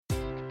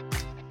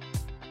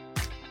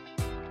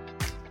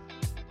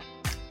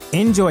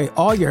Enjoy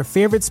all your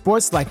favorite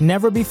sports like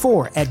never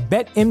before at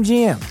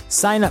BetMGM.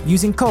 Sign up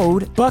using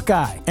code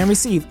Buckeye and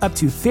receive up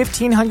to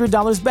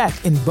 $1,500 back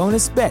in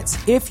bonus bets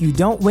if you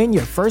don't win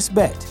your first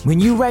bet. When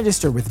you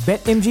register with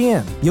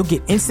BetMGM, you'll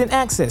get instant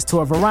access to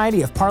a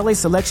variety of parlay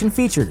selection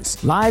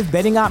features, live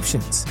betting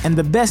options, and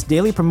the best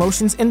daily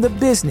promotions in the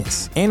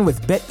business. And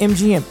with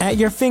BetMGM at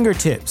your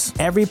fingertips,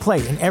 every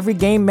play and every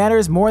game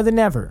matters more than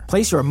ever.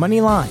 Place your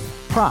money line,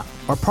 prop,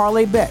 or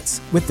parlay bets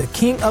with the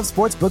king of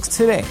sportsbooks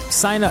today.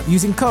 Sign up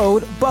using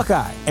code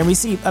Buckeye and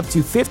receive up to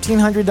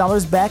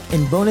 $1,500 back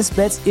in bonus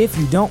bets if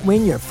you don't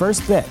win your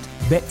first bet.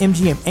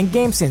 BetMGM and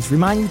GameSense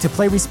remind you to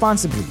play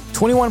responsibly.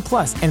 21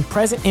 plus and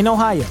present in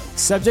Ohio,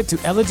 subject to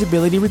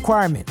eligibility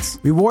requirements.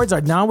 Rewards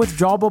are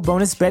non-withdrawable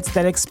bonus bets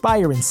that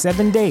expire in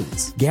 7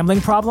 days. Gambling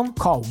problem?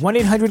 Call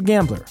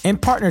 1-800-GAMBLER. In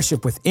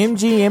partnership with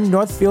MGM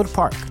Northfield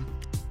Park.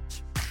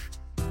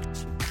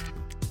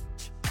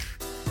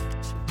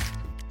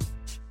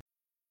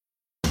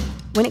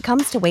 When it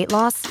comes to weight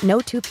loss,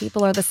 no two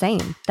people are the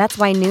same. That's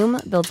why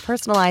Noom builds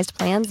personalized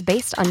plans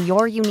based on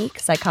your unique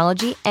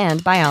psychology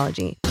and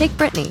biology. Take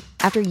Brittany.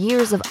 After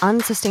years of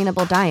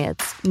unsustainable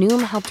diets,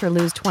 Noom helped her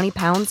lose 20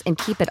 pounds and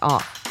keep it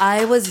off.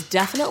 I was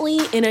definitely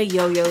in a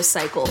yo-yo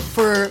cycle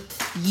for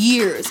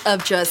years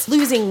of just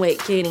losing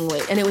weight, gaining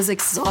weight, and it was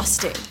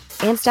exhausting.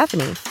 And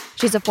Stephanie.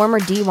 She's a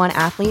former D1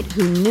 athlete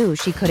who knew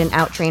she couldn't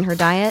outtrain her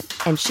diet,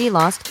 and she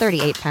lost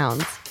 38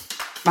 pounds.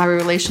 My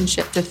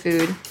relationship to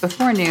food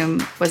before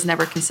Noom was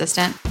never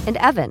consistent. And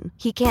Evan,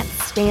 he can't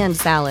stand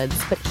salads,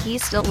 but he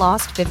still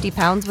lost 50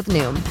 pounds with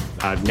Noom.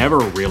 I never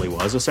really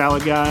was a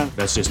salad guy.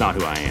 That's just not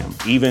who I am.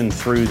 Even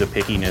through the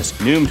pickiness,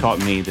 Noom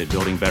taught me that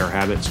building better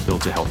habits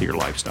builds a healthier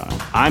lifestyle.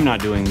 I'm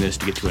not doing this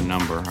to get to a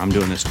number. I'm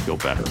doing this to feel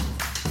better.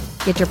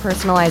 Get your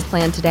personalized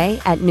plan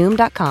today at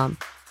Noom.com.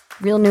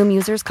 Real Noom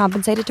users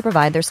compensated to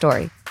provide their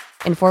story.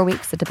 In 4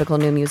 weeks, the typical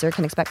Noom user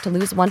can expect to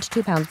lose 1 to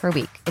 2 pounds per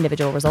week.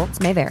 Individual results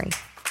may vary.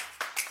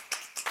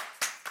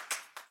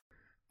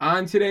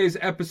 On today's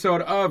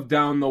episode of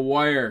Down the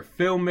Wire,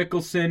 Phil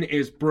Mickelson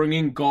is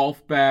bringing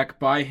golf back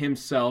by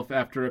himself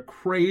after a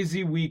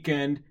crazy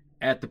weekend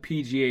at the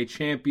PGA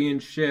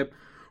Championship.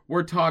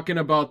 We're talking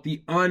about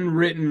the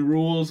unwritten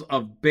rules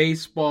of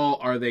baseball.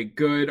 Are they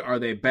good? Are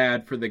they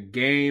bad for the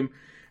game?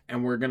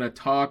 And we're going to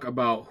talk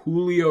about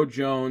Julio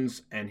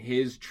Jones and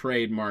his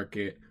trade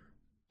market.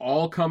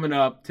 All coming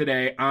up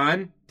today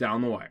on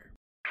Down the Wire.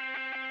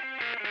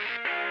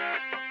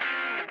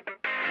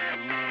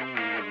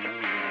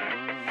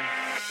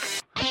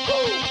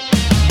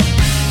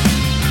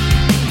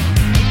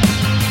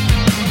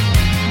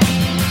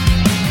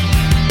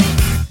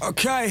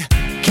 Okay.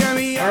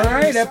 All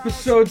right,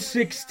 episode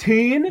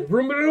 16.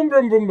 Vroom, vroom,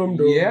 vroom, vroom, vroom,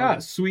 vroom. Yeah,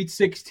 Sweet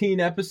 16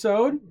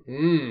 episode.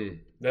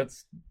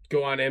 Let's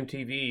go on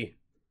MTV.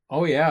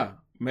 Oh, yeah.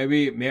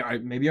 Maybe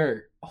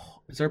our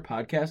is our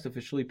podcast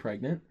officially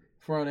pregnant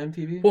if we're on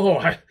MTV? Whoa,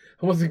 I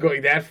wasn't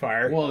going that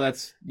far. Well,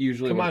 that's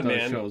usually what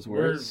those shows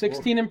were.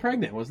 16 and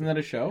Pregnant, wasn't that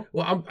a show?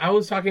 Well, I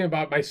was talking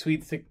about my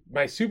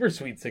Super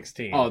Sweet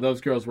 16. Oh,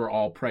 those girls were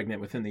all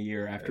pregnant within the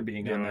year after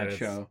being on that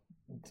show.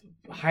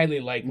 Highly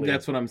likely.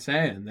 That's what I'm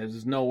saying.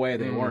 There's no way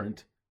they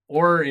weren't.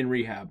 Or in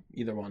rehab,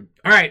 either one.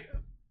 All right.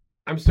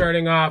 I'm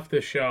starting off the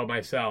show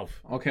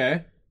myself.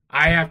 Okay.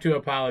 I have to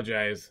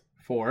apologize.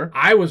 For?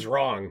 I was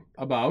wrong.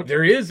 About?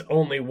 There is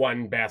only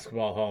one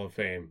Basketball Hall of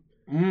Fame.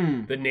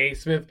 The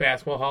Naismith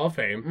Basketball Hall of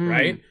Fame,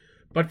 right?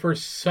 But for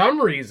some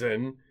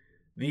reason,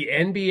 the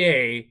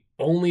NBA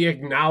only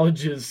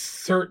acknowledges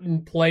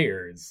certain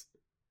players,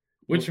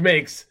 which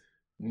makes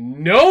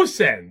no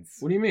sense.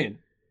 What do you mean?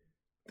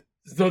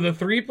 So the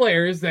 3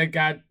 players that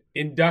got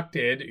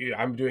inducted,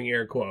 I'm doing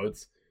air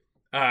quotes,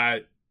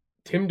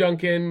 Tim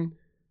Duncan,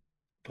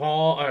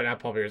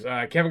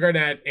 Kevin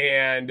Garnett,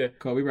 and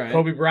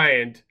Kobe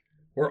Bryant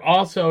were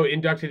also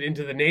inducted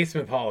into the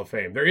Naismith Hall of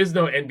Fame. There is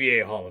no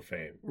NBA Hall of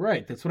Fame.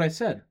 Right, that's what I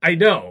said. I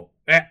know,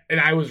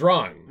 and I was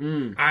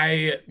wrong.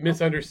 I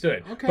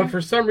misunderstood. Okay. But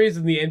for some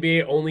reason, the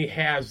NBA only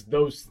has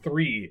those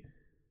 3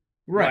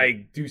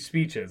 do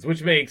speeches,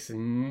 which makes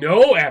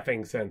no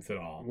effing sense at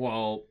all.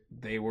 Well,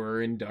 they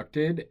were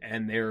inducted,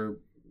 and they're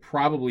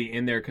probably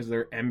in there because of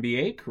their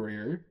NBA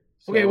career.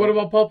 So. Okay, what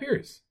about Paul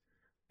Pierce?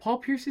 Paul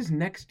Pierce is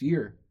next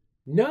year.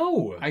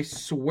 No. I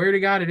swear to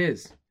God it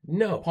is.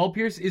 No. Paul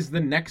Pierce is the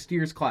next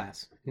year's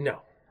class.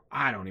 No.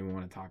 I don't even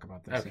want to talk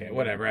about this. Okay,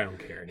 whatever. I don't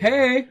care anymore.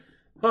 Hey.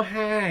 Oh,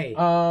 hi.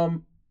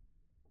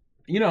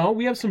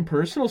 We have some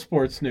personal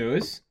sports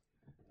news.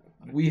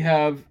 We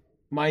have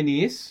my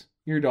niece,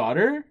 your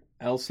daughter,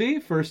 Elsie,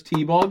 first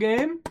T-ball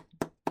game.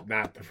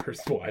 Not the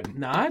first one.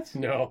 Not?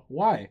 No.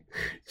 Why?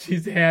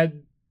 She's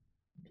had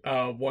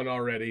one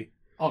already.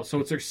 Oh, so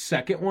it's her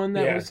second one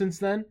that was since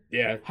then?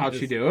 Yeah. How'd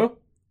she do?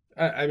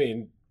 I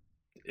mean,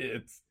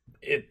 it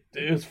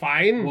was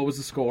fine. What was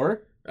the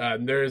score?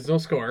 There is no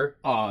score.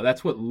 Oh,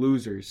 that's what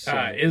losers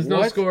say. Is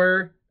no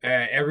score.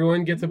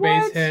 Everyone gets a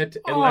base hit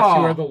unless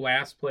you are the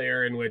last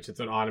player, in which it's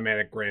an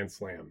automatic grand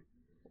slam.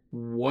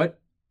 What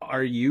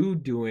are you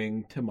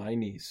doing to my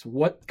niece?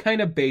 What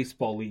kind of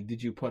baseball league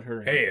did you put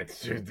her in? Hey,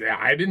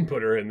 I didn't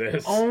put her in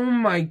this. Oh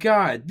my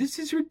God, this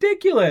is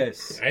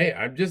ridiculous. Hey,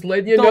 I'm just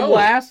letting you The know.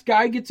 last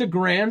guy gets a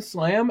grand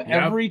slam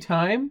every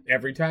time?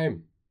 Every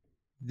time.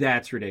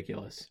 That's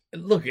ridiculous.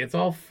 Look, it's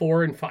all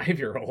 4 and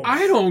 5-year-olds.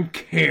 I don't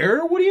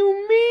care. What do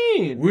you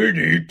mean? We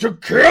need to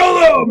kill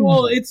them!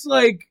 Well, it's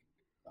like,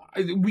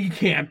 we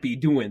can't be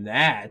doing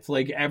that. It's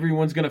like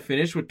everyone's going to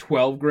finish with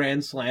 12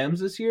 grand slams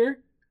this year?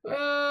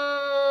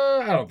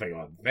 I don't think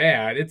about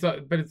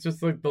that. But it's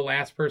just like the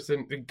last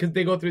person, because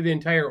they go through the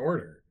entire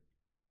order.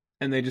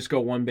 And they just go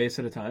one base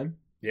at a time?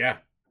 Yeah.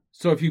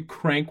 So if you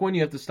crank one,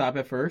 you have to stop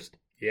at first?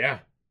 Yeah.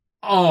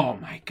 Oh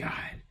my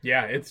God.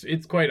 Yeah,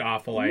 it's quite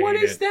awful. What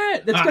is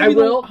that? That's I going to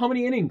will. be how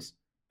many innings?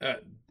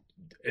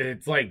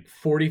 It's like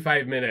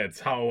 45 minutes,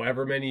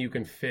 however many you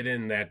can fit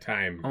in that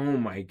time. Oh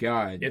my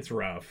God. It's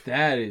rough.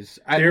 That is,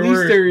 there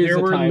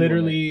were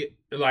literally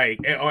like,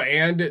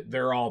 and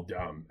they're all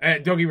dumb.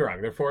 Don't get me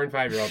wrong, they're 4 and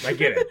 5-year-olds. I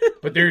get it,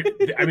 but they're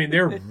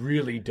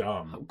really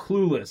dumb.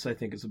 Clueless, I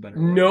think is a better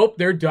word. Nope,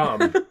 they're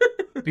dumb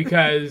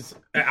because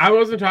I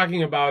wasn't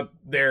talking about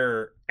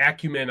their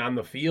acumen on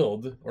the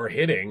field or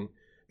hitting.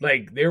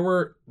 Like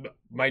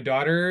my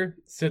daughter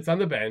sits on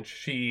the bench.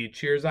 She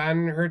cheers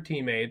on her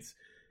teammates.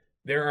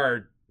 There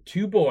are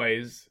 2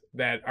 boys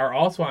that are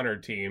also on her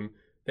team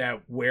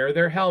that wear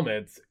their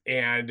helmets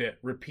and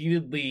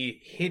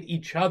repeatedly hit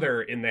each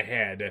other in the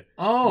head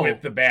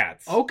with the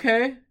bats.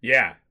 Okay.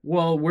 Yeah.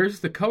 Well, where's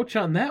the coach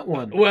on that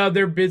one? Well,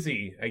 they're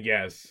busy, I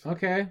guess.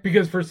 Okay.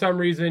 Because for some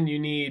reason you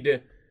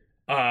need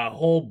a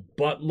whole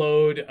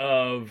buttload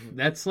of...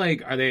 That's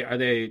like,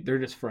 they're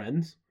just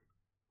friends?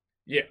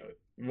 Yeah.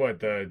 What,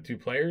 the 2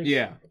 players?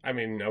 Yeah. I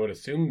mean, I would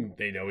assume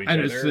they know each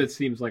other. It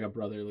seems like a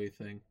brotherly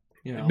thing.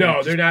 You know, no,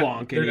 like they're not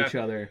bonking each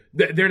other.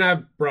 They're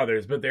not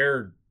brothers, but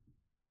they're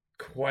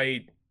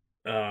quite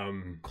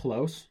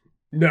close.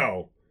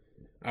 No,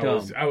 I Dumb.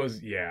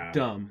 was yeah.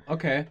 Dumb.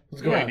 Okay. I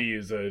was going to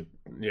use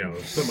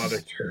some other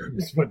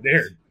terms, but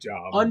they're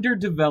dumb.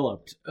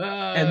 Underdeveloped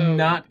and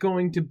not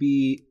going to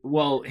be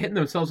hitting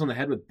themselves on the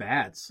head with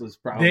bats was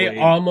probably. They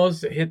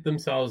almost hit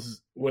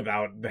themselves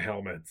without the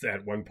helmets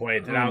at one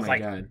point, and I was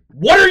like, God.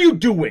 "What are you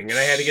doing?" And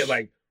I had to get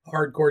like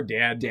hardcore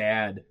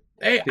dad.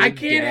 Hey, I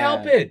can't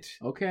help it.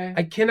 Okay.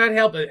 I cannot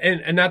help it.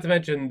 And not to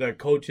mention the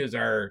coaches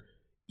are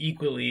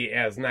equally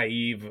as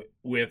naive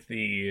with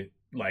the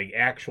like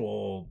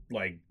actual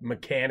like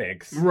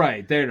mechanics.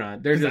 Right. They're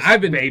not. They're just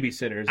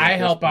babysitters. I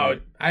help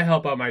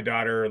out my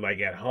daughter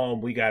like at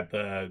home. We went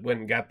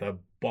and got the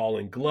ball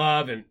and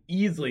glove, and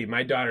easily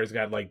my daughter's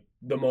got like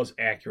the most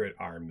accurate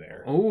arm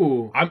there.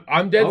 Oh.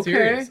 I'm dead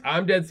serious.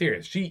 I'm dead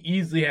serious. She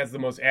easily has the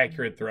most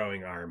accurate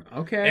throwing arm.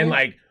 Okay. And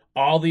like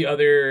all the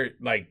other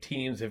like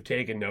teams have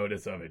taken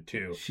notice of it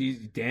too. She's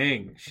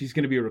going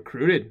to be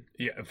recruited.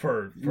 Yeah,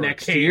 for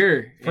next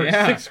year for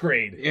 6th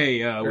grade.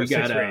 Yeah, we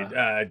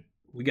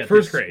got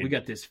first grade. We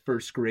got this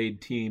 1st grade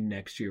team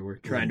next year. We're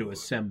trying to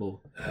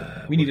assemble.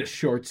 We need a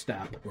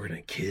shortstop. We're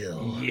gonna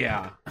kill.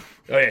 Yeah.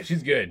 Oh yeah,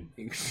 she's good.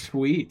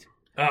 Sweet.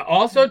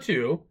 Also,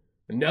 too,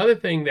 another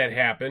thing that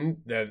happened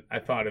that I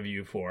thought of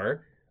you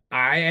for.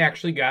 I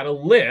actually got a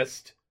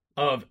list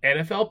of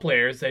NFL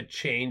players that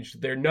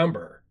changed their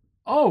number.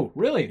 Oh,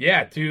 really?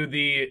 Yeah, to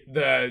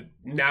the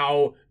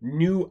now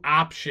new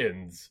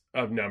options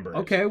of numbers.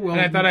 Okay, well,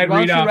 and I thought I'd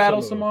read off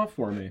rattle some off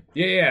for me.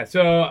 Yeah.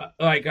 So,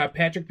 like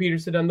Patrick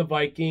Peterson on the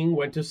Viking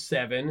went to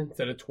 7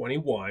 instead of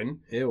 21.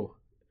 Ew.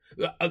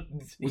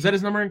 Was that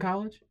his number in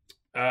college?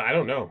 I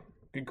don't know.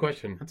 Good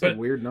question. That's a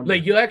weird number.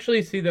 Like you'll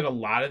actually see that a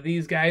lot of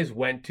these guys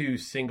went to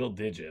single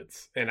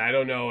digits, and I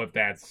don't know if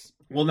that's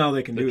now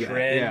they can do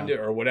trend that.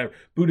 Yeah. or whatever.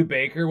 Buda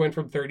Baker went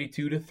from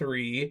 32 to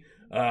 3.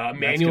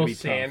 Emmanuel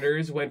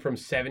Sanders went from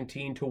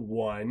 17 to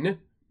 1.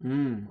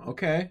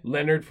 Okay.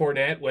 Leonard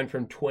Fournette went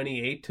from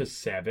 28 to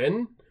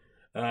 7.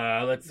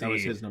 Let's see. That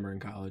was his number in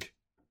college.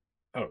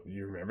 Oh,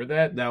 you remember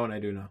that? That one I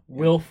do know.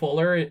 Will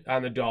Fuller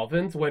on the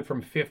Dolphins went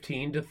from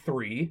 15 to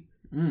 3.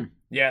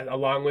 Yeah,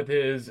 along with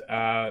his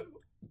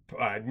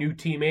new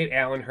teammate,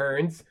 Alan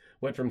Hearns,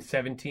 went from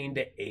 17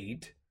 to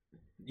 8.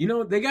 You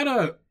know, they got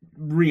to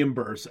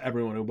reimburse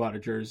everyone who bought a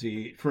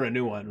jersey for a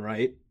new one,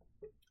 right?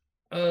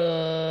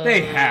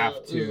 They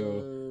have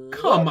to.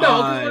 Come on. No,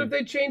 because what if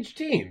they change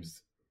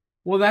teams?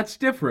 Well, that's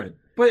different.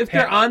 But if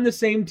they're on the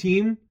same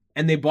team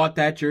and they bought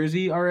that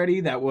jersey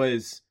already, that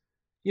was,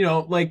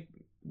 like,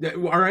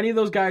 are any of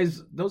those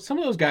guys? Some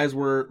of those guys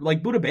were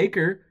like Buda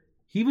Baker.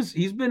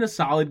 He's been a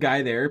solid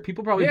guy there.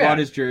 People probably bought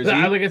his jersey.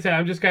 Like I said,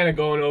 I'm just kind of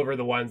going over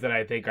the ones that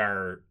I think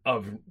are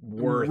of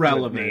worth,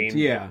 relevant.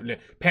 Yeah.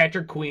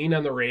 Patrick Queen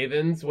on the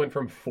Ravens went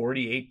from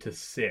 48 to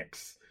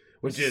 6,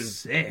 which is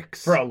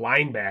 6 for a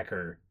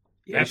linebacker.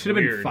 Yeah, it should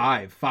have been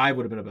 5. 5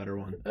 would have been a better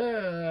one.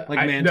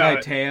 Like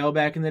Manti Te'o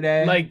back in the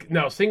day. Like,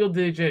 no,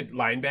 single-digit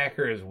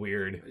linebacker is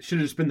weird. It should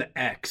have just been the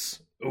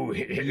X. Ooh,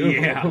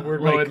 yeah. We're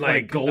going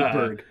like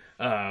Goldberg.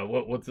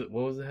 What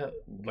was that?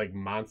 Like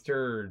Monster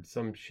or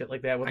some shit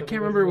like that? I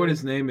can't remember what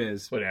his name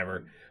is.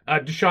 Whatever.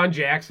 Deshaun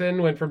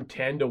Jackson went from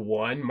 10 to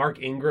 1.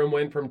 Mark Ingram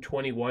went from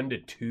 21 to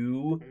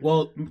 2.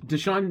 Well,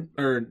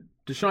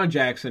 Deshaun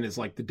Jackson is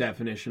like the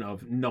definition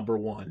of number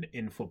one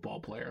in football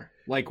player.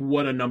 Like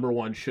what a number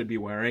one should be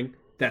wearing.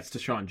 That's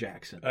Deshaun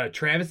Jackson.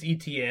 Travis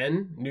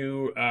Etienne,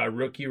 new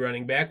rookie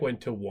running back,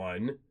 went to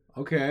 1.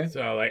 Okay.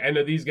 So like I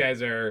know these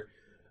guys are.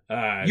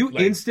 You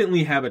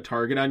instantly have a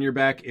target on your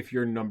back if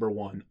you're number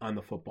one on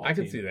the football team. I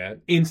can see that.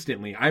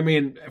 Instantly. I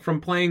mean, from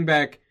playing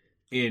back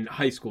in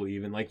high school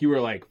even, like you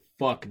were like,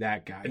 fuck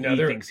that guy. He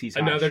thinks he's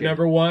hot another shit.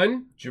 number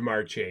 1,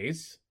 Jamar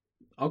Chase.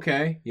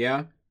 Okay,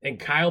 yeah. And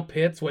Kyle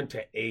Pitts went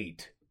to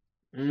 8.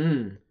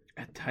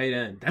 At tight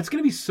end. That's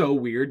going to be so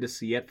weird to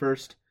see at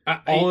first.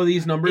 All of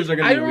these numbers are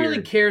going to be weird. I don't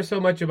really care so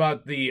much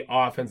about the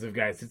offensive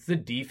guys. It's the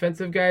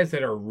defensive guys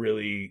that are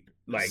really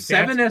like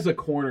 7 as a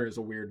corner is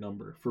a weird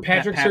number for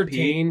Patrick Pat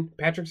Surtain.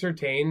 Patrick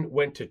Surtain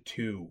went to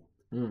 2.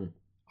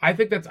 I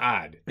think that's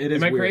odd. It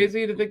is Am I weird.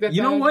 crazy to think that's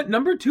You know odd? what?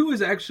 Number 2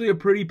 is actually a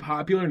pretty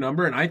popular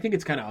number, and I think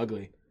it's kind of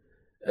ugly.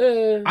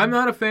 I'm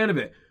not a fan of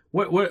it.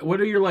 What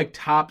are your like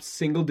top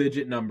single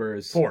digit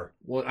numbers? 4.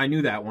 Well, I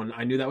knew that one.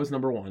 I knew that was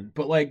number 1.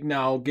 But like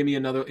now, give me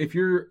another. If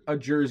you're a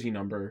jersey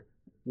number,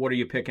 what are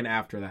you picking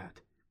after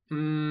that?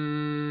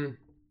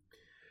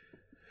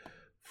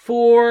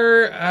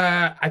 4.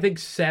 I think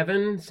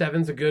 7.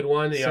 7's a good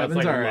one. You know, it's 7's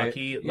like all right.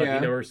 lucky Yeah.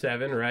 number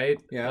 7, right?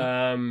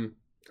 Yeah.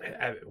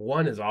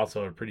 1 is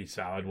also a pretty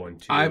solid one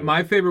too.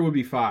 My favorite would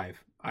be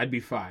 5. I'd be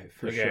 5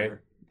 for Okay.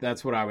 sure.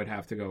 That's what I would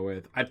have to go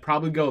with. I'd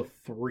probably go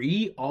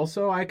 3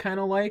 also I kind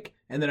of like.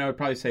 And then I would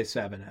probably say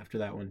 7 after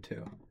that one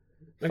too.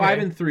 Okay. 5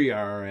 and 3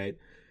 are all right.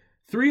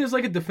 3 is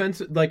like a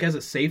defense, like as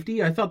a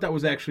safety. I thought that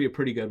was actually a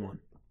pretty good one.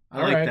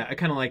 I like that. I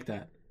kind of like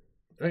that.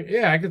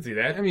 Yeah, I can see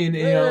that. I mean,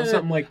 you know,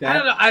 something like that. I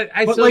don't know.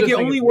 I but still like just it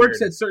think only it's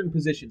works weird. at certain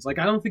positions. Like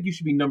I don't think you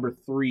should be number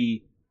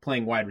 3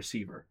 playing wide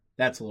receiver.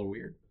 That's a little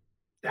weird.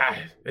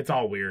 It's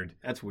all weird.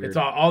 That's weird. It's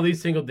all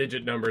these single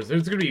digit numbers.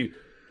 There's going to be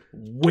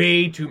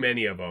way too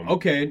many of them.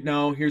 Okay,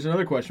 now here's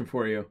another question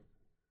for you.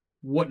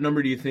 What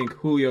number do you think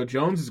Julio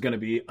Jones is going to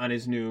be on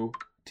his new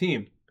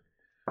team?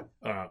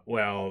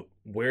 Well,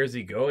 where's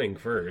he going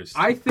first?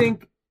 I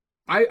think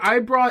I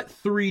brought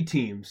 3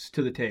 teams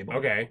to the table.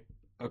 Okay.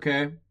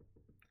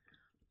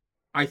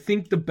 I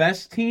think the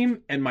best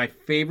team and my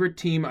favorite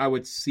team I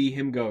would see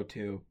him go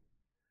to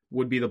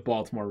would be the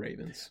Baltimore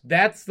Ravens.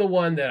 That's the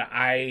one that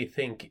I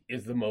think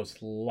is the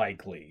most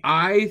likely.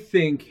 I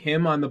think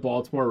him on the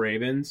Baltimore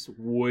Ravens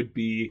would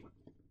be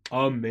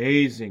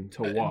amazing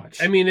to watch.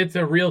 I mean, it's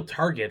a real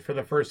target for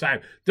the first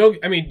time.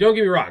 Don't get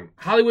me wrong.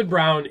 Hollywood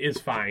Brown is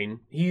fine.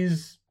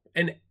 He's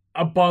an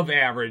above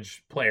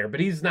average player, but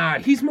he's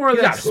not. He's more of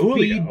that speed.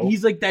 Julio.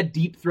 He's like that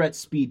deep threat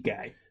speed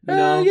guy. You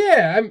know?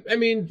 Yeah. I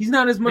mean, he's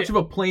not as much of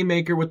a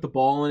playmaker with the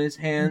ball in his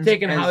hands.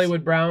 Taking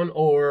Hollywood Brown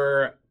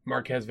or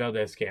Marquez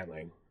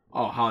Valdez-Scantling.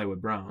 Oh, Hollywood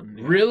Brown.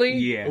 Yeah. Really?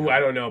 Yeah. Ooh, I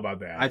don't know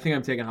about that. I think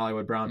I'm taking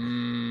Hollywood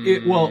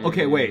Brown. Well,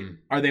 okay, wait.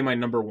 Are they my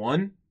number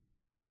 1?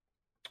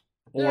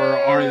 Or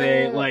are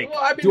they like? Well,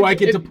 I mean, do I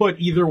get to put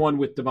either one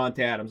with Devontae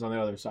Adams on the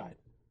other side?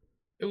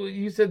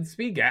 You said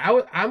speed guy.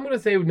 I'm going to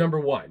say number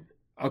 1.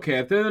 Okay,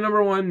 if they're the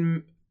number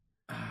 1,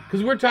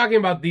 because we're talking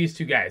about these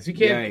 2 guys. You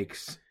can't.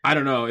 Yikes! I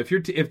don't know if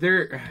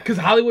they're because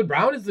Hollywood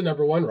Brown is the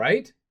number 1,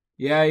 right?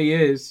 Yeah, he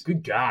is.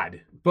 Good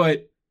God!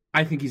 But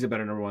I think he's a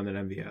better number 1 than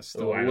MVS. A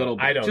little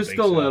bit. I don't just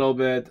think a so. little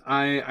bit.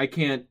 I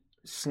can't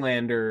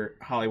slander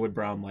Hollywood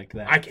Brown like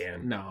that. I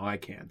can. No, I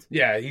can't.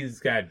 Yeah, he's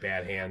got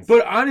bad hands.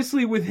 But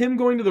honestly, with him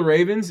going to the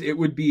Ravens, it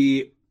would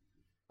be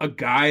a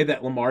guy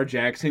that Lamar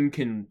Jackson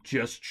can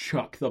just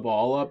chuck the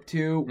ball up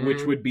to,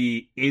 which would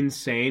be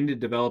insane to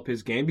develop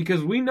his game.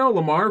 Because we know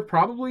Lamar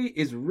probably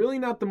is really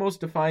not the most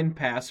defined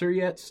passer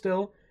yet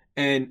still.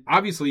 And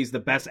obviously he's the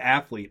best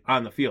athlete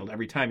on the field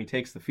every time he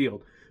takes the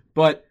field.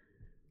 But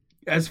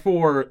as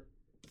for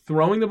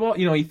throwing the ball,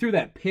 you know, he threw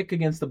that pick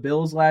against the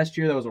Bills last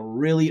year. That was a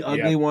really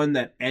ugly one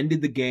that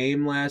ended the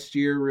game last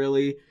year,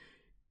 really.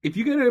 If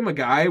you get him a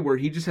guy where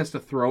he just has to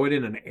throw it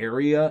in an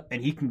area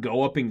and he can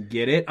go up and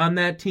get it on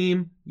that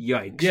team,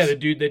 yikes. Yeah, the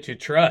dude that you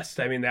trust.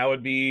 I mean, that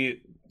would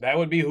be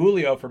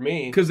Julio for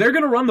me. Because they're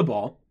going to run the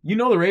ball. You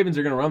know the Ravens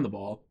are going to run the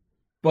ball.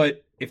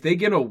 But if they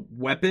get a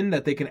weapon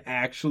that they can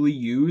actually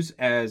use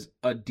as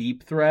a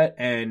deep threat,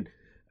 and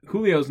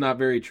Julio's not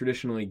very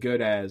traditionally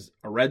good as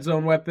a red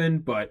zone weapon,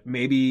 but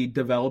maybe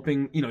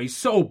developing, you know, he's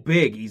so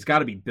big, he's got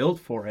to be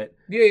built for it.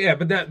 Yeah,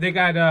 but they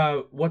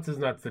got what's his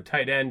nuts, the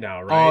tight end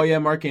now, right? Oh yeah,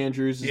 Mark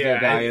Andrews is their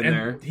guy in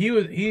there.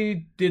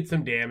 He did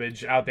some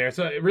damage out there.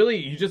 So really,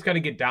 you just got to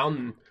get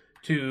down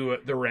to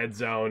the red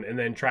zone and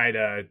then try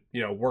to,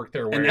 you know, work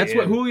their way. And that's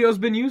what Julio's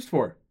been used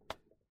for.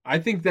 I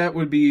think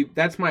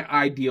that's my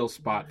ideal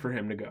spot for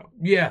him to go.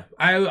 Yeah,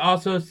 I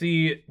also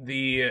see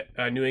the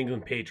New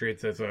England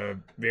Patriots as a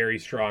very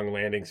strong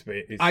landing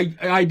space.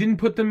 I didn't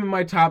put them in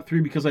my top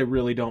 3 because I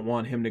really don't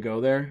want him to go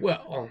there.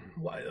 Well,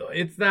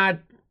 it's not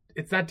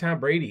Tom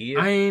Brady.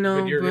 I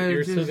know, but you're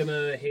but still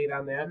gonna hate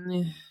on that.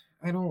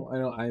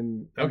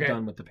 I'm Okay.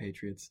 done with the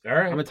Patriots. All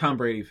right. I'm a Tom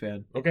Brady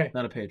fan, Okay.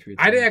 not a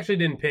Patriots I fan. actually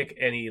didn't pick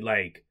any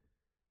like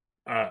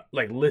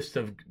list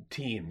of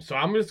teams, so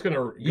I'm just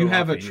gonna. You go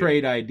have off a of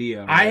trade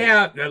idea. I right?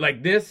 have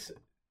like this.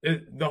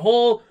 The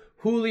whole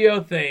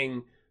Julio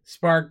thing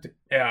sparked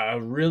a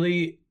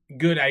really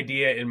good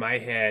idea in my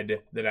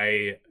head that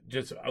I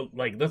just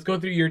like. Let's go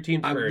through your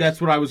teams first. That's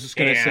what I was just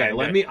gonna say.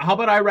 And- How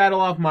about I rattle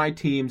off my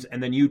teams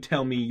and then you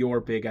tell me your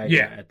big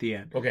idea Yeah. at the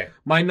end. Okay.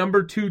 My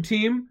number 2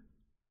 team,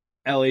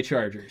 LA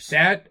Chargers.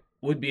 That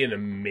would be an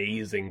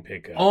amazing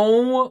pickup.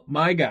 Oh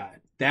my God.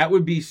 That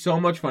would be so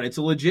much fun. It's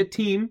a legit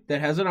team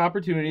that has an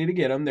opportunity to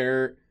get them.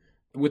 They're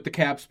with the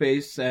cap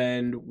space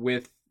and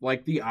with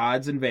like the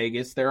odds in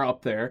Vegas, they're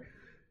up there.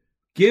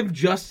 Give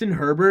Justin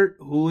Herbert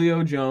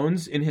Julio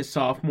Jones in his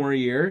sophomore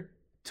year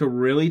to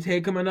really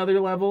take him another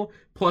level.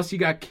 Plus you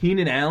got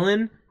Keenan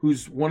Allen,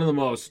 who's one of the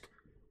most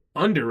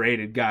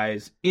underrated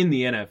guys in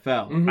the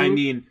NFL. Mhm. I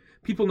mean,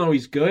 people know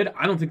he's good.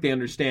 I don't think they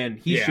understand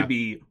he Yeah. should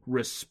be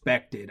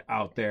respected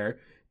out there.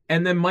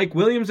 And then Mike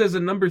Williams as a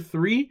number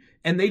 3,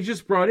 and they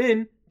just brought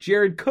in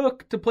Jared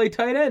Cook to play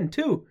tight end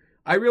too.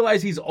 I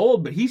realize he's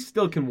old, but he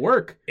still can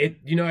work.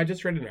 I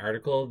just read an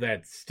article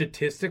that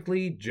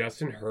statistically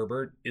Justin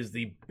Herbert is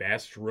the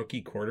best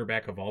rookie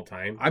quarterback of all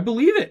time. I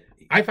believe it.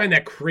 I find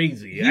that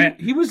crazy.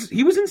 He was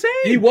insane.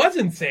 He was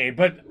insane,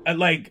 but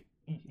like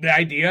the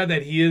idea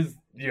that he is,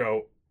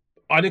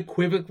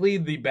 unequivocally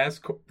the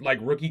best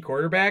rookie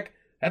quarterback,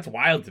 that's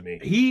wild to me.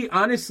 He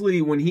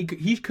honestly, when he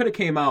could have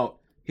came out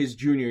his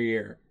junior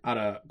year out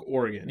of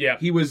Oregon. Yeah.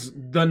 He was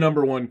the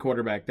number 1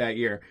 quarterback that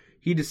year.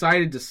 He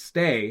decided to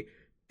stay,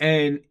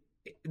 and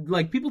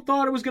like people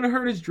thought it was going to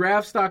hurt his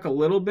draft stock a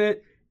little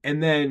bit,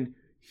 and then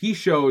he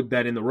showed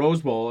that in the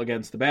Rose Bowl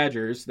against the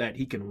Badgers that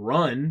he can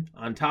run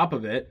on top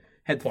of it.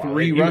 Had 3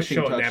 rushing he was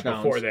showing touchdowns. that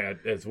before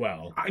that as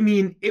well. I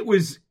mean, it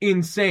was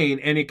insane,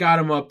 and it got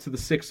him up to the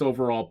 6th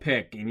overall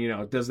pick.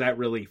 And, does that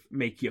really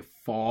make you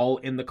fall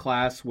in the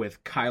class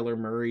with Kyler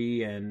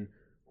Murray and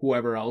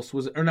whoever else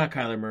was, or not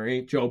Kyler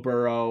Murray, Joe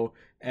Burrow,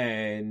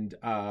 and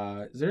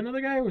is there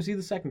another guy, or was he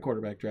the second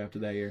quarterback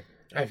drafted that year?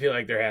 I feel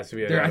like there has to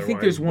be another I think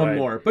one, there's one but-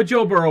 more. But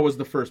Joe Burrow was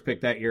the first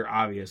pick that year,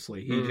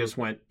 obviously. He just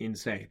went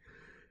insane.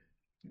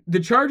 The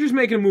Chargers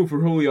making a move for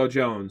Julio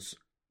Jones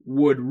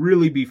would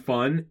really be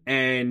fun,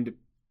 and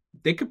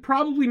they could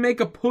probably make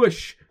a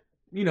push,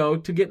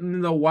 to get in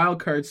the wild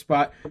card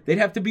spot. They'd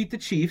have to beat the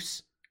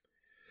Chiefs,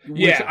 which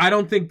Yeah. I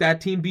don't think that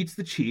team beats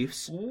the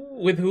Chiefs.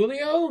 With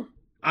Julio?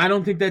 I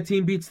don't think that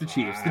team beats the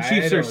Chiefs. The I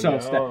Chiefs are don't so know.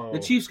 stacked. The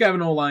Chiefs have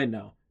an O-line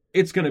now.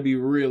 It's going to be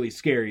really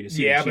scary to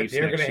see Yeah, the but Chiefs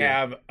they're next going to year.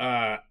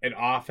 have an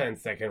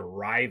offense that can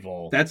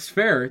rival. That's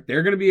fair.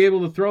 They're going to be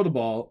able to throw the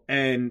ball,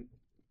 and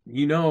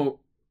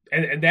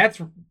And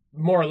that's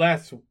more or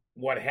less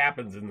what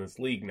happens in this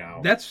league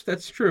now.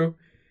 that's true.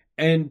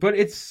 But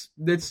it's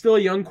still a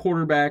young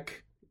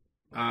quarterback.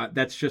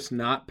 That's just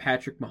not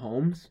Patrick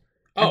Mahomes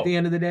at the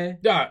end of the day.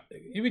 Duh,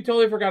 we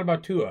totally forgot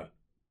about Tua.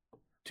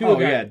 Oh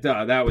yeah,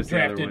 duh. That was the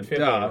other drafted one. 5th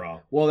Duh.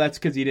 overall. Well, that's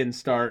because he didn't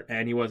start,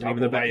 and he wasn't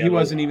even the best. He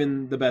wasn't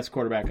even the best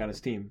quarterback on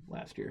his team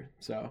last year.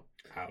 So,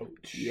 Ouch.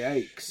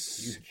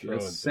 yikes! You throwing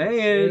Just some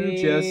saying.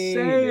 Just shade.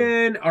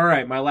 saying. All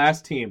right, my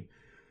last team,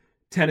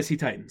 Tennessee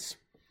Titans.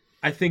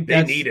 I think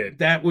They need it.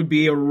 That would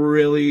be a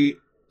really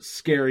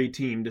scary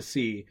team to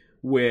see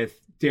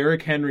with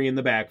Derrick Henry in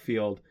the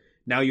backfield.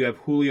 Now you have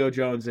Julio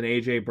Jones and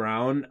A.J.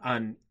 Brown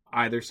on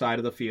either side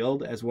of the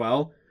field as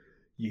well.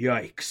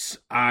 Yikes.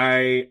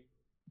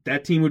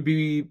 That team would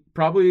be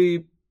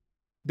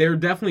they're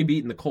definitely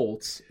beating the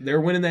Colts. They're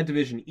winning that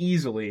division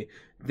easily.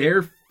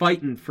 They're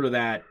fighting for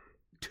that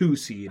 2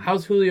 seed.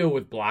 How's Julio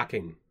with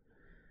blocking?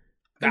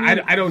 I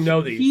mean, I don't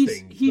know these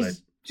things.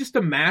 He's just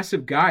a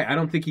massive guy. I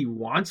don't think he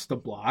wants to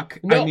block.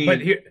 No, I mean,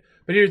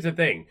 but here's the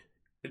thing.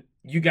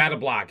 You got to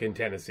block in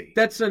Tennessee.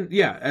 that's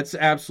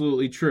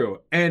absolutely true.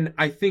 And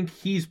I think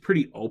he's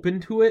pretty open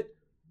to it.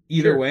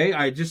 Either Sure. way,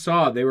 I just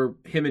saw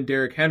him and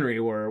Derrick Henry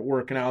were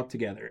working out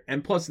together.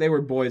 And plus they were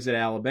boys at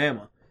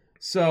Alabama.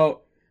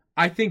 So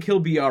I think he'll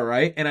be all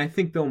right. And I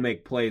think they'll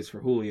make plays for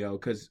Julio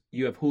because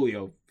you have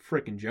Julio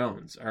frickin'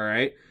 Jones. All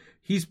right.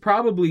 He's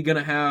probably going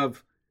to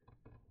have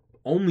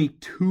only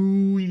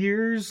 2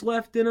 years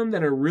left in him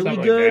that are really Something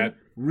like good. that.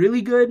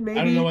 Really good, maybe.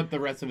 I don't know what the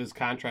rest of his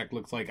contract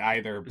looks like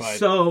either, but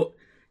So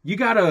you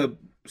got to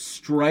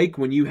strike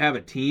when you have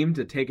a team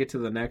to take it to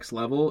the next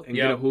level and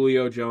get a Yep.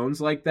 Julio Jones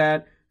like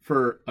that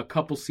for a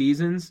couple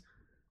seasons.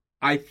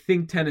 I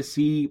think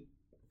Tennessee,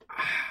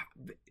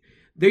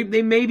 they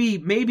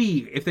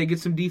maybe if they get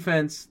some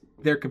defense,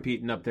 they're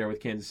competing up there with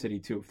Kansas City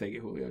too if they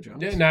get Julio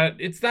Jones. it's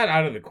not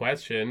out of the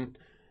question.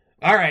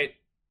 All right.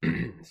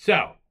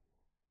 So,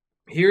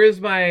 here is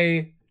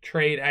my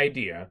trade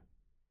idea.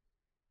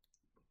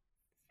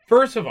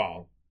 First of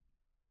all,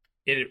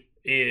 there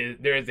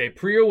is a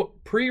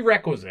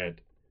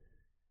prerequisite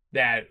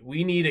that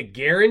we need a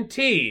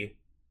guarantee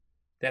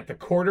that the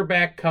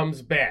quarterback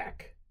comes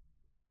back.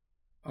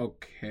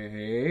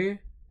 Okay.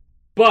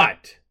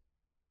 But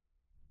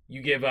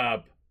you give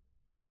up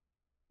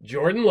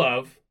Jordan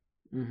Love,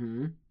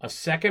 Mm-hmm. a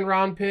second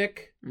round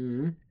pick,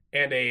 Mm-hmm.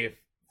 and a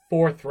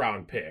 4th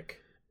round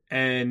pick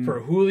And for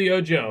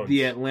Julio Jones.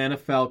 the Atlanta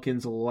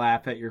Falcons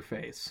laugh at your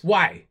face.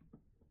 Why?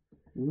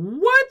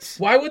 What?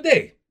 Why would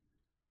they?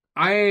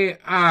 I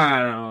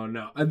don't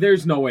know.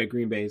 There's no way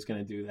Green Bay is going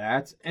to do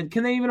that. And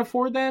can they even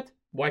afford that?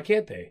 Why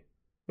can't they?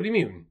 What do you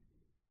mean?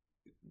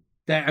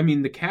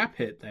 The cap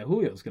hit that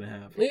Julio's going to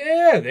have.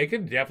 Yeah, they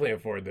could definitely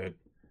afford that.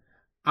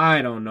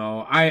 I don't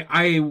know.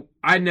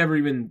 I never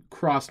even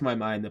crossed my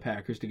mind the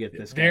Packers to get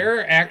this guy.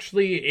 They're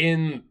actually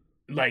in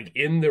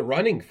the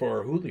running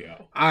for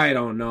Julio. I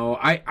don't know.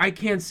 I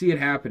can't see it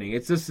happening.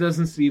 It just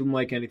doesn't seem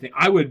like anything.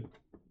 I would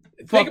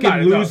Think about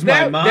fucking it, though. lose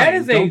my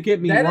mind. Don't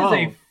get me wrong.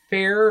 That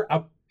is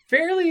a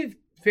fairly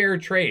fair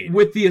trade.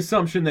 With the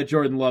assumption that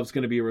Jordan Love's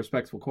going to be a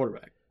respectable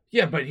quarterback.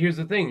 Yeah, but here's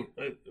the thing.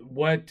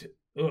 What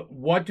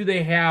do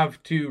they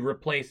have to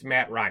replace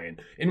Matt Ryan?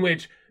 In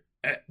which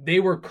they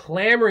were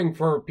clamoring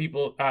for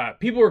people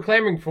were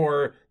clamoring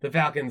for the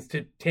Falcons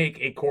to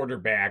take a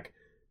quarterback,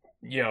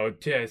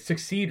 to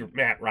succeed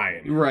Matt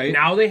Ryan. Right.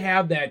 Now they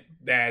have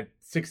that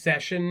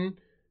succession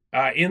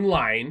in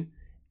line,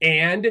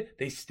 and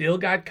they still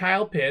got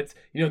Kyle Pitts.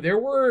 There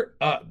were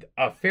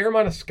a fair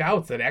amount of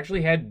scouts that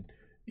actually had,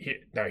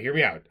 now hear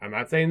me out. I'm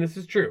not saying this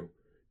is true.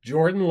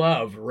 Jordan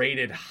Love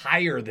rated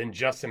higher than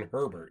Justin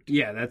Herbert.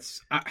 Yeah, that's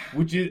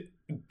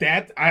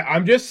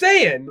I'm just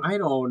saying. I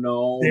don't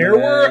know. There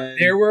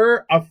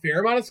were a fair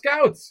amount of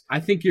scouts. I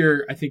think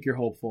you're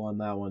hopeful on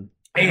that one.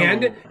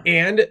 And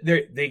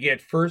they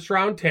get 1st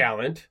round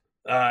talent.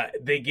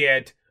 They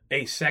get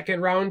a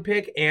 2nd round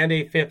pick and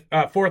a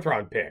 4th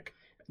round pick.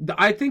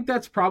 I think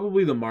that's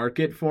probably the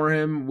market for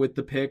him with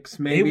the picks.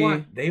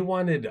 Maybe they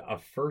wanted a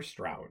 1st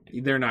round.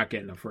 They're not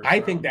getting a 1st.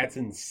 I think that's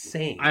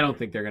insane. I don't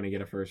think they're going to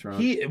get a 1st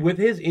round. With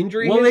his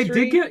injury. Well,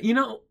 history, they did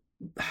get.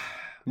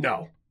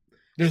 No.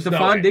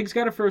 Stephon Diggs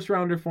got a 1st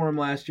rounder for him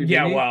last year.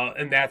 Yeah, didn't he? well,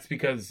 and that's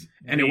because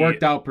it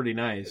worked out pretty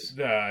nice.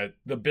 The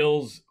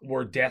Bills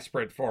were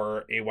desperate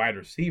for a wide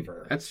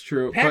receiver. That's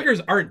true.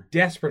 Packers aren't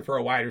desperate for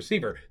a wide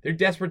receiver. They're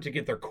desperate to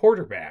get their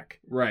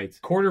quarterback. Right.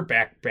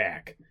 Quarterback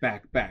back.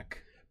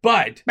 Back.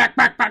 But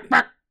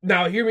back.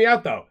 Now, hear me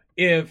out though.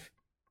 If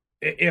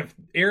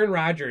Aaron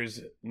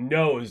Rodgers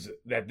knows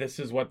that this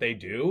is what they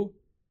do,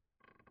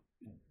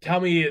 tell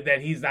me that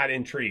he's not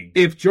intrigued.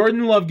 If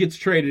Jordan Love gets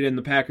traded and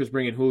the Packers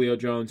bring in Julio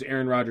Jones,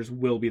 Aaron Rodgers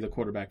will be the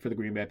quarterback for the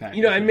Green Bay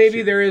Packers. And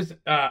maybe there is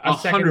a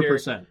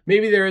 100%.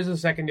 Maybe there is a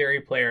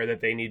secondary player that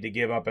they need to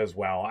give up as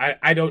well.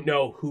 I don't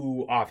know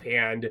who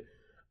offhand.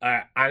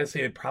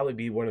 Honestly, it'd probably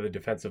be one of the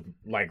defensive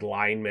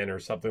linemen or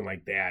something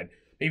like that.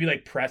 Maybe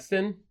like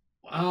Preston.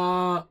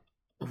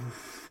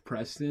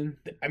 Preston.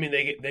 I mean,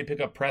 they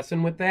pick up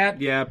Preston with that.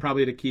 Yeah,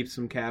 probably to keep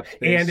some cap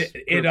space. And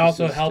it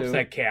also helps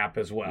that cap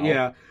as well.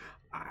 Yeah.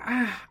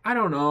 I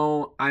don't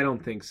know. I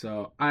don't think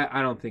so.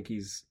 I don't think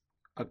he's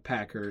a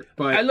Packer.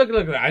 But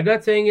look. I'm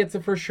not saying it's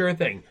a for sure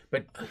thing,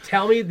 but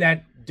tell me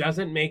that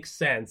doesn't make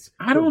sense.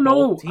 I don't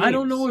know. I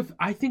don't know if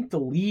I think the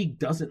league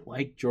doesn't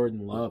like Jordan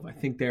Love. I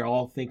think they're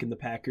all thinking the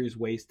Packers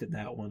wasted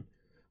that one.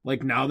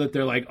 Now that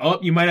they're like, oh,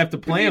 you might have to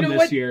play him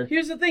this year.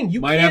 Here's the thing: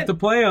 you might have to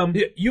play him.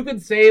 You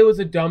could say it was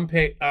a dumb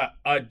pick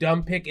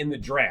in the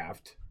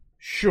draft.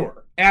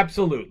 Sure,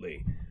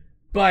 absolutely.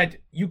 But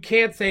you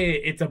can't say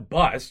it's a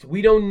bust.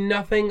 We know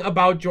nothing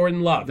about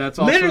Jordan Love. That's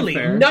also literally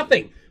fair.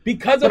 Nothing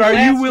because of last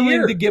year. But are you willing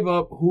year. to give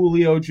up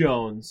Julio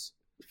Jones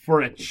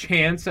for a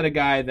chance at a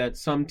guy that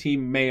some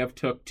team may have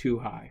took too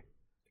high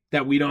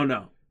that we don't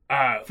know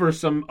for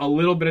a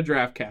little bit of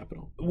draft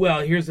capital? Well,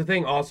 here's the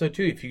thing. Also,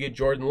 too, if you get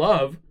Jordan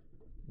Love,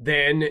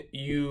 then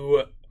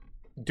you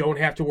don't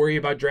have to worry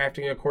about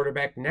drafting a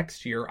quarterback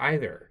next year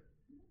either.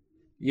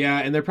 Yeah,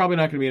 and they're probably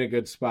not going to be in a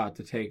good spot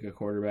to take a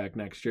quarterback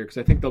next year because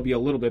I think they'll be a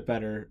little bit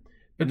better.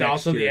 But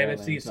also the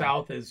NFC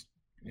South is,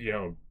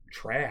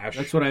 trash.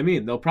 That's what I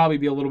mean. They'll probably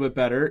be a little bit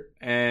better,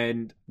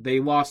 and they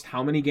lost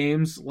how many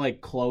games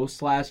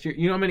close last year?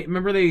 How many?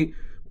 Remember they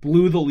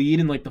blew the lead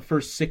in the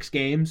first 6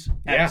 games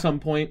at some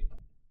point?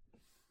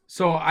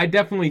 So I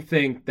definitely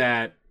think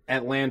that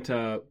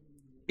Atlanta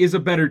is a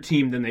better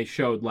team than they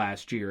showed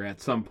last year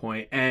at some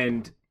point,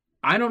 and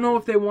I don't know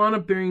if they want to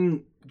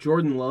bring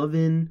Jordan Love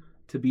in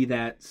to be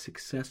that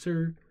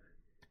successor.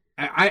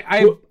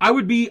 I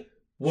would be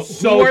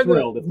so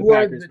thrilled if the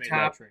Packers made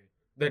that trade.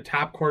 The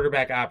top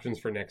quarterback options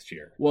for next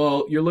year.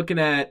 Well, you're looking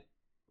at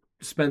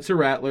Spencer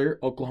Rattler,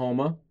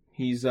 Oklahoma.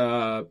 He's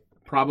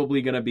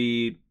probably going to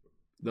be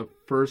the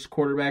first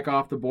quarterback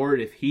off the board.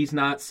 If he's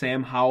not,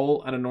 Sam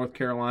Howell out of North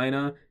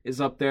Carolina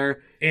is up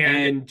there.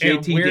 And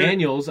JT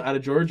Daniels out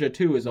of Georgia,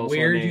 too, is also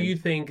Where named. do you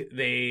think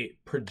they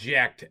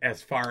project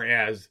as far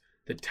as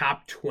the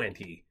top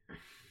 20?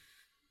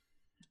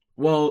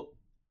 Well,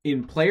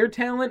 in player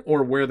talent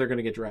or where they're going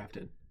to get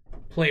drafted?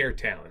 Player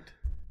talent.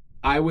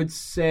 I would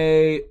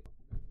say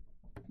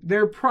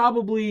they're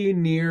probably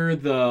near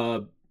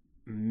the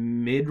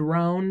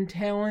mid-round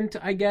talent,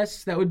 I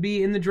guess, that would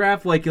be in the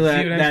draft.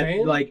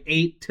 That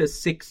 8 to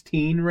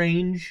 16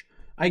 range,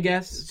 I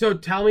guess. So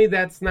tell me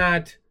that's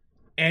not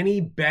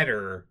any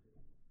better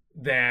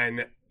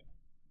than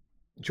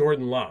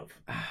Jordan Love.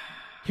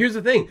 Here's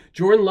the thing.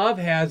 Jordan Love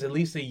has at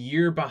least a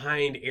year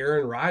behind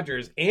Aaron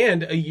Rodgers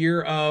and a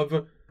year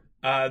of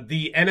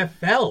the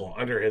NFL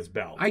under his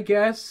belt. I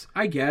guess,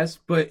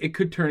 but it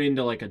could turn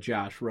into like a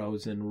Josh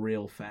Rosen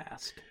real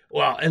fast.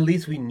 Well, at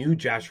least we knew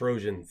Josh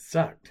Rosen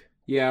sucked.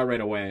 Yeah,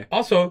 right away.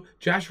 Also,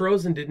 Josh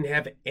Rosen didn't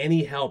have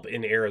any help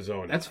in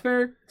Arizona. That's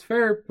fair. It's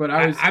fair, but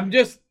I'm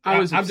just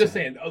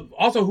saying.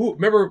 Also,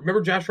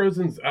 remember Josh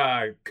Rosen's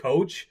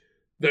coach?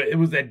 It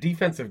was that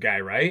defensive guy,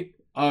 right?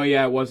 Oh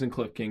yeah, it wasn't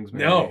Cliff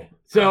Kingsbury. No.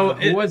 So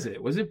who was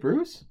it? Was it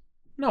Bruce?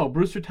 No,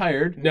 Bruce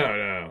retired.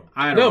 No.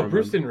 I don't remember.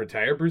 Bruce didn't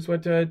retire. Bruce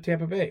went to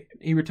Tampa Bay.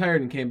 He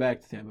retired and came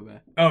back to Tampa Bay.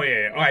 Oh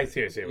yeah. Oh, I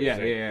see. What you're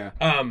saying.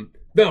 Yeah.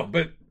 No,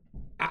 but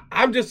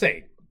I'm just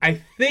saying. I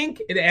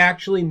think it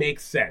actually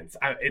makes sense.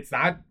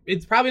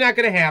 It's probably not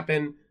going to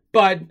happen,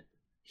 but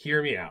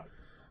hear me out.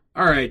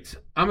 All right,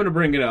 I'm going to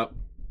bring it up.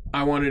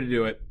 I wanted to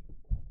do it.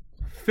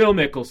 Phil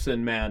Mickelson,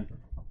 man.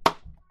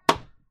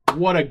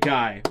 What a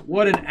guy.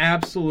 What an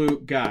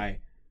absolute guy.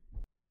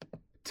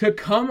 To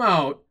come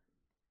out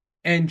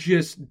and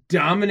just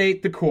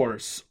dominate the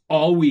course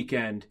all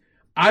weekend.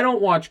 I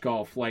don't watch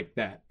golf like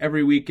that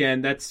every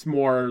weekend. That's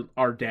more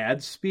our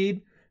dad's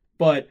speed.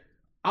 But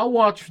I'll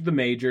watch the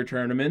major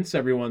tournaments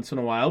every once in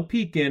a while,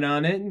 peek in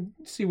on it and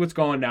see what's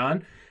going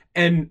on.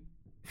 And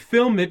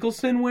Phil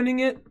Mickelson winning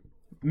it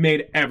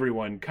made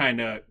everyone kind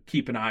of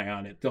keep an eye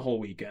on it the whole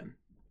weekend.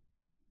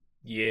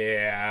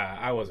 Yeah,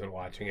 I wasn't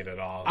watching it at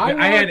all.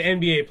 I had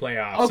NBA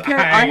playoffs. Okay,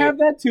 I have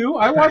that too.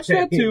 I watched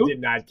that too.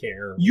 Did not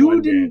care. You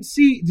didn't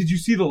see? Did you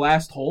see the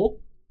last hole?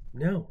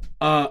 No.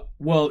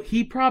 Well,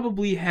 he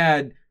probably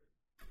had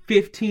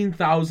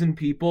 15,000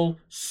 people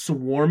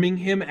swarming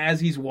him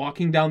as he's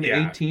walking down the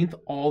 18th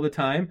all the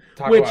time.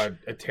 Talk about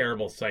a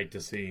terrible sight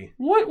to see.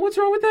 What's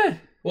wrong with that?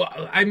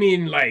 Well, I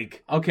mean,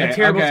 like, a okay,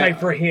 terrible sight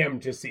for him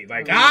to see.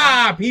 Like,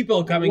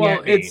 people coming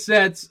at me.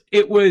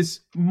 It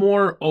was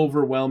more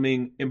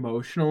overwhelming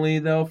emotionally,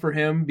 though, for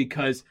him,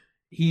 because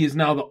he is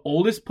now the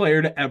oldest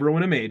player to ever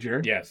win a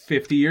major. Yes.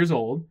 50 years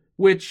old,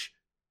 which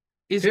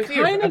is kind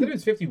of... I thought he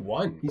was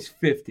 51. He's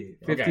 50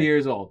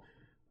 years old.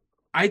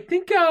 I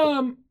think,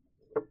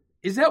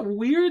 is that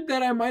weird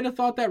that I might have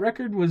thought that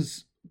record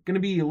was going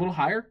to be a little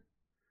higher?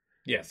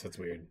 Yes, that's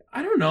weird.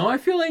 I don't know. I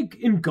feel like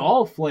in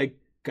golf, like,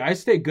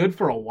 guys stay good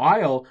for a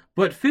while,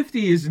 but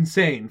 50 is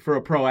insane for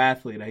a pro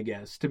athlete, I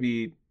guess, to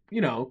be,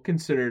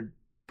 considered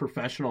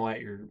professional at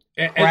your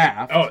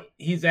craft.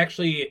 He's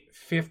actually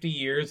 50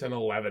 years and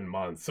 11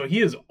 months. So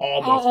he is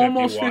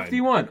almost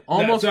 51.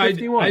 Almost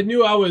 51. I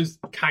knew I was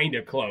kind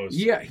of close.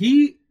 Yeah,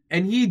 he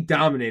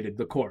dominated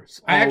the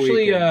course. I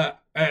actually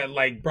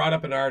brought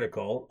up an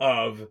article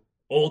of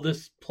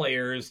oldest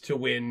players to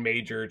win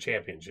major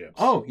championships.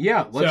 Oh,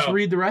 yeah. Let's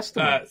read the rest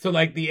of it. So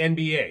like the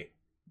NBA.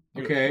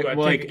 Okay,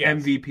 like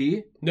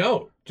MVP?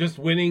 No, just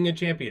winning a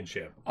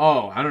championship.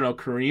 Oh, I don't know,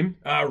 Kareem?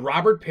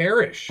 Robert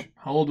Parrish.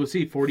 How old was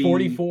he?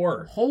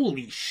 44.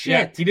 Holy shit.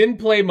 Yeah, he didn't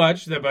play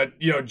much, but,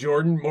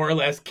 Jordan more or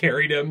less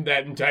carried him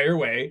that entire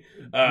way.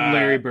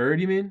 Larry Bird,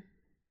 you mean?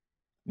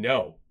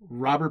 No.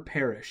 Robert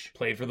Parrish.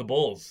 Played for the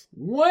Bulls.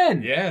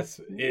 When?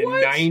 Yes, in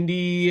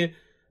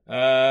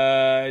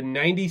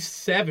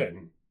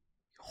 97.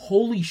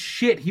 Holy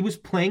shit, he was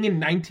playing in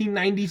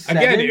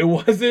 1997? Again, it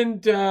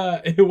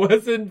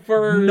wasn't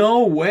for...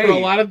 No way. For a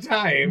lot of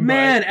time.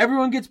 Man,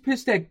 everyone gets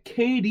pissed at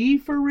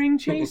KD for ring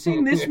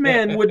chasing. This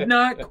man would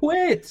not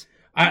quit.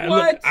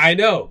 What? I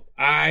know.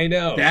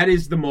 That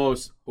is the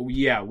most...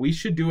 Yeah, we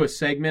should do a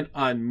segment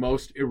on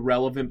most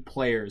irrelevant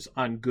players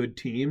on good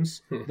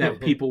teams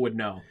that people would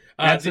know.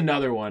 That's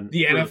another one.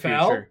 The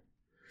NFL?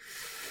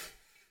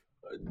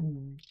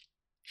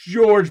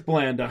 George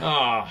Blanda.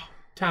 Oh,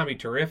 Tommy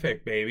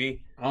Terrific,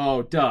 baby.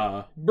 Oh,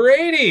 duh.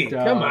 Brady.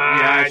 Duh. Come on.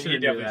 Yeah, you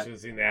definitely should have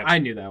seen that. I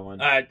knew that one.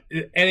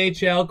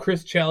 NHL,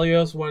 Chris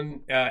Chelios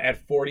won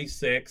at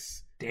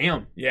 46.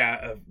 Damn.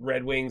 Yeah, a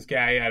Red Wings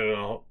guy. I don't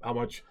know how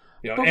much,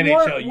 But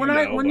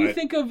NHL when you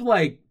think of,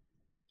 like,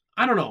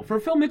 I don't know, for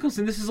Phil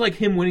Mickelson, this is like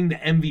him winning the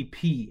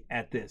MVP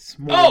at this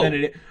more than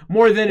it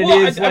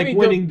is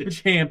winning the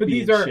championship. But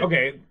these are,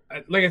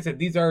 like I said,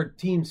 these are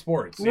team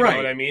sports. You know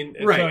what I mean?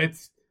 Right. So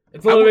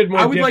it's a little bit more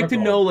I would difficult. like to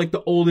know, like,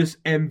 the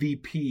oldest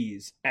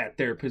MVPs at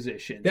their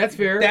position. That's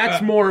fair.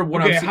 That's more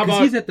what I'm saying, because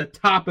he's at the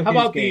top of his game.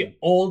 How about the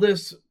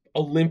oldest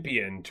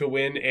Olympian to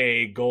win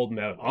a gold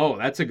medal? Oh,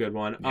 that's a good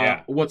one.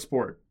 Yeah. What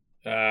sport?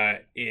 No, I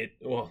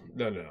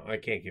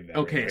can't give that.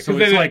 Okay, so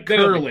it's like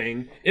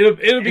curling.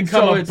 It'll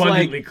become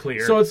abundantly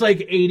clear. So it's like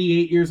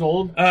 88 years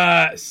old?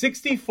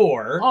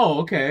 64.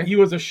 Oh, okay. He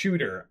was a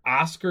shooter.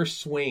 Oscar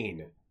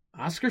Swain.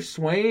 Oscar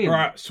Swain.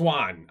 Or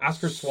Swan.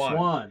 Oscar Swan.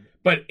 Swan.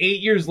 But 8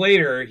 years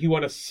later, he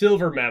won a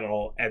silver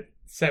medal at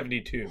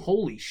 72.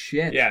 Holy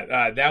shit.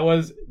 Yeah, that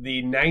was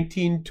the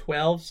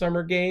 1912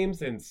 Summer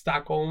Games in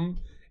Stockholm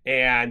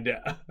and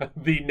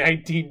the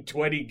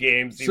 1920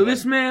 Games. So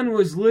this man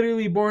was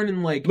literally born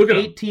in, like,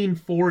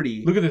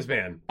 1840. Look at this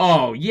man.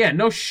 Oh, yeah,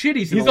 no shit,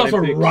 he's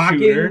also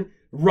shooter.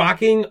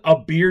 rocking a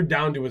beard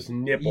down to his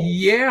nipple.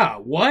 Yeah,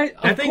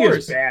 what? That thing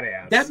is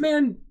badass. That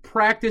man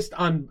practiced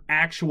on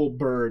actual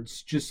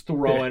birds, just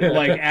throwing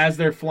like as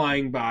they're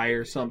flying by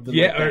or something.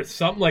 Yeah, like that. or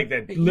something like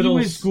that.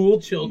 Little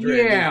school children.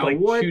 Yeah, just, like,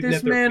 what shooting this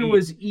at their man feet.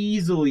 was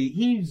easily.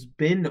 He's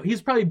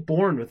probably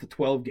born with a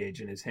 12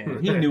 gauge in his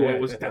hand. He knew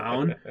it was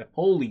down.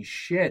 Holy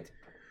shit.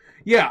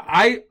 Yeah,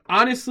 I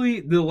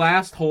honestly, the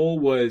last hole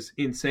was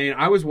insane.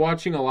 I was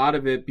watching a lot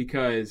of it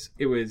because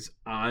it was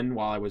on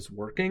while I was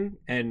working,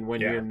 and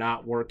when you're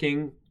not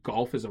working,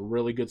 golf is a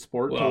really good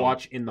sport to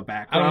watch in the I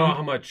background. don't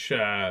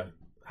know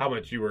how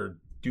much you were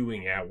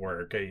doing at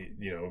work.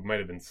 It might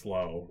have been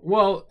slow.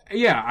 Well,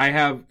 yeah, I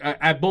have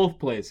at both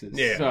places.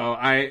 Yeah.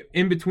 So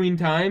in between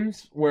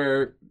times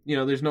where,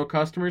 there's no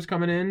customers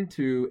coming in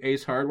to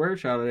Ace Hardware,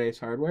 shout out Ace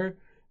Hardware,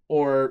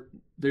 or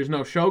there's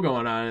no show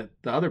going on at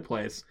the other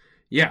place.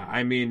 Yeah,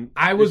 I mean,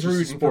 I was it's a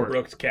rooting for sport.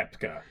 Brooks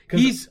Koepka.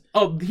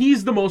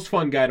 He's the most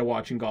fun guy to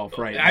watch in golf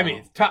right now. I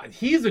mean,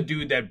 he's a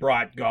dude that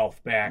brought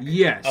golf back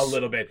Yes. a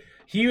little bit.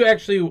 He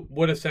actually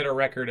would have set a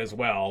record as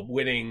well,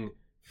 winning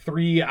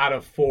 3 out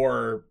of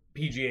 4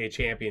 PGA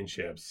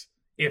championships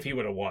if he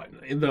would have won.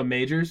 In the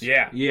majors?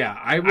 Yeah. Yeah.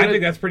 I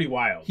think that's pretty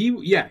wild.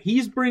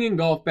 He's bringing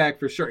golf back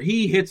for sure.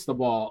 He hits the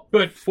ball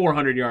But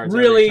 400 yards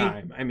really, every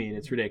time. I mean,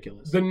 it's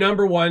ridiculous. The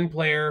number one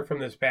player from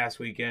this past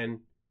weekend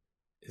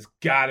has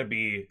got to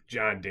be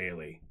John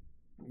Daly.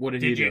 What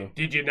did he do?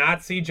 Did you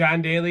not see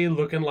John Daly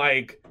looking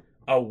like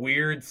a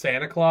weird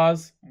Santa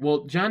Claus?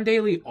 Well, John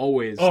Daly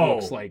always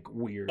looks like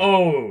weird.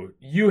 Oh,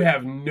 you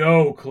have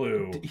no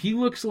clue. He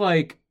looks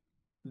like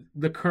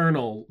the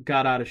Colonel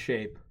got out of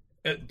shape.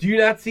 Do you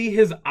not see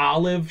his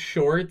olive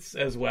shorts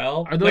as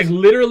well? Are those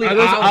literally are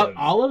those olives?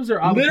 olives or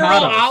avocados? Literal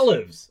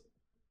olives.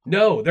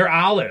 No, they're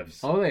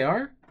olives. Oh, they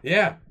are?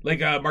 Yeah,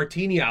 like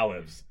martini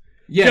olives.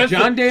 Yeah,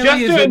 John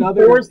Daly is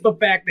another. Enforce the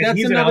fact that That's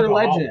he's another an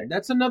alcoholic. legend.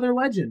 That's another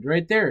legend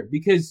right there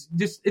because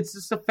it's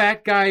just a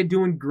fat guy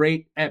doing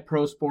great at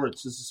pro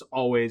sports. This is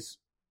always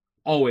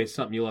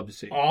something you love to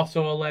see.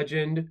 Also a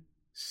legend,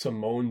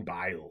 Simone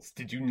Biles.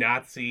 Did you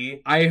not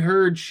see? I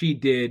heard she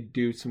did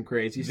do some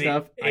crazy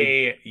stuff.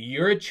 A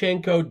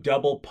Yurchenko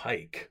double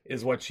pike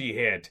is what she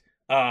hit.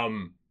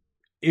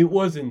 It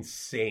was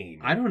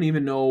insane. I don't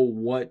even know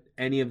what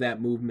any of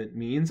that movement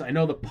means. I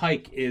know the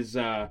pike is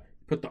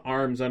put the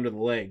arms under the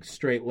legs,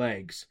 straight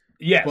legs.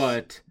 Yes,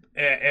 but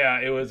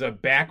it was a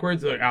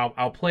backwards.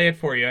 I'll play it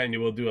for you, and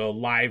we'll do a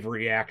live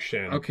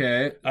reaction.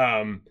 Okay.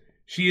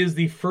 She is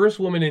the first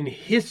woman in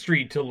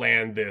history to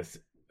land this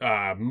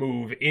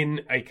move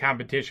in a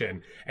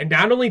competition, and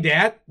not only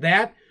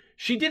that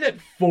she did it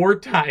 4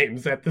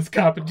 times at this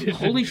competition.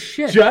 Holy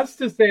shit! Just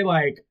to say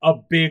like a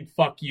big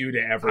fuck you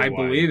to everyone. I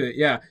believe it.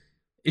 Yeah.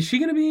 Is she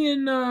going to be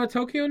in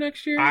Tokyo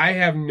next year? I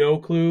have no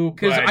clue.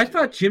 Because I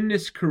thought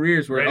gymnasts'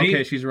 careers were... Ready?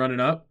 Okay, she's running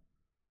up.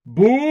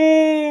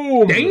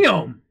 Boom!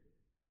 Damn!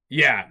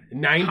 Yeah,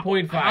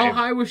 9.5. How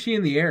high was she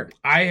in the air?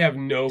 I have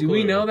no clue. Do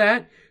we know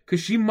that? Because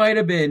she might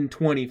have been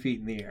 20 feet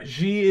in the air.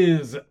 She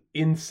is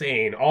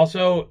insane.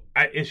 Also,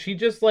 is she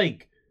just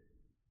like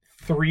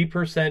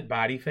 3%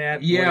 body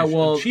fat? Yeah,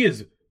 well... She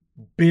is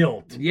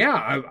built.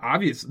 Yeah,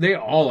 obviously. They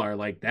all are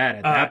like that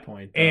at that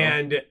point. Though.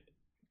 And...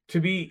 to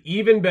be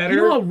even better,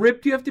 you know how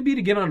ripped you have to be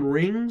to get on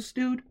rings,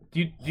 dude?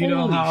 Do you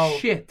know how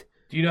shit?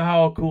 Do you know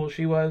how cool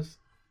she was?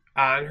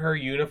 On her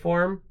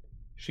uniform,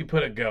 she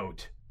put a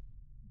goat.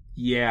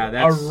 Yeah,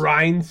 that's a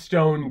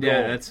rhinestone goat.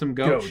 Yeah, that's some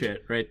goat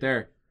shit right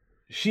there.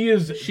 She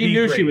is. She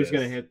knew she was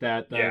going to hit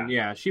that. Then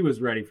yeah, she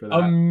was ready for that.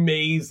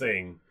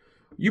 Amazing.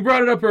 You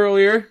brought it up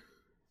earlier.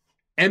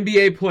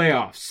 NBA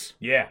playoffs.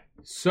 Yeah.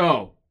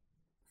 So,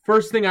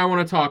 first thing I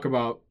want to talk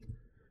about,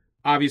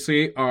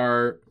 obviously,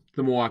 are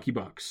the Milwaukee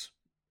Bucks.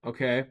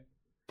 Okay,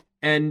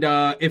 and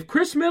if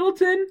Chris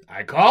Middleton,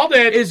 I called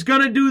it, is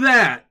gonna do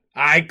that,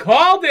 I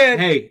called it.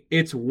 Hey,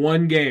 it's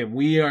one game.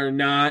 We are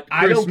not.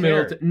 Chris I don't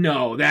Middleton. care.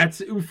 No, that's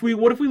if we.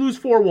 What if we lose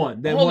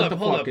 4-1? Then what the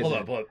fuck is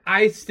it? Hold up.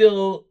 I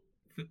still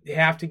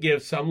have to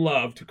give some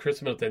love to Chris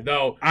Middleton,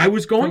 though. I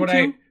was going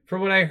to.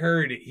 From what I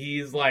heard,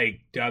 he's like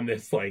done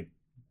this like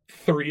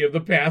 3 of the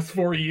past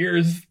 4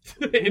 years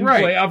in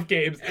playoff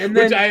games, and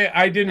then, which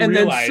I didn't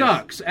realize. And then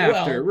sucks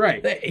after,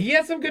 right. He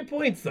had some good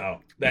points, though.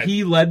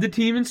 He led the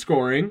team in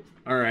scoring,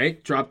 all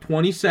right, dropped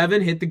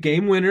 27, hit the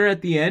game winner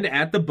at the end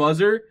at the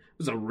buzzer. It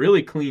was a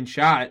really clean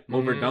shot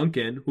over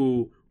Duncan,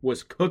 who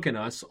was cooking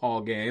us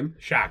all game.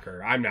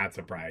 Shocker. I'm not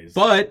surprised.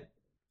 But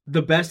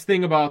the best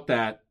thing about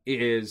that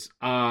is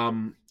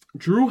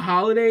Drew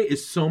Holiday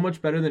is so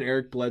much better than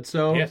Eric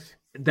Bledsoe. Yes.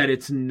 That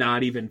it's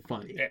not even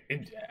funny.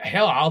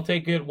 Hell, I'll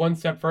take it one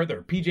step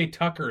further. PJ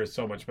Tucker is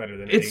so much better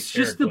than It's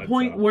just the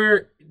point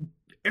where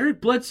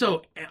Eric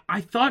Bledsoe, I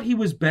thought he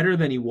was better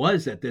than he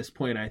was at this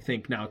point, I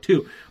think now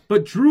too.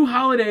 But Drew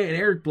Holiday and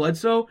Eric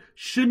Bledsoe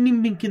shouldn't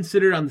even be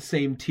considered on the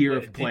same tier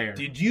of player.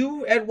 Did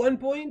you at one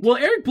point? Well,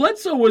 Eric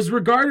Bledsoe was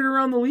regarded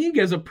around the league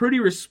as a pretty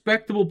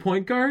respectable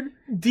point guard.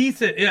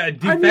 Decent,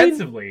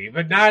 defensively,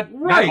 but not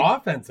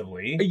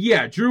offensively.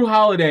 Yeah, Drew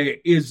Holiday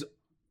is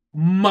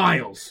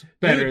miles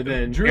better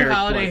than Drew Eric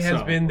Holiday Bledsoe.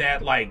 has been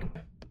that like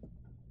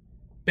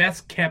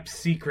best kept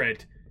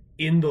secret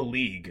in the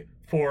league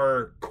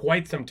for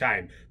quite some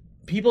time.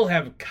 people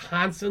have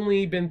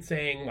constantly been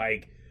saying,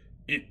 like,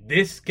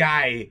 this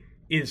guy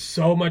is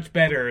so much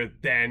better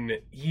than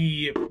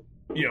he,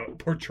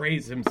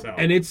 portrays himself.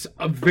 And it's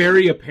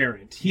very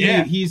apparent.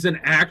 He's an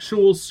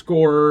actual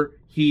scorer.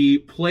 He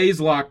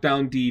plays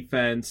lockdown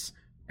defense,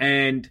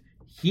 and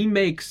he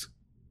makes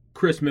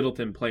Chris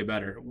Middleton play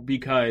better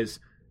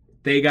because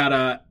they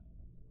gotta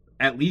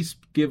at least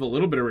give a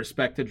little bit of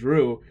respect to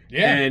Drew.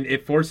 Yeah. And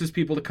it forces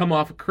people to come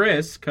off of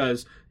Chris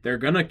because they're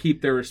going to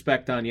keep their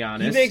respect on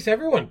Giannis. He makes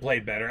everyone play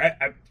better.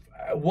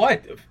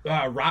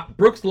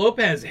 Brooks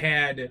Lopez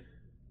had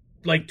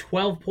like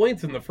 12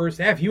 points in the first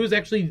half. He was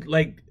actually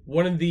like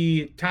one of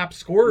the top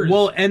scorers.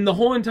 Well, and the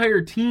whole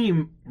entire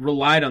team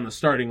relied on the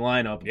starting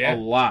lineup a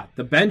lot.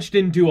 The bench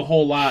didn't do a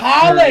whole lot.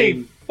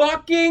 Hallelujah.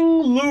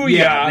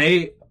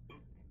 Yeah,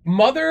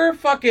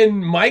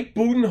 Motherfucking Mike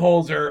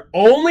Budenholzer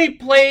only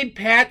played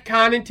Pat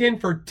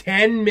Connaughton for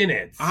 10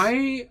 minutes.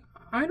 I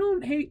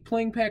don't hate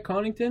playing Pat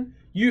Connaughton.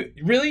 You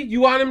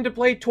want him to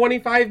play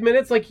 25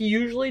 minutes like he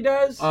usually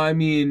does? I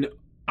mean,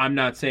 I'm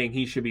not saying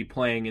he should be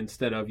playing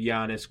instead of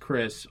Giannis,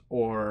 Chris,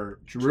 or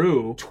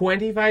Drew.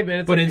 25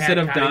 minutes, but instead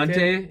of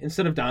Dante,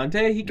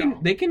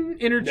 they can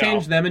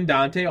interchange them and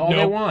Dante all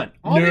they want.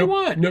 They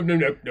want.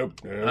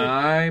 Nope.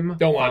 I'm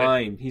don't want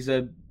fine. He's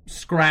a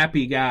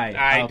scrappy guy.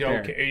 I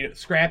don't care.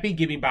 Scrappy,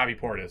 give me Bobby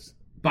Portis.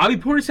 Bobby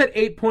Portis had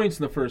 8 points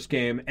in the first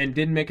game and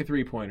didn't make a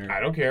 3-pointer.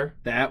 I don't care.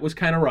 That was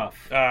kind of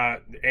rough.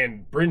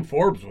 And Bryn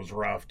Forbes was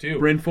rough, too.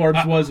 Bryn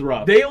Forbes was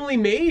rough. They only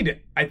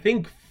made, I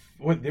think,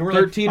 they were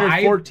 13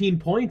 or 14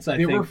 points, I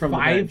think, from the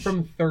bench. They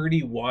were 5 from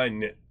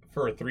 31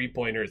 for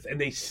 3-pointers,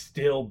 and they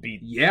still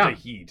beat the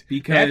Heat.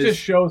 Because that just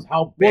shows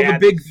how bad the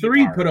big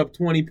three put up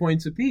 20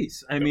 points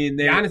apiece. I mean,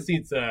 Giannis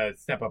needs to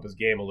step up his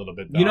game a little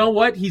bit, though. You know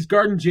what? He's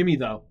guarding Jimmy,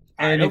 though.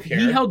 And if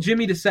he held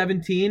Jimmy to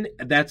 17,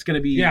 that's going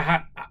to be...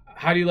 Yeah,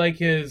 how do you like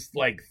his,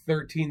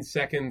 13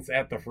 seconds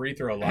at the free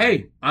throw line?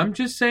 Hey, I'm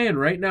just saying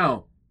right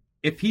now,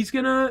 if he's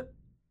going to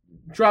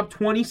drop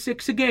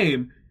 26 a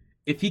game,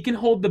 if he can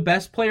hold the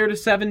best player to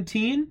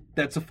 17,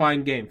 that's a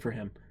fine game for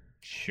him.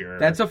 Sure.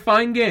 That's a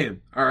fine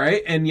game, all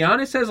right? And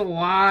Giannis has a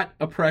lot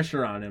of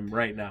pressure on him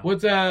right now.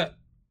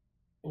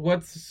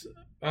 What's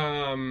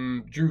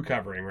Drew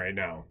covering right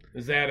now?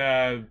 Is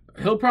that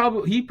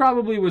he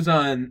probably was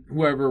on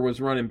whoever was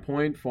running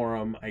point for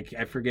him.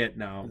 I forget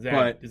now.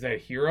 Is that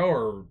Hero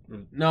or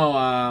no?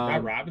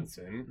 Not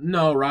Robinson.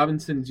 No,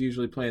 Robinson's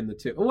usually playing the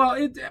 2.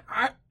 Well,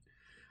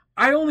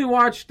 I only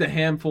watched a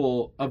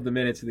handful of the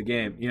minutes of the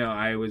game.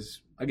 I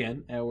was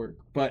again at work,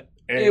 but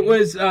it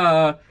was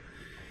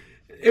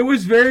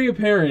very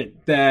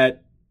apparent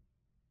that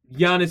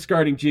Giannis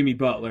guarding Jimmy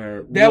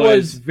Butler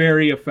was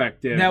very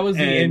effective. That was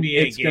the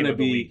NBA game of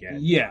the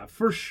weekend. Yeah,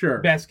 for sure.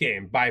 Best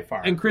game, by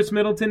far. And Chris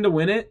Middleton to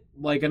win it,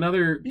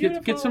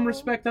 get some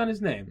respect on his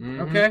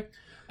name, okay?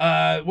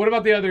 What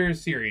about the other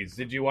series?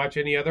 Did you watch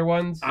any other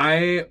ones?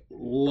 I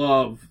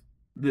love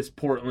this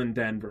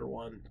Portland-Denver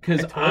one,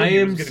 because I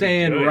am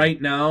saying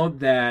right now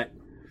that...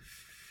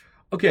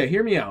 Okay,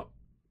 hear me out.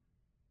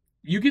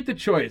 You get the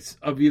choice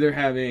of either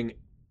having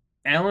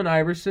Allen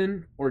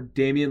Iverson or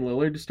Damian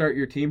Lillard to start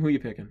your team. Who are you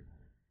picking?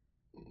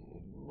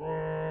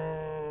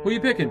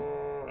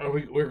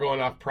 We're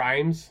going off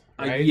primes,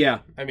 right? Yeah.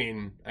 I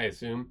mean, I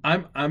assume.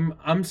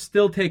 I'm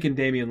still taking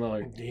Damian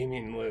Lillard.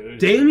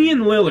 Damian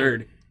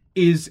Lillard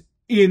is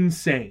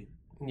insane.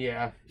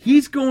 Yeah.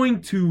 He's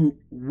going to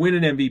win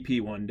an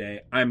MVP one day.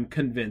 I'm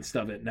convinced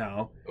of it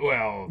now.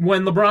 Well,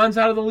 when LeBron's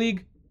out of the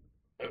league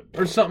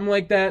or something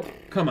like that,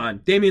 come on.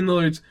 Damian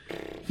Lillard's...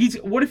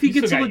 What if he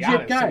gets a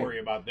legit guy? To worry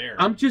about there.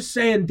 I'm just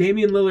saying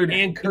Damian Lillard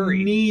and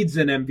Curry needs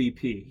an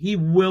MVP. He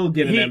will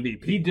get an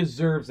MVP. He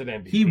deserves an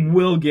MVP. He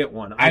will get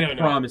one. I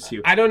promise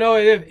you. I don't know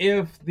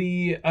if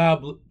the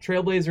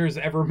Trailblazers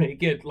ever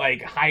make it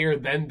higher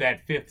than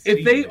that 5th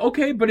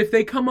seed. But if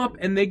they come up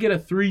and they get a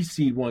 3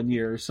 seed one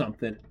year or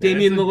something,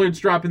 Damian Lillard's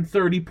dropping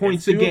 30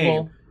 points a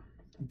game.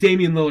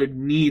 Damian Lillard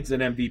needs an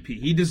MVP.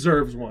 He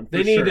deserves one.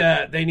 They need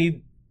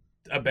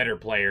a better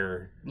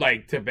player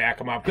to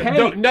back him up.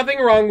 Nothing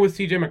wrong with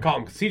CJ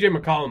McCollum, because CJ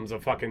McCollum's a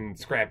fucking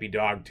scrappy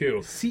dog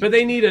too. But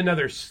they need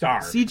another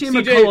star. CJ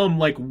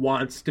McCollum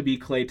wants to be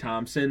Klay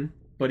Thompson,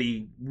 but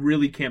he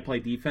really can't play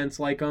defense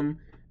like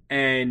him,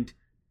 and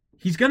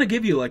he's gonna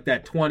give you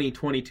that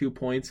 20-22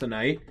 points a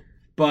night,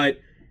 but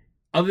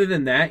other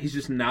than that, he's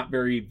just not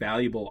very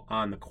valuable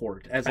on the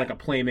court as a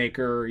playmaker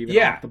or even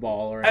off the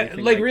ball or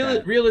anything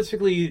that.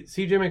 Realistically,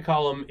 CJ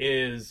McCollum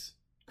is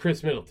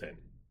Chris Middleton.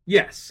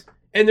 Yes.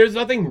 And there's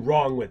nothing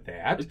wrong with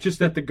that. It's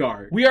just at the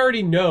guard. We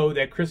already know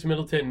that Chris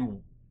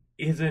Middleton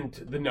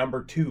isn't the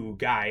number 2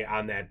 guy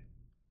on that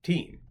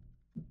team.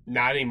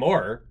 Not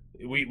anymore.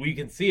 We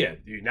can see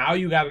it. Now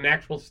you got an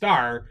actual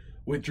star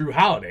with Drew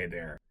Holiday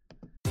there.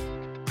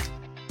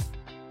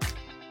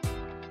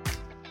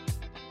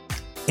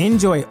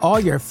 Enjoy all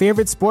your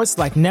favorite sports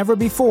like never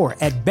before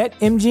at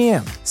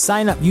BetMGM.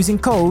 Sign up using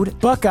code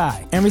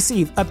Buckeye and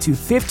receive up to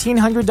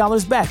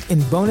 $1,500 back in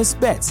bonus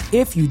bets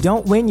if you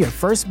don't win your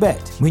first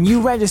bet. When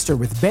you register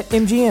with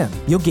BetMGM,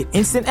 you'll get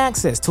instant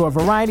access to a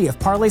variety of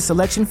parlay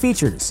selection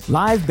features,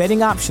 live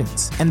betting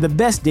options, and the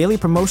best daily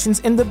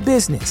promotions in the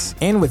business.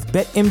 And with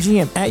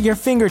BetMGM at your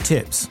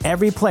fingertips,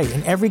 every play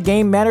and every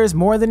game matters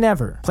more than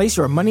ever. Place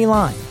your money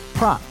line,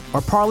 prop, or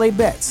parlay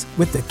bets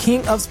with the king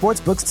of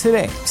sportsbooks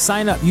today.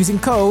 Sign up using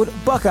code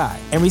Buckeye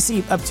and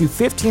receive up to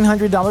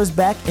 $1,500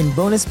 back in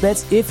bonus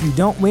bets if you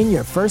don't win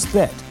your first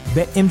bet.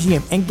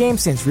 BetMGM and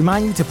GameSense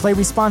remind you to play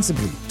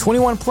responsibly.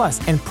 21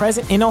 plus and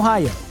present in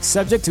Ohio,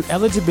 subject to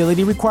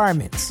eligibility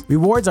requirements.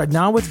 Rewards are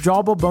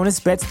non-withdrawable bonus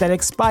bets that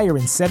expire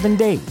in 7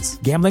 days.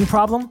 Gambling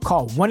problem?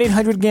 Call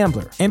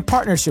 1-800-GAMBLER in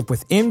partnership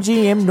with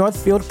MGM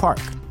Northfield Park.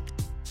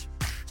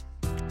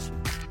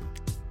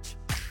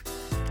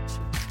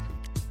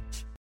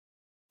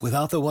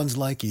 Without the ones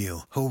like you,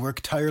 who work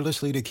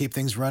tirelessly to keep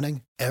things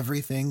running,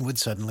 everything would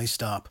suddenly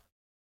stop.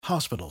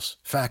 Hospitals,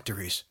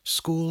 factories,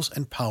 schools,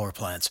 and power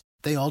plants,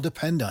 they all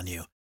depend on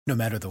you. No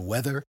matter the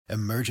weather,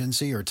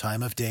 emergency, or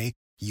time of day,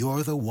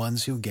 you're the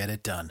ones who get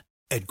it done.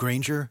 At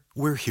Grainger,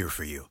 we're here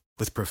for you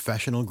with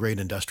professional-grade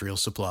industrial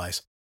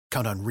supplies.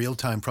 Count on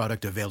real-time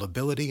product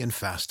availability and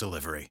fast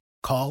delivery.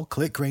 Call,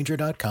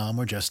 clickgrainger.com,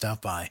 or just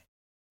stop by.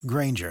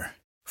 Grainger,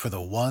 for the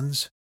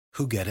ones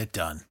who get it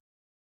done.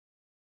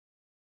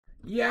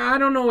 Yeah, I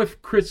don't know if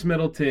Chris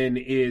Middleton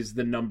is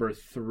the number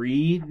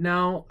 3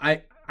 now.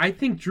 I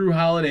think Drew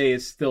Holiday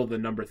is still the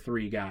number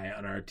 3 guy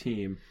on our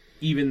team,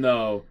 even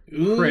though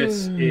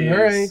Chris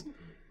is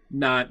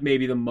not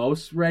maybe the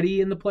most ready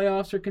in the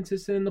playoffs or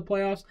consistent in the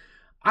playoffs.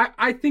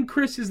 I think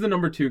Chris is the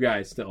number 2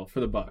 guy still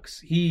for the Bucks.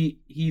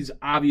 He's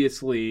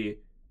obviously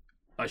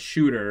a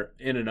shooter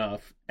in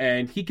enough,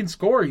 and he can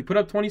score. He put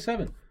up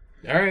 27.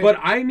 All right. But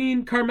I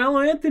mean, Carmelo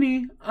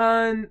Anthony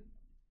on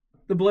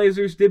the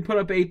Blazers did put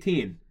up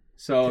 18.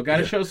 So, got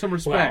to show some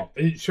respect.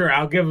 Well, sure,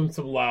 I'll give him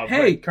some love.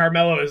 Hey, but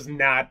Carmelo is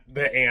not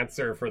the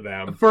answer for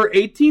them. For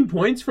 18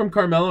 points from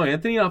Carmelo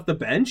Anthony off the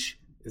bench?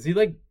 Is he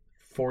like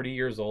 40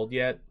 years old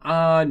yet?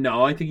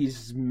 No, I think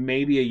he's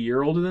maybe a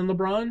year older than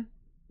LeBron.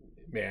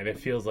 Man, it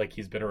feels like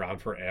he's been around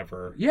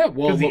forever. Yeah,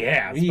 well, he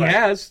has. He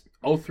has.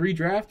 03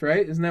 draft,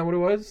 right? Isn't that what it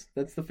was?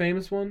 That's the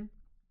famous one?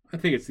 I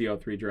think it's the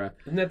 03 draft.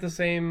 Isn't that the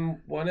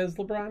same one as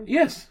LeBron?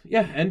 Yes,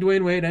 yeah, and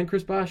Dwayne Wade and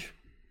Chris Bosh.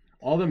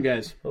 All them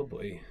guys. Oh,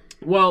 boy.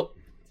 Well,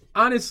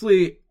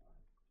 honestly,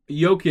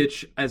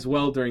 Jokic as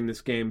well during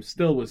this game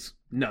still was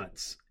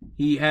nuts.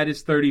 He had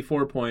his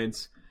 34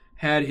 points,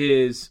 had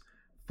his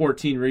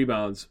 14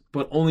 rebounds,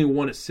 but only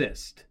 1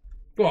 assist.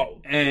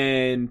 Whoa.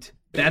 And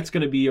that's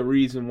going to be a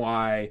reason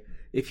why,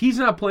 if he's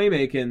not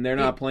playmaking, they're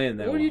not playing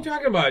that well. What are you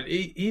talking about?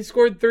 He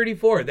scored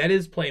 34. That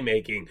is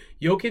playmaking.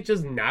 Jokic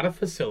is not a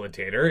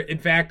facilitator. In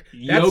fact,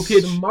 that's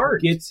Jokic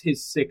smart. Gets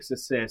his 6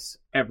 assists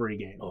every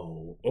game.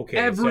 Oh, okay.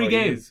 Every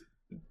game.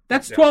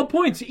 That's 12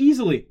 points,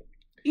 easily.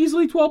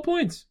 Easily 12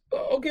 points.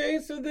 Okay,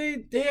 so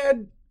they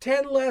had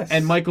 10 less.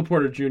 And Michael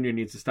Porter Jr.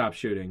 needs to stop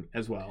shooting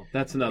as well.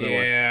 That's another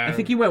one. I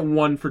think he went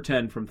 1 for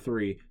 10 from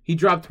 3. He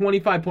dropped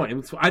 25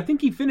 points. I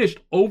think he finished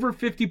over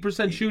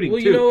 50% shooting,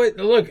 well, too. You know what?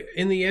 Look,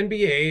 in the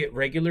NBA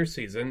regular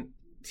season,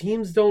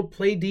 teams don't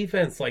play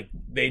defense like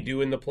they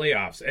do in the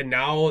playoffs. And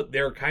now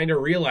they're kind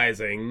of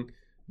realizing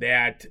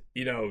that,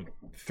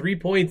 3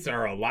 points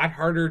are a lot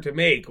harder to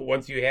make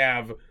once you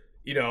have,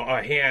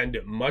 a hand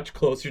much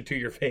closer to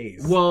your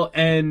face. Well,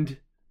 and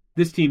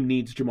this team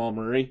needs Jamal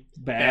Murray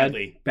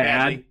badly.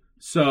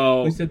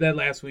 So we said that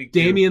last week.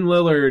 Damian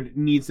Lillard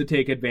needs to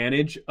take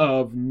advantage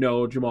of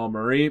no Jamal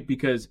Murray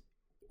because,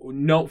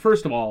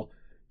 first of all,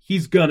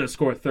 he's going to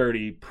score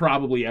 30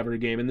 probably every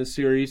game in this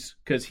series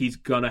because he's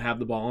going to have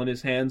the ball in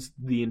his hands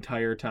the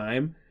entire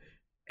time.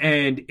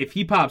 And if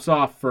he pops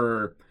off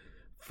for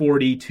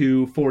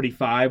 42,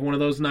 45 one of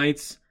those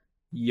nights,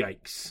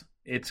 yikes.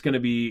 It's going to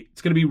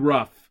be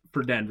rough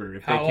for Denver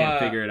if they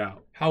can't figure it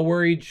out. How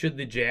worried should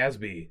the Jazz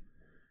be?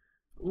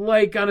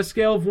 Like, on a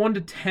scale of 1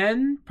 to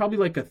 10, probably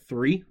like a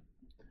 3.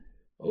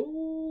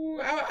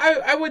 Oh,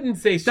 I wouldn't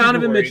say super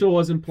Donovan worried. Mitchell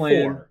wasn't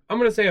playing. 4. I'm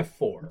going to say a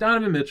 4.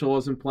 Donovan Mitchell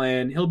wasn't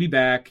playing. He'll be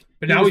back.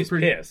 But now he's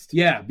pissed.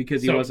 Yeah,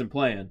 because he wasn't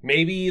playing.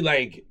 Maybe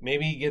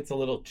he gets a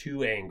little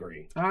too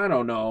angry. I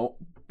don't know.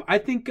 I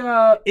think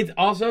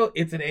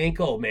it's an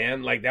ankle,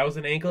 man. Like, that was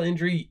an ankle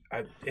injury.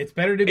 It's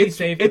better to be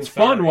safe than It's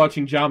fun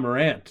watching Ja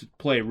Morant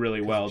play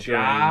really well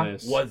during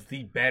this. Was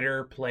the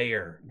better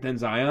player than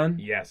Zion?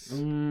 Yes.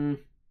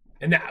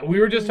 And we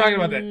were just talking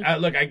about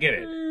that. Look, I get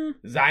it.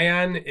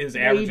 Zion is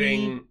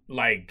averaging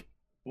like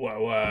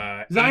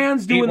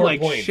Zion's doing like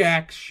points.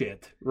 Shaq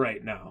shit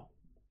right now,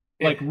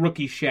 like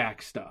rookie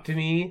Shaq stuff. To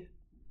me,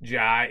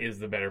 Ja is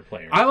the better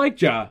player. I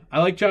like Ja. I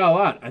like Ja a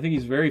lot. I think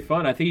he's very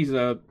fun. I think he's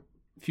a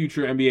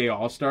future NBA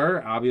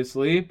All-Star,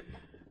 obviously,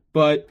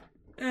 but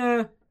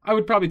I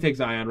would probably take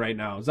Zion right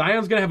now.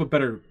 Zion's gonna have a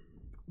better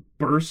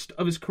burst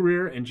of his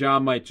career, and Ja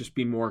might just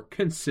be more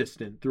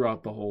consistent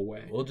throughout the whole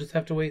way. We'll just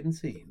have to wait and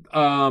see.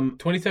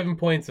 27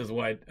 points is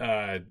what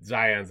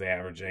Zion's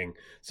averaging.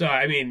 So,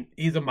 I mean,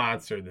 he's a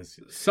monster this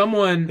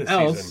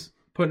else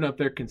putting up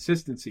their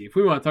consistency. If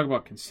we want to talk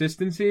about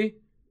consistency,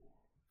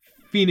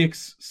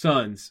 Phoenix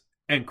Suns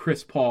and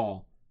Chris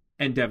Paul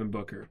and Devin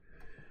Booker.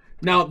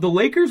 Now, the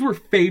Lakers were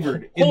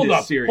favored in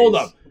this series. Hold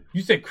up.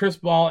 You said Chris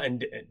Paul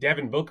and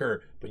Devin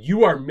Booker, but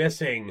you are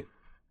missing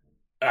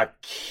a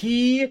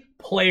key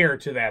player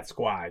to that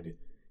squad.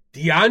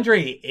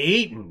 DeAndre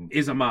Ayton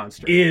is a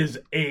monster. Is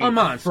a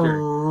monster.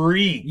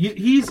 Freak.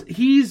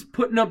 He's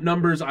putting up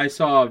numbers. I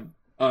saw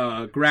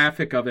a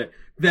graphic of it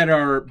that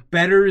are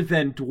better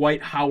than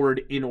Dwight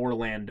Howard in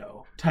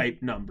Orlando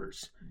type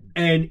numbers.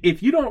 And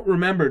if you don't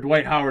remember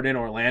Dwight Howard in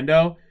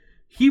Orlando,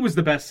 he was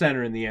the best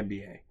center in the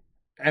NBA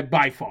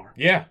by far.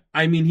 Yeah.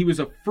 I mean, he was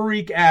a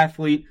freak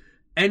athlete.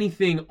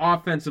 Anything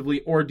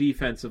offensively or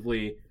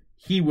defensively,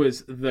 he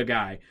was the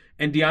guy.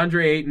 And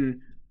DeAndre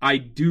Ayton, I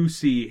do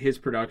see his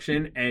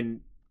production.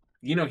 And,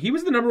 you know, he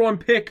was the number one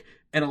pick.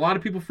 And a lot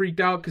of people freaked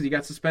out because he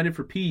got suspended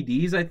for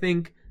PEDs, I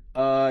think,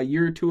 a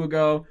year or two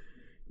ago.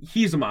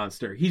 He's a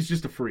monster. He's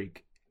just a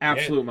freak.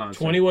 Absolute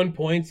monster. 21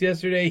 points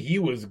yesterday. He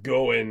was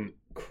going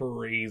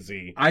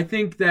crazy. I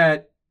think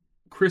that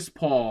Chris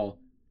Paul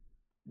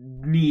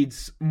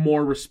needs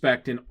more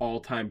respect in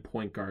all-time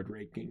point guard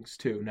rankings,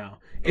 too, now.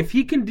 If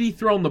he can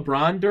dethrone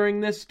LeBron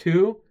during this,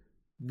 too,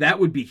 that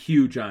would be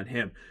huge on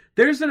him.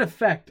 There's an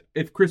effect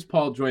if Chris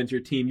Paul joins your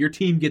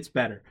team gets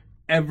better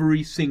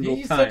every single time.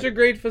 He's such a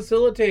great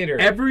facilitator.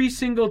 Every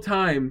single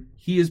time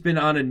he has been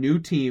on a new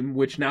team,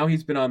 which now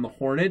he's been on the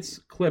Hornets,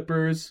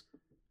 Clippers,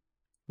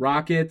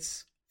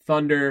 Rockets,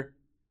 Thunder,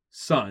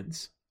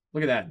 Suns.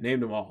 Look at that.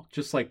 Named them all.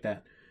 Just like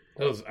that.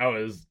 I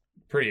was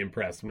pretty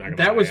impressed. I'm not gonna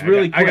that lie. was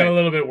really quick. I got a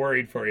little bit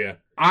worried for you.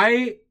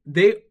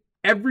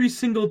 Every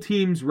single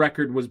team's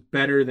record was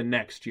better than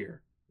next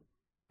year.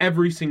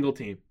 Every single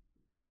team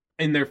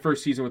in their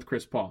first season with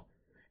Chris Paul.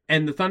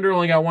 And the Thunder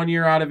only got 1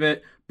 year out of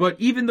it. But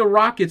even the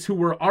Rockets, who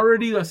were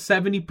already a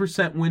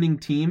 70% winning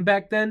team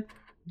back then,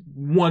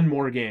 won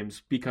more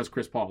games because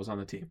Chris Paul was on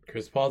the team.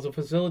 Chris Paul's a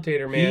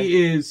facilitator, man.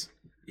 He is.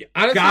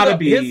 Honestly, gotta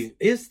be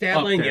his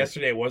stat line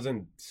yesterday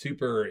wasn't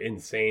super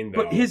insane,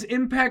 though. But his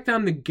impact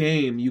on the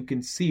game, you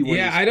can see when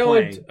he's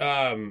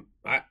playing.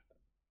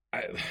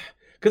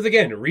 Because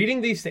again,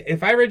 reading these,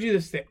 if I read you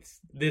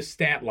this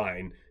stat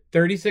line,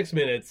 36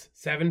 minutes,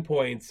 7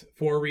 points,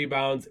 4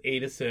 rebounds,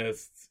 8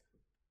 assists,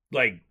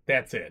 like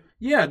that's it.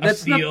 Yeah, that's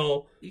a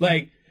steal.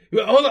 Like,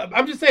 hold up,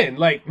 I'm just saying,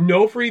 like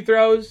no free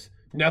throws,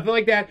 nothing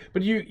like that.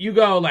 But you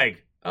go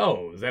like,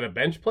 oh, is that a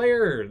bench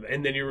player?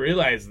 And then you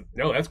realize,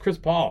 no, that's Chris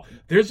Paul.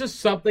 There's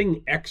just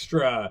something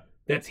extra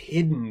that's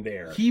hidden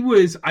there. He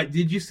was.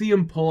 Did you see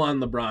him pull on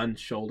LeBron's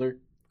shoulder?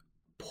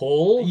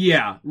 Pull?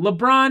 Yeah,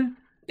 LeBron.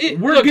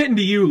 We're getting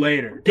to you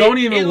later. Don't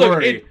even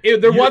worry.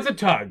 There was a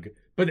tug,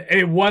 but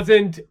it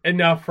wasn't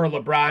enough for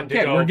LeBron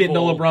to go. We're getting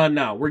to LeBron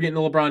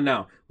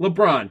now.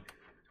 LeBron,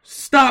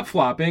 stop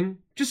flopping.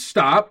 Just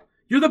stop.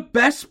 You're the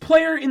best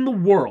player in the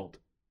world.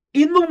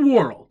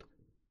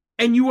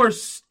 And you are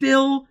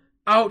still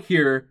out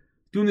here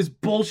doing this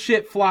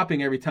bullshit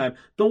flopping every time.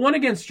 The one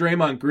against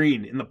Draymond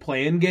Green in the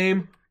play-in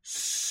game,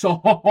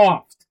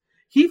 soft.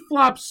 He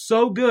flopped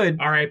so good.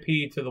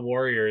 R.I.P. to the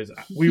Warriors.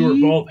 We were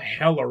both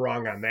hella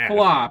wrong on that.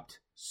 Flopped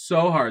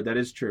so hard. That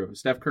is true.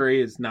 Steph Curry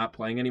is not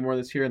playing anymore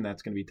this year, and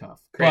that's going to be tough.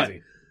 Crazy.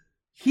 But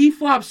he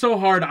flopped so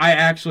hard, I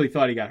actually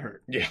thought he got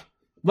hurt. Yeah.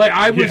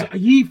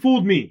 He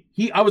fooled me.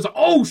 I was,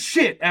 oh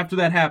shit, after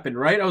that happened,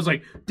 right? I was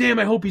like, damn,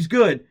 I hope he's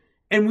good.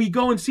 And we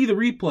go and see the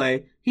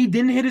replay. He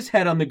didn't hit his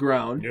head on the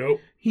ground. Nope.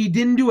 He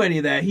didn't do any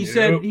of that. He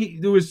said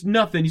there was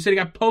nothing. He said he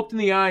got poked in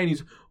the eye, and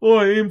he's,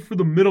 I aimed for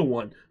the middle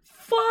one.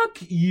 Fuck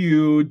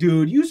you,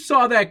 dude. You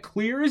saw that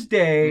clear as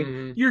day.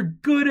 Mm-hmm. You're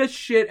good as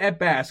shit at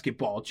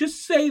basketball.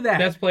 Just say that.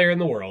 Best player in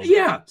the world.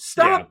 Yeah.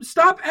 Stop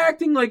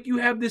acting like you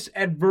have this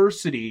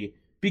adversity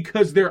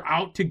because they're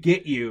out to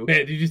get you.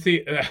 Man, did you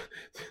see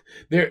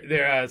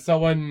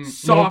someone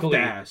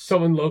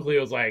locally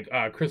was like,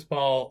 Chris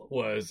Paul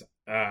was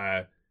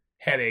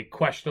had a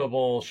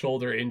questionable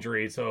shoulder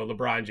injury, so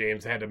LeBron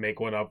James had to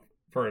make one up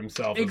for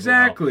himself.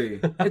 Exactly.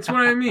 As well. It's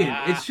what I mean.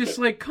 It's just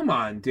like, come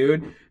on,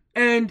 dude.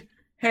 And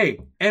hey,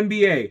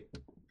 NBA,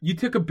 you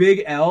took a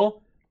big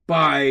L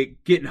by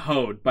getting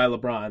hoed by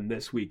LeBron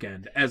this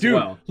weekend as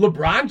well.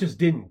 LeBron just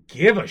didn't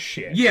give a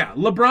shit. Yeah,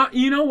 LeBron,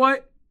 you know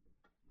what?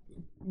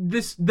 The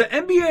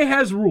NBA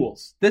has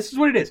rules. This is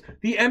what it is.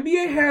 The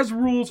NBA has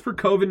rules for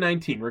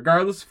COVID-19,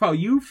 regardless of how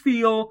you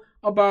feel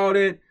about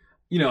it.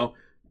 You know,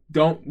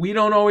 we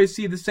don't always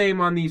see the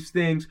same on these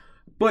things.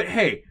 But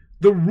hey,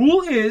 the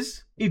rule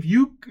is,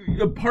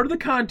 part of the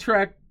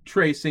contract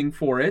tracing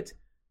for it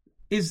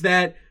is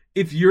that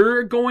if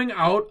you're going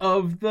out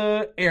of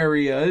the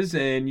areas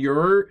and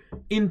you're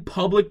in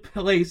public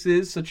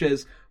places such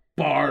as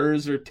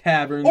bars or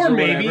taverns or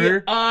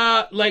whatever,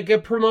 like a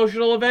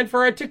promotional event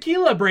for a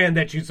tequila brand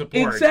that you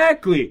support.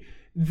 Exactly.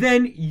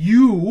 Then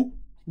you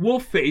will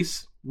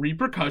face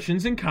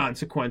repercussions and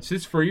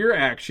consequences for your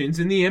actions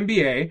in the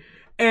NBA,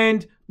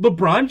 and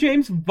LeBron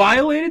James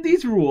violated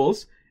these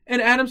rules,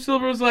 and Adam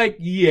Silver was like,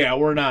 yeah,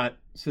 we're not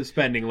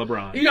suspending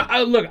LeBron. You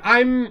know, look,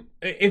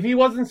 if he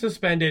wasn't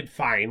suspended,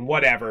 fine,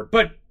 whatever.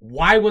 But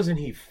why wasn't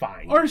he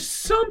fined? Or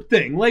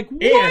something. Like,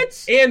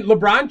 what? And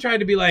LeBron tried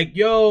to be like,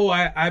 yo,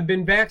 I've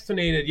been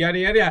vaccinated, yada,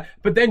 yada, yada.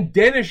 But then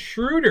Dennis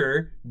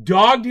Schroeder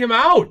dogged him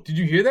out. Did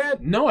you hear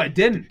that? No, I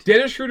didn't.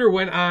 Dennis Schroeder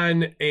went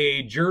on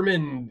a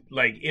German,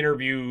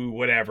 interview,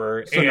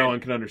 whatever. So no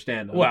one can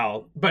understand him.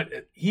 Well,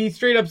 but he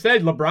straight up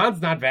said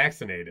LeBron's not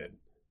vaccinated.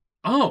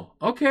 Oh,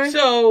 okay.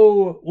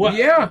 So, what?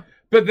 Yeah.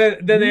 But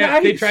then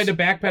they tried to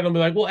backpedal and be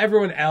like, well,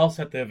 everyone else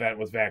at the event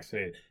was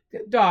vaccinated.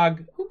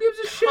 Dog, who gives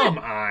a shit? Come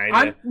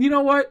on. You know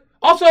what?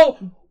 Also,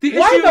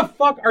 why the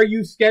fuck are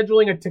you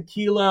scheduling a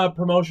tequila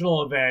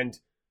promotional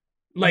event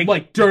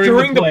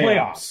during the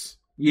playoffs?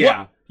 Yeah.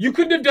 What? You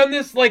couldn't have done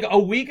this a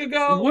week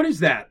ago? What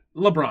is that?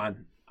 LeBron.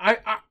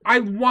 I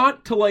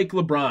want to like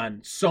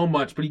LeBron so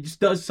much, but he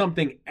just does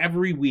something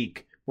every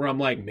week where I'm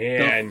like,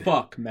 man, the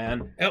fuck,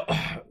 man.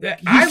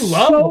 I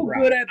love so LeBron.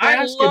 good at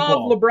basketball. I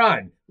love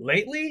LeBron.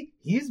 Lately,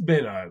 he's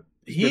been a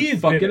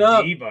diva,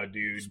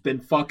 dude. He's been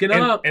fucking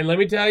up. And let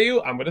me tell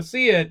you, I'm going to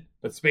see it,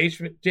 but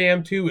Space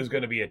Jam 2 is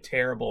going to be a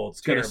terrible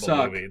movie.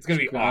 It's going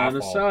to be awful.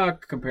 It's going to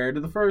suck compared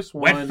to the first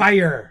one. Wet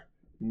Fire.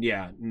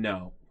 Yeah,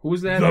 no. Who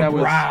was that? The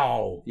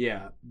Brow.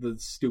 Yeah, the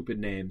stupid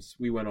names.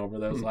 We went over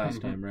those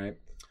last time, right?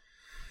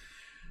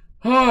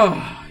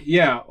 Oh,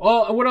 yeah.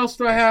 Well, what else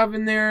do I have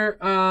in there?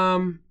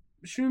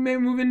 Should we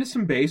maybe move into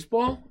some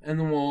baseball, and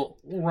then we'll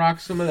rock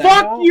some of that?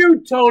 Fuck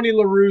you, Tony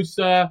La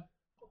Russa.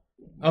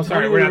 Oh,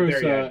 sorry, Tony we're La not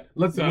there Russa yet.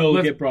 Let's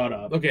get brought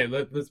up. Okay,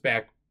 let's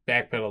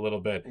backpedal a little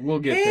bit. We'll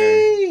get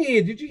there.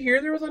 Hey, did you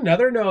hear there was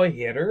another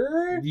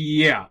no-hitter?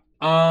 Yeah.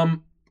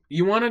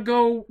 You want to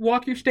go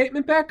walk your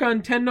statement back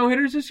on 10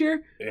 no-hitters this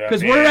year?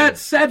 Because Yeah, we're at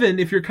 7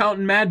 if you're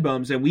counting Mad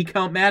Bums, and we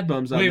count Mad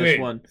Bums on this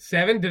one.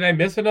 7? Did I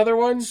miss another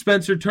one?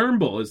 Spencer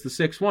Turnbull is the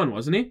 6th one,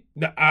 wasn't he?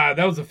 That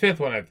was the 5th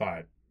one, I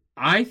thought.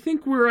 I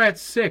think we're at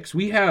 6.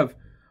 We have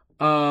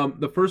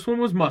the first one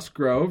was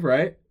Musgrove,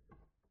 right?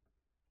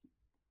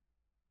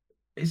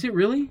 Is it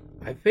really?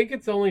 I think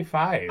it's only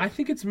 5. I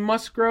think it's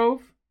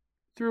Musgrove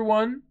through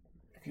 1.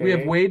 Okay. We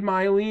have Wade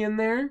Miley in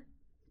there.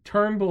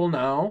 Turnbull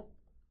now.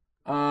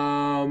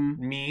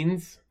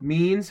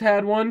 Means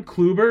had one.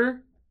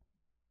 Kluber.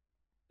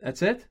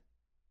 That's it?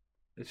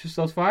 It's just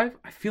those 5?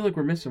 I feel like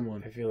we're missing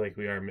one. I feel like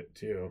we are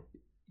too.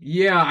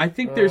 Yeah, I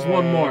think there's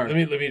one more. Let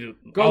me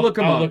look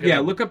them up.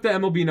 Look up the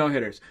MLB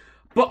no-hitters.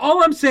 But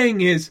all I'm saying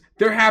is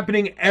they're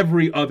happening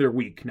every other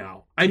week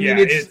now. I mean,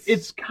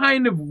 it's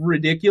kind of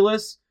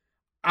ridiculous.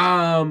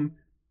 I'm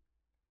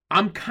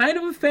kind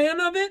of a fan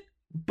of it,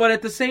 but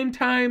at the same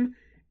time,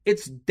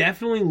 it's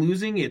definitely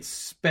losing its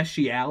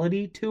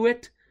speciality to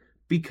it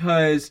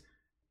because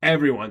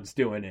everyone's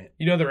doing it.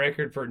 You know, the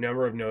record for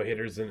number of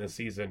no-hitters in the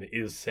season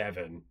is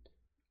 7.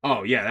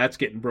 Oh, yeah, that's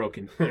getting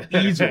broken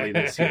easily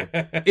this year.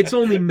 It's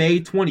only May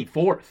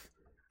 24th.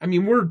 I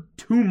mean, we're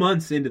 2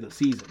 months into the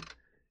season.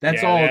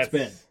 That's all it's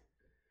been.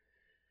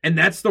 And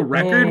that's the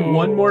record? Oh.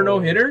 One more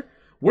no-hitter?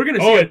 We're going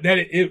to see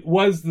it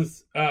was the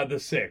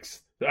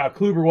 6th.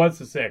 Kluber was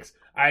the 6th.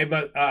 I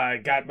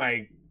got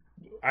my...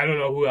 I don't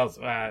know who else.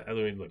 Let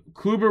me look.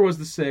 Kluber was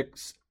the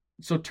 6th.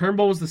 So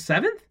Turnbull was the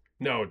 7th?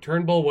 No,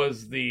 Turnbull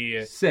was the...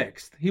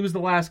 6th. He was the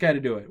last guy to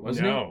do it,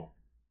 wasn't he?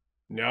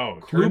 No.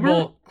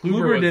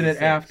 Kluber did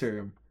it after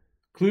him.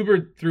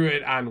 Kluber threw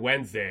it on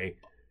Wednesday.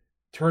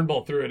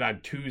 Turnbull threw it on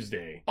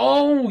Tuesday.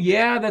 Oh,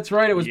 yeah, that's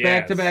right. It was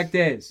back-to-back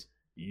days.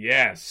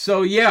 Yes.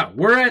 So, yeah,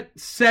 we're at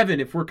 7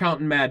 if we're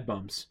counting Mad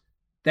Bums.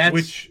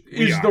 Which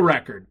is the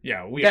record.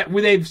 Yeah,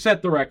 they've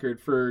set the record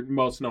for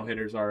most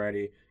no-hitters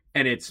already,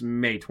 and it's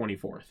May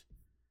 24th.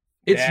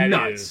 It's nuts.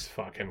 That is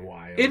fucking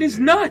wild. It is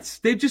nuts.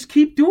 They just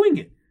keep doing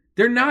it.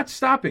 They're not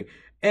stopping.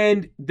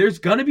 And there's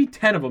going to be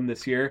 10 of them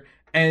this year,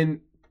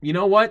 and... You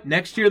know what?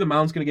 Next year, the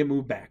mound's going to get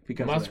moved back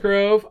because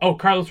Musgrove. Oh,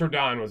 Carlos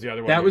Rodon was the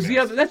other one. That was the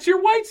other. That's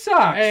your White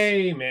Sox.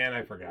 Hey, man,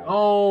 I forgot.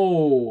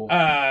 Oh.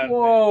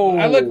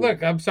 Whoa.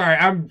 Look. I'm sorry.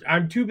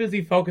 I'm too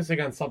busy focusing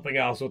on something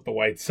else with the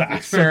White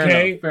Sox.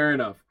 Fair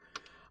enough.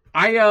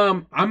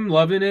 I'm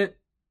loving it,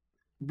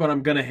 but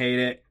I'm gonna hate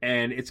it,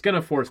 and it's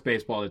gonna force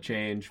baseball to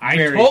change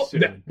very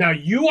soon. Now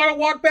you want to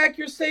walk back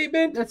your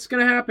statement? That's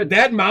gonna happen.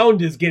 That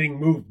mound is getting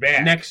moved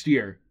back next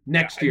year,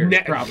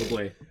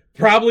 probably.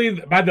 Probably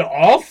by the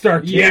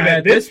All-Star game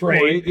at this rate.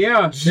 Point,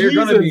 yeah, they're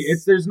going to be.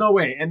 There's no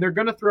way. And they're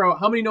going to throw...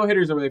 How many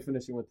no-hitters are they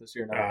finishing with this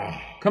year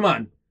now? Come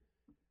on.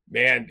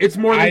 Man. It's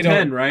more than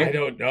 10, right? I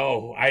don't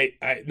know.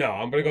 No,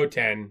 I'm going to go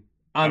 10.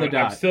 On the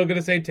dot. I'm still going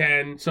to say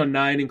 10. So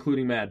 9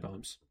 including Mad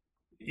Bums.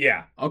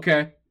 Yeah.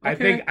 Okay. I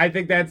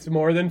think that's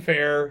more than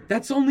fair.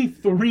 That's only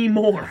 3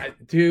 more.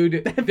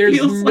 Dude,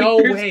 there's no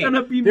way.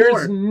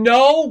 There's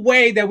no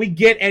way that we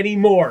get any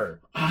more.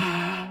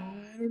 I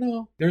don't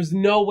know. There's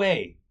no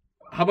way.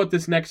 How about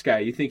this next guy?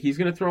 You think he's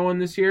going to throw in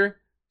this year?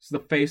 He's the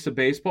face of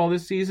baseball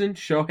this season.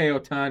 Shohei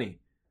Ohtani.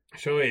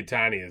 Shohei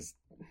Ohtani is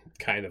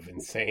kind of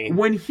insane.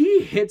 When he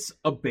hits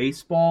a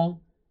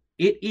baseball,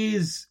 it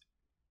is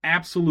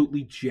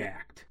absolutely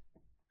jacked.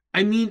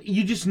 I mean,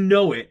 you just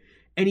know it.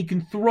 And he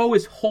can throw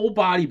his whole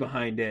body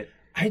behind it.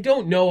 I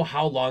don't know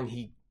how long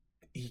he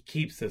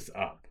keeps this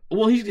up.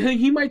 Well,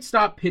 he might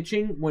stop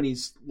pitching when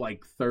he's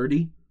like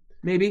 30,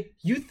 maybe.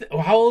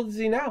 How old is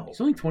he now? He's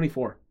only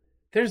 24.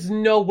 There's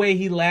no way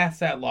he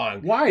lasts that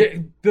long.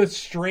 Why? The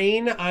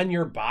strain on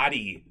your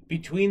body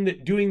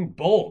between doing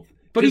both.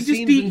 But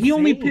he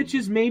only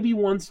pitches maybe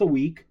once a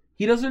week.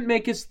 He doesn't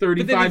make his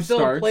 35 but then he still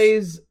starts.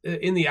 Plays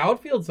in the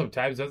outfield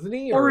sometimes, doesn't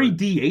he? Or he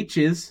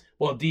DHs.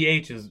 Well,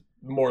 DH is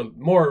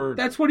more.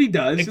 That's what he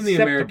does acceptable. In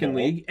the American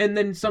League, and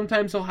then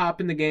sometimes he'll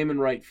hop in the game in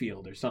right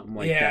field or something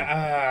like that.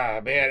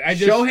 Yeah, man.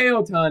 Shohei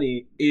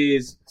Ohtani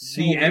is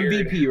so the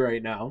weird. MVP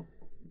right now.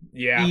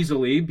 Yeah,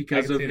 easily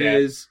because of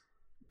his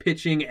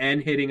pitching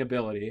and hitting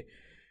ability.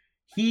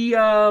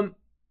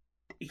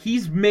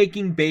 He's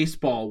making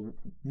baseball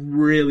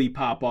really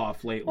pop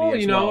off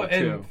lately. Well,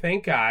 too.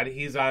 Thank God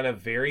he's on a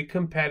very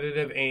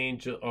competitive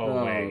Angel.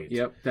 Oh, wait.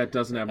 Yep, that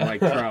doesn't have Mike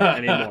Trout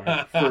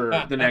anymore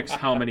for the next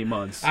how many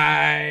months?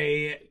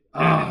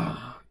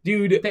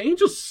 Dude, the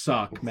Angels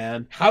suck,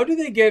 man. How do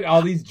they get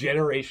all these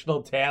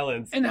generational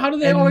talents? And how do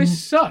they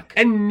always suck?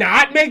 And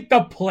not make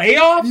the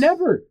playoffs?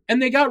 Never.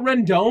 And they got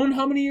Rendon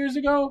how many years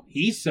ago?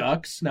 He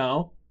sucks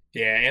now.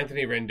 Yeah,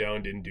 Anthony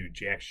Rendon didn't do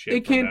jack shit. They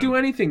can't do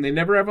anything. They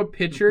never have a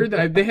pitcher.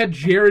 They had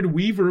Jared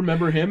Weaver.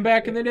 Remember him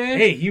back in the day?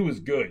 Hey, he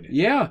was good.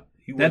 Yeah,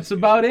 that's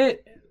about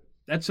it.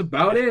 That's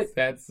about it.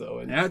 That's so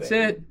insane. That's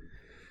it.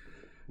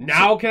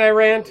 Now can I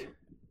rant?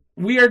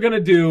 We are going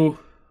to do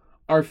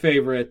our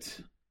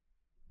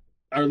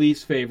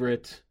least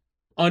favorite,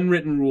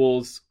 unwritten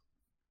rules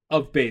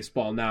of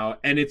baseball now.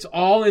 And it's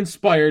all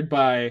inspired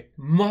by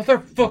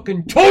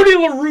motherfucking Tony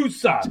La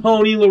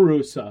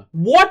Russa.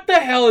 What the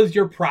hell is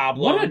your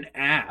problem? What an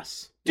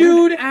ass.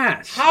 Dude,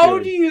 ass. How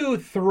do you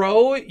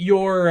throw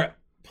your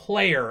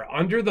player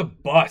under the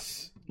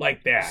bus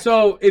like that?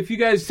 So, if you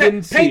guys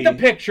didn't see... Paint the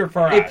picture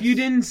for us. If you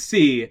didn't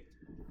see,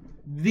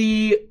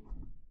 the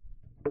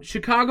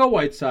Chicago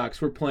White Sox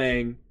were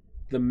playing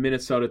the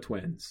Minnesota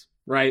Twins,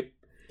 right?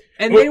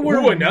 And they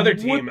were another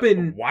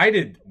whooping...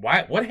 team.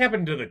 What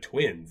happened to the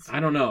Twins? I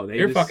don't know.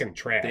 They're fucking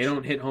trash. They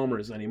don't hit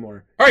homers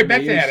anymore. All right,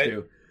 back to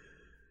it.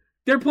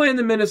 They're playing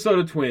the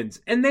Minnesota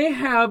Twins, and they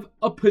have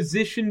a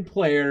position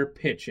player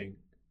pitching.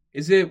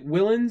 Is it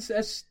Willens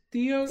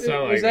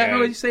Astudillo? Is that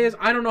how you say his?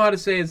 I don't know how to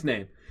say his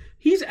name.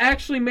 He's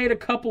actually made a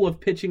couple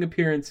of pitching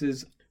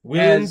appearances.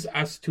 Willens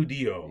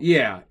Astudillo.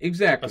 Yeah,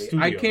 exactly.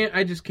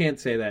 I just can't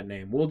say that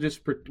name.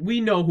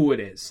 We know who it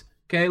is.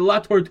 Okay, La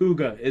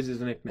Tortuga is his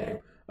nickname.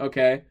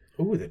 Okay.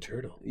 Ooh, the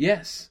turtle.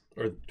 Yes.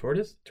 Or the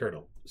tortoise?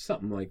 Turtle.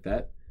 Something like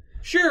that.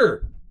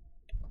 Sure.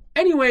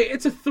 Anyway,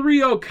 it's a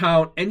 3-0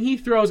 count, and he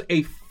throws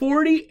a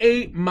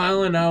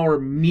 48-mile-an-hour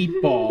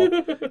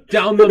meatball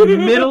down the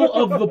middle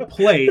of the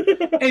plate,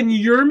 and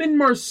Yermin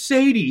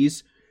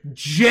Mercedes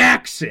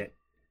jacks it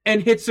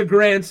and hits a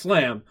grand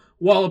slam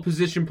while a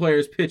position player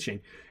is pitching.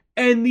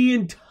 And the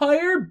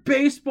entire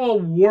baseball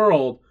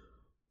world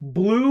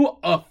blew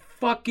a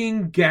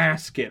fucking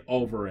gasket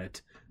over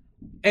it.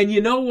 And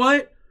you know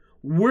what?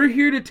 We're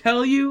here to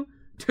tell you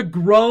to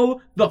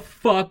grow the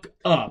fuck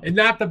up. And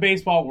not the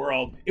baseball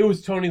world. It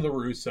was Tony La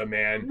Russa,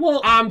 man.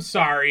 Well, I'm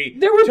sorry.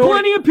 There were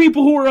plenty of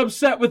people who were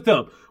upset with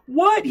them.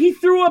 What? He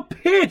threw a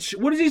pitch.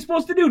 What is he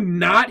supposed to do?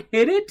 Not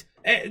hit it?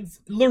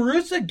 La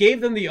Russa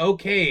gave them the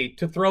okay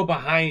to throw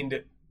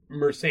behind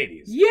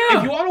Mercedes. Yeah.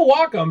 If you want to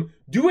walk them,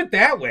 do it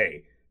that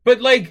way.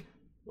 But like,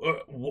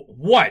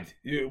 what?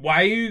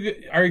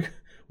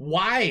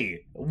 Why?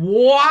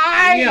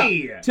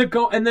 Yeah. To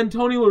go, and then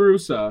Tony La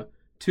Russa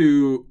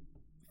to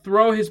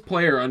throw his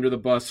player under the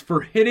bus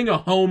for hitting a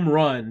home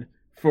run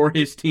for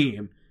his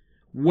team.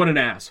 What an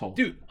asshole.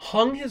 Dude,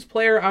 hung his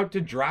player out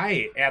to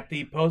dry at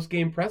the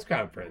post-game press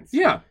conference.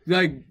 Yeah.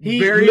 Like he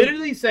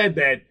literally said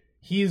that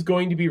he's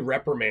going to be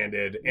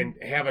reprimanded and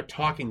have a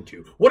talking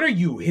to. What are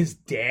you, his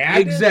dad?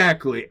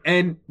 Exactly.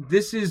 And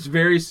this is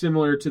very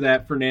similar to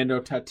that Fernando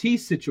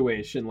Tatis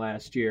situation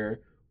last year,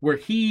 where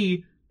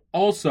he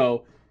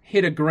also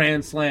hit a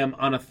grand slam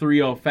on a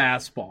 3-0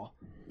 fastball.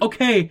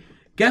 Okay,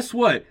 guess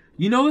what?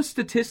 You know the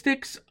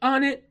statistics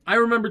on it? I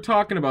remember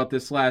talking about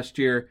this last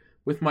year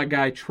with my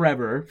guy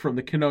Trevor from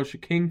the Kenosha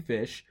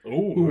Kingfish.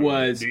 Ooh, who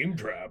was name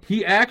drop.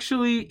 He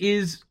actually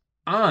is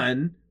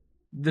on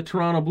the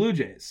Toronto Blue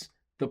Jays.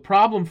 The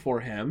problem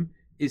for him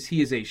is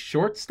he is a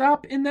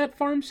shortstop in that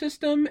farm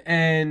system,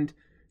 and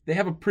they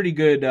have a pretty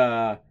good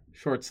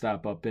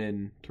shortstop up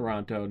in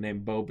Toronto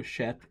named Bo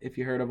Bichette, if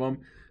you heard of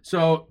him.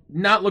 So,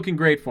 not looking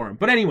great for him.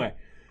 But anyway,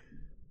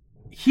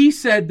 he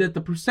said that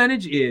the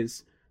percentage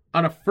is,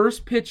 on a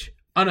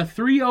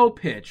 3-0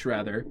 pitch,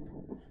 rather,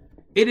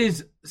 it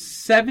is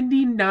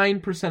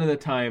 79% of the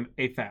time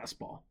a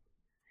fastball.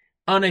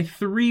 On a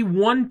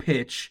 3-1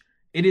 pitch,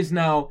 it is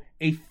now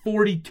a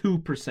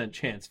 42%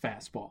 chance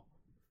fastball.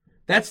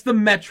 That's the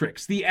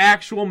metrics, the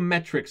actual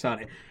metrics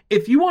on it.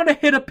 If you want to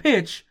hit a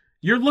pitch,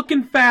 you're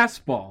looking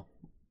fastball.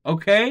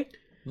 Okay?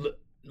 La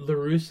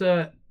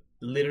Russa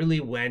literally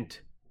went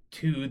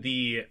to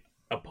the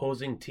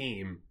opposing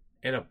team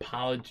and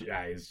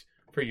apologized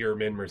for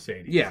Yermin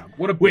Mercedes. Yeah,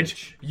 what a bitch.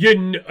 Which, you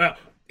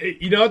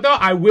know what, though?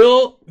 I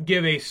will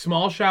give a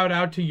small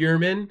shout-out to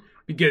Yermin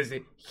because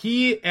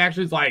he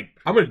actually is like,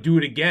 I'm going to do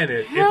it again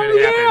if it happens.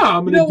 Yeah,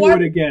 I'm going to do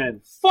it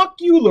again. Fuck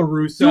you,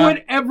 LaRussa. Do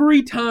it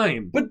every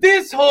time. But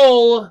this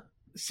whole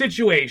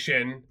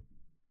situation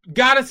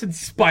got us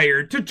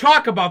inspired to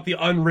talk about the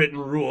unwritten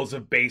rules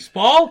of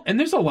baseball. And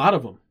there's a lot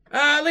of them.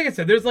 Like I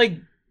said, there's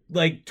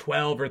like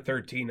 12 or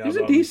 13 of them.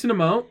 There's a decent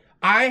amount.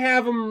 I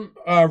have them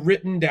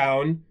written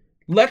down.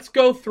 Let's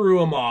go through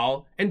them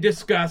all and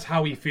discuss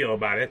how we feel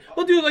about it.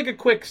 We'll do like a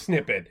quick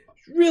snippet.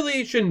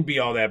 Really shouldn't be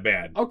all that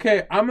bad.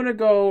 Okay, I'm going to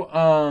go,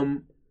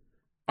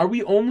 are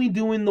we only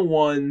doing the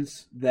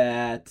ones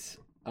that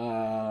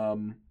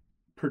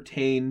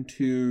pertain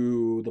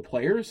to the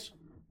players?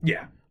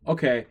 Yeah.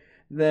 Okay,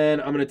 then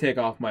I'm going to take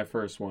off my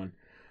first one.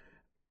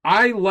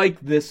 I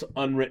like this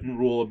unwritten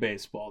rule of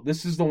baseball.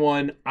 This is the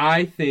one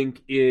I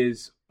think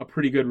is a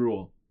pretty good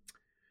rule.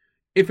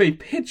 If a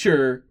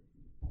pitcher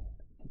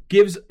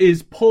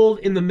is pulled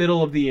in the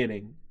middle of the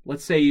inning,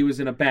 let's say he was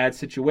in a bad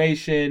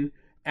situation,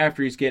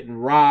 after he's getting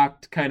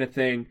rocked kind of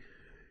thing,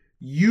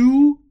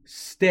 you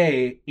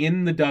stay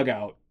in the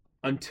dugout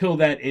until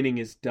that inning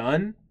is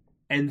done,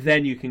 and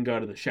then you can go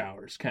to the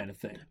showers kind of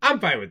thing. I'm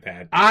fine with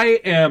that. I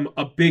am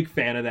a big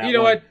fan of that. You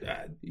know one.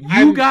 what?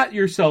 You got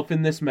yourself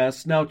in this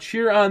mess. Now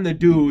cheer on the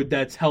dude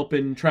that's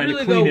helping trying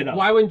to clean it up.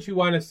 Why wouldn't you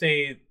want to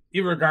say,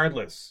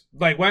 irregardless?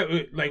 Like,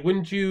 why? Like,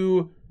 wouldn't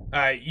you?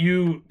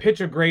 You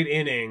pitch a great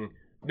inning.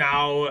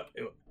 Now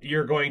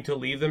you're going to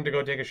leave them to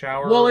go take a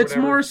shower? Well, or it's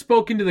whatever? more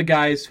spoken to the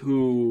guys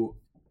who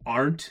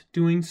aren't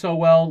doing so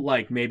well,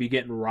 like maybe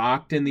getting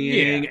rocked in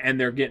the inning and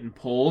they're getting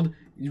pulled.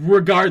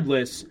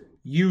 Regardless,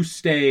 you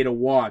stay to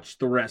watch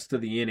the rest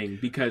of the inning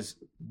because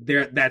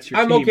that's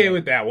your team. I'm okay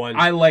with that one.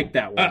 I like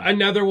that one.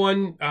 Another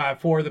one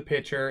for the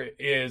pitcher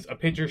is a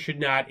pitcher should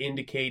not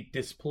indicate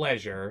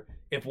displeasure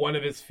if one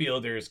of his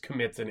fielders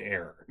commits an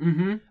error.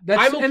 Mm-hmm.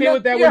 I'm okay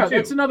with that one, too.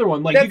 That's another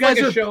one. Like, that's you guys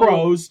like are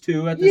pros,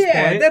 too, at this point.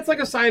 Yeah, that's like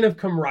a sign of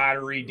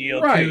camaraderie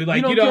deal, right. too.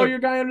 Like, you don't throw your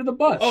guy under the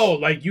bus. Oh,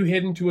 like you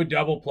hit into a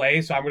double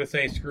play, so I'm going to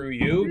say screw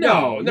you?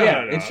 No.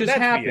 It just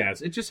happens.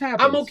 BS. It just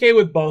happens. I'm okay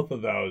with both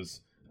of those.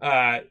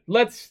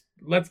 Let's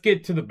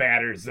get to the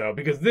batters, though,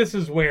 because this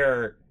is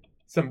where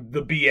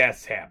the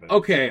BS happens.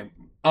 Okay.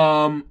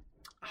 How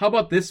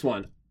about this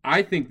one?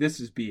 I think this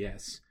is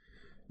BS.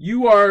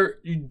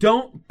 You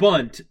don't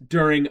bunt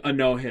during a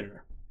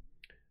no-hitter.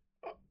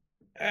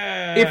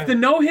 If the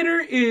no-hitter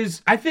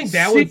is I think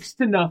that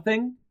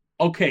 6-0,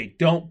 okay,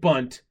 don't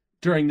bunt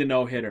during the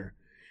no-hitter.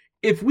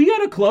 If we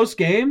got a close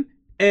game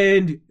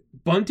and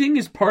bunting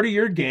is part of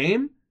your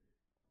game,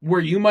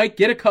 where you might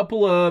get a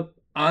couple of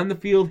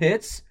on-the-field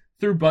hits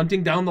through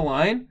bunting down the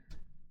line,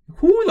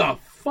 who the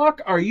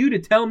fuck are you to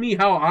tell me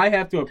how I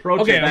have to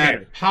approach a batter?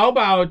 Okay. How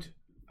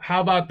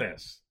about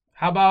this?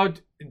 How about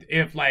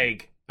if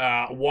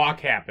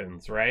walk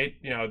happens, right?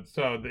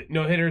 So the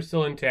no-hitter is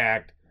still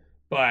intact,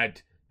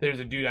 but there's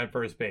a dude on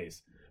first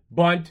base.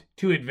 Bunt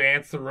to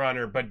advance the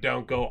runner, but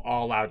don't go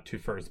all out to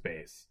first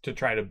base to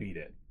try to beat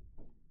it.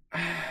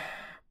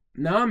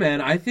 Nah,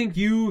 man, I think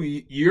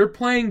you're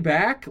playing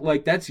back.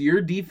 Like, that's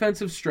your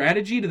defensive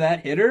strategy to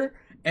that hitter.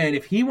 And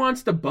if he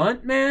wants to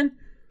bunt, man,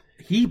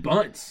 he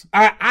bunts.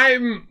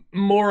 I'm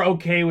more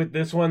okay with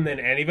this one than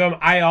any of them.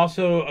 I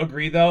also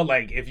agree, though,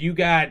 like, if you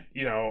got,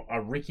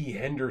 a Ricky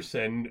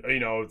Henderson,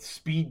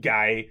 speed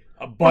guy,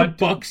 a bunt.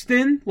 Or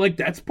Buxton, like,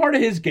 that's part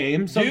of his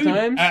game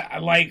sometimes.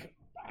 Dude,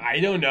 I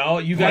don't know.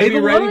 You got to be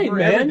the ready line, for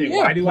man. everything.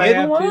 Yeah,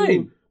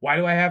 Why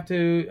do I have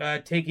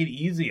to take it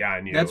easy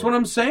on you? That's what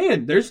I'm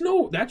saying.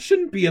 That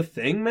shouldn't be a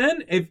thing,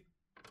 man.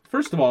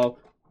 First of all,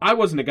 I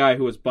wasn't a guy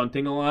who was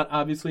bunting a lot,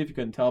 obviously, if you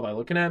couldn't tell by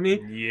looking at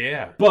me.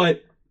 Yeah.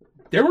 But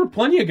there were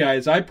plenty of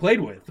guys I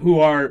played with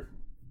who are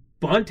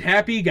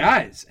bunt-happy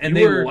guys, and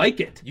they like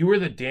it. You were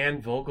the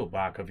Dan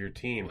Vogelbach of your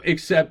team.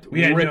 Except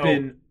we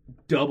ripping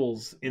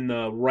doubles in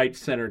the right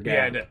center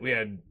gap. We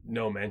had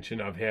no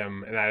mention of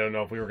him, and I don't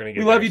know if we were going to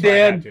get. We love you,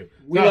 Dan.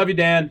 We love you,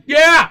 Dan.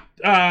 Yeah.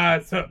 I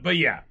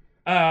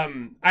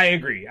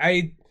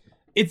agree.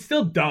 It's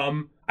still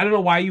dumb. I don't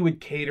know why you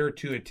would cater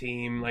to a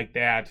team like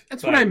that.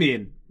 That's what I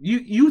mean.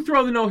 You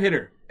throw the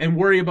no-hitter and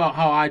worry about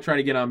how I try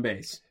to get on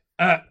base.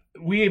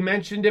 We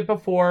mentioned it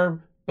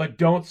before, but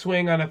don't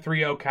swing on a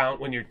 3-0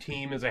 count when your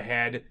team is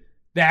ahead.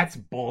 That's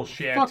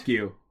bullshit. Fuck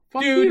you.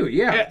 Fuck Dude, you.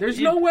 Yeah, there's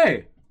no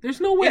way.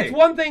 There's no way. It's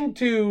one thing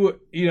to,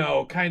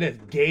 kind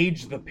of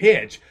gauge the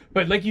pitch,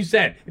 but like you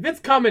said, if it's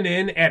coming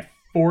in at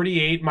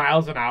 48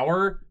 miles an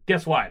hour,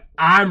 guess what?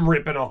 I'm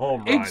ripping a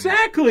home run.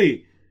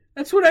 Exactly.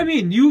 That's what I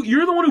mean.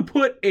 You're the one who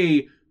put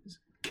a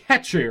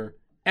catcher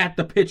at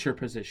the pitcher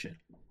position.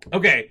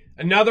 Okay,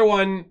 another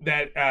one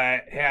that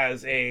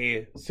has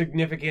a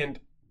significant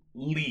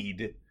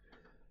lead.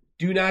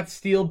 Do not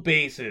steal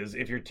bases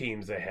if your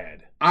team's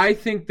ahead. I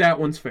think that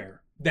one's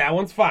fair. That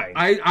one's fine.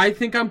 I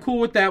think I'm cool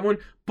with that one,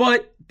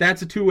 but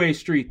that's a two-way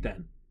street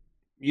then.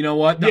 You know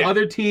what? The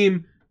other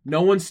team,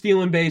 no one's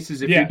stealing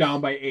bases if you're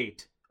down by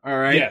 8. All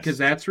right? Because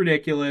that's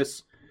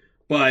ridiculous.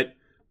 But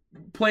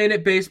playing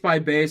it base by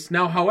base.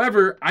 Now,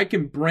 however, I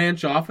can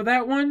branch off of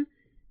that one,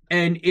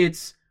 and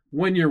it's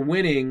when you're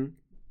winning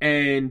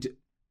and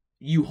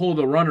you hold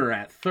a runner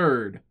at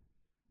third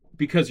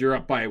because you're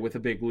up by it with a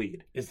big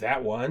lead. Is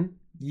that one?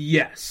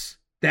 Yes.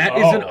 That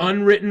is an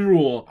unwritten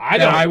rule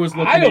I was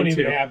looking into. I don't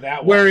even have that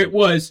one. Where it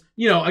was,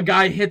 a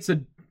guy hits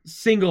a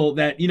single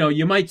that,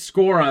 you might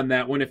score on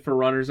that one if for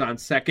runners on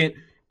second,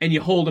 and you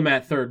hold him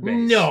at third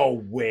base.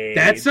 No way.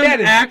 That's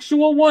an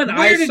actual one.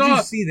 Where did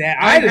you see that?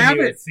 I didn't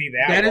even see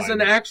that one. That is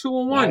an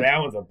actual one. No, that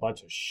one's a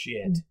bunch of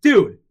shit.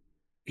 Dude,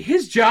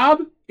 his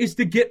job is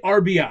to get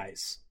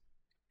RBIs.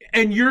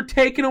 And you're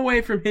taking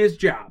away from his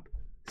job.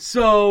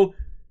 So,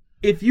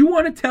 if you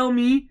want to tell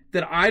me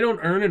that I don't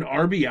earn an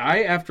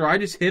RBI after I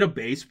just hit a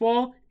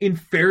baseball in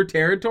fair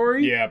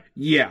territory,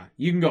 yeah,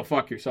 you can go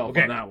fuck yourself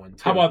on that one,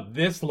 too. How about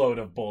this load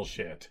of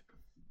bullshit?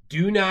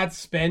 Do not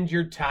spend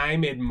your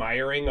time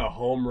admiring a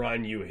home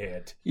run you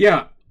hit.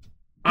 Yeah.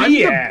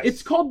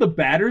 It's called the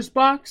batter's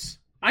box.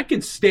 I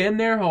can stand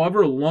there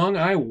however long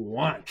I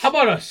want. How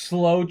about a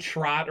slow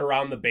trot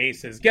around the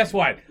bases? Guess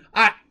what?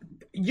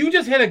 You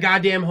just hit a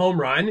goddamn home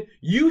run.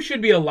 You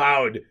should be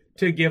allowed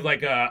to give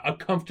like a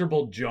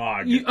comfortable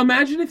jog.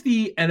 Imagine if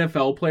the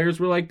NFL players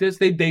were like this.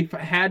 They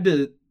had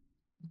to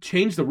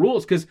change the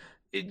rules because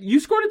you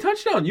scored a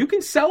touchdown. You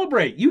can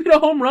celebrate. You hit a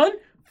home run.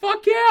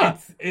 Fuck yeah.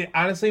 It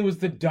honestly was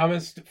the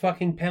dumbest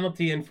fucking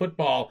penalty in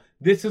football.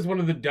 This is one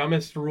of the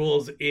dumbest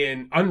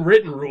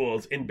unwritten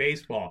rules in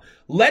baseball.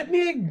 Let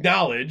me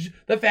acknowledge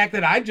the fact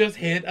that I just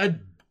hit a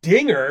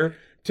dinger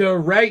to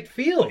right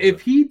field.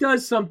 If he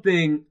does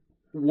something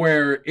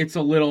where it's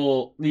a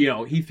little,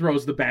 he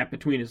throws the bat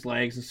between his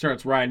legs and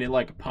starts riding it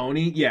like a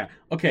pony, yeah,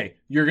 okay,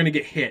 you're going to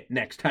get hit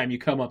next time you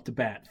come up to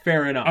bat.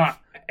 Fair enough.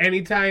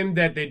 Anytime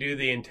that they do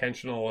the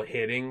intentional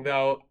hitting,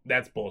 though,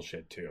 that's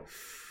bullshit, too.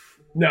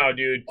 No,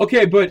 dude.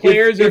 Okay, but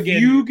if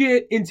you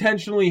get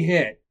intentionally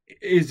hit,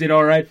 is it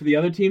all right for the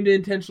other team to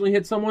intentionally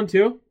hit someone,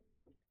 too?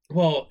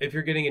 Well, if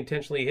you're getting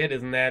intentionally hit,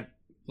 isn't that,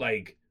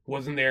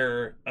 wasn't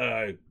there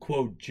a,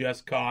 quote,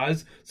 just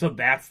cause? So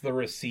that's the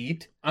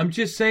receipt? I'm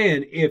just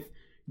saying, if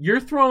you're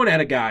throwing at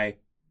a guy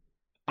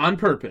on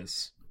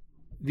purpose,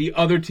 the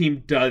other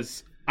team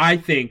does, I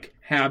think,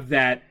 have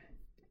that.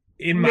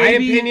 In my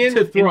opinion,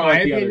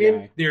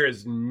 there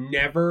is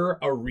never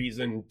a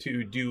reason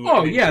to do.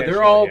 Oh yeah,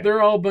 they're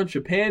all a bunch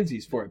of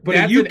pansies for it. But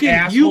that's you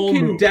can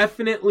move.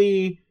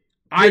 Definitely.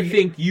 I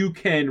think you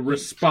can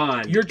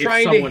respond. You're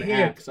trying if someone to hit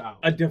acts out.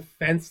 a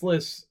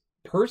defenseless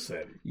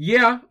person.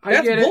 Yeah,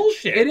 that's get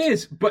bullshit. It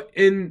is, but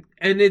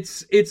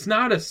it's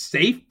not a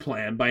safe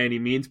plan by any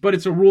means, but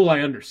it's a rule I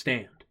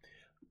understand.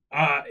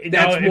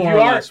 That's more or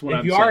less what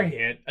I'm saying. If you are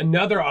hit,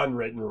 another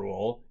unwritten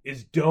rule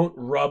is don't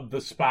rub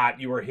the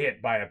spot you were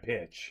hit by a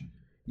pitch.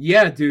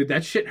 Yeah, dude,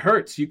 that shit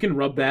hurts. You can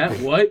rub that.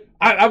 What?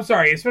 I'm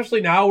sorry,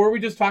 especially now. Were we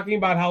just talking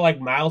about how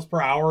miles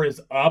per hour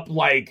is up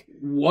what?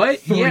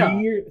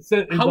 Years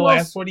in the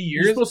last 20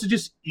 years? You're supposed to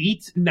just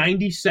eat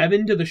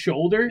 97 to the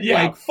shoulder?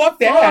 Yeah, fuck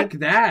that.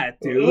 Fuck that,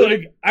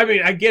 dude.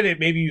 I get it.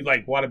 Maybe you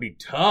want to be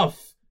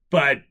tough,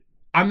 but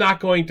I'm not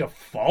going to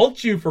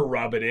fault you for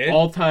rubbing it.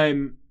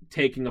 All-time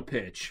taking a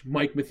pitch.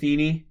 Mike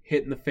Matheny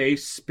hit in the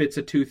face, spits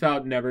a tooth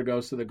out, never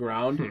goes to the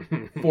ground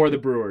for the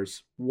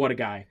Brewers. What a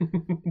guy.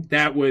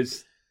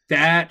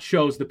 That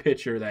shows the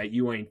pitcher that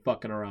you ain't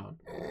fucking around.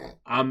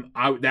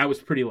 That was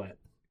pretty lit.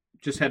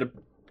 Just had to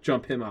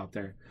jump him out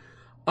there.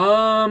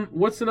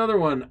 What's another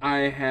one I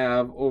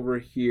have over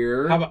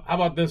here? How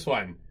about this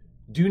one?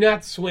 Do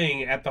not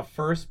swing at the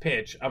first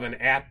pitch of an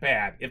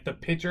at-bat if the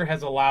pitcher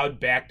has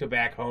allowed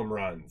back-to-back home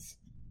runs.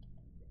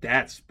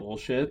 That's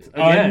bullshit.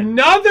 Again.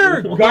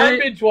 Another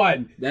garbage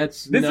one.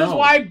 This is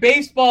why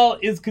baseball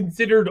is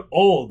considered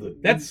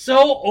old. That's so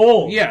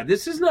old. Yeah,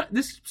 this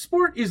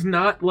sport is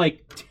not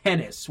like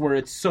tennis where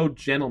it's so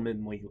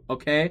gentlemanly,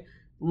 okay?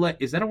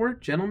 Is that a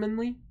word?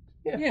 Gentlemanly?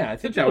 Yeah, I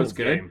think that was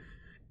good. Game.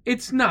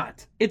 It's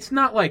not. It's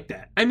not like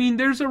that. I mean,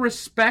 there's a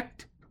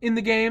respect in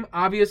the game,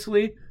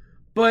 obviously,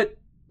 but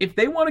if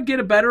they want to get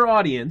a better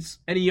audience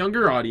and a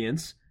younger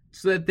audience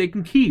so that they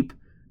can keep,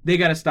 they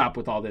got to stop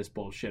with all this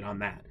bullshit on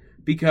that.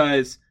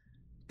 Because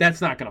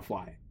that's not going to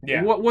fly.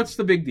 Yeah. What's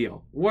the big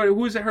deal?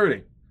 Who is it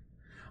hurting?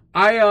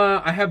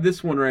 I have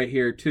this one right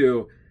here,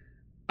 too.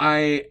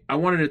 I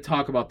wanted to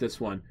talk about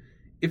this one.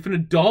 If an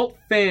adult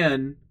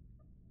fan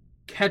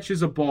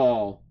catches a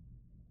ball,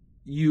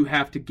 you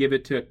have to give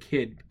it to a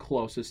kid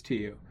closest to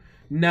you.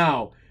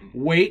 Now,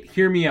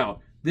 hear me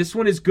out. This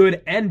one is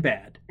good and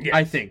bad, yes.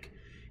 I think.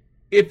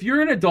 If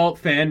you're an adult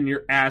fan and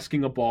you're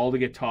asking a ball to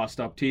get tossed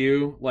up to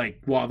you,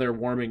 while they're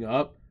warming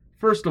up,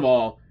 first of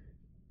all,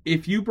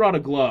 if you brought a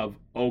glove,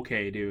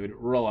 okay, dude,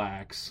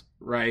 relax,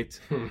 right?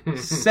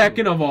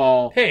 Second of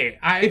all, hey,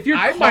 I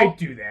might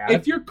do that.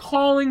 If you're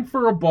calling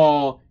for a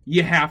ball,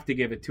 you have to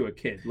give it to a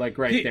kid,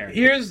 right there.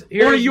 Here's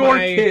or your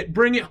kid,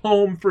 bring it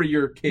home for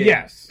your kid.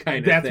 Yes,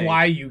 that's thing.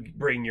 Why you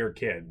bring your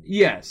kid.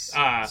 Yes,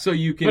 so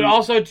you can. But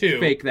also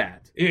too, fake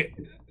that.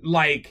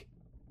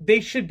 They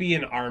should be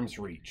in arm's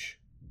reach.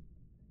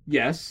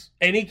 Yes,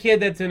 any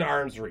kid that's in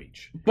arm's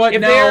reach. But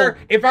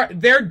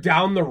if they're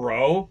down the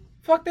row.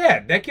 Fuck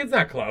that. That kid's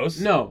not close.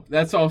 No,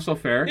 that's also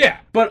fair. Yeah.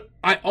 But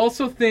I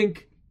also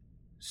think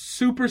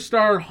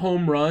superstar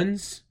home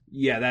runs,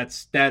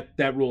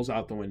 that rules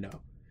out the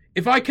window.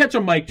 If I catch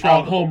a Mike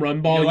Trout home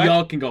run ball,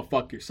 y'all can go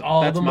fuck yourself.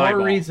 All that's the my more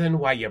ball. reason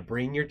why you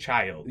bring your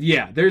child.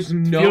 Yeah, there's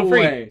no Feel free.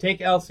 way.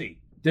 Take Elsie.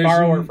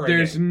 Borrow her for a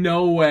There's game.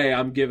 no way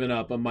I'm giving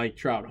up a Mike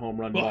Trout home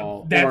run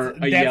ball. That's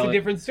a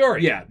different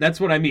story. Yeah, that's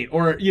what I mean.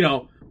 Or,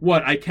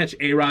 I catch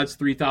A-Rod's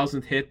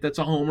 3,000th hit, that's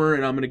a homer,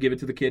 and I'm going to give it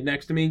to the kid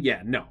next to me?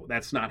 Yeah, no,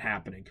 that's not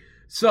happening.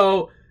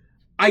 So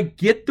I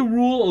get the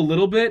rule a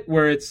little bit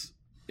where it's,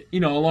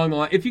 along the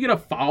line. If you get a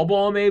foul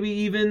ball, maybe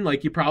even,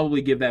 like, you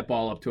probably give that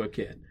ball up to a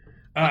kid.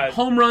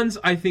 Home runs,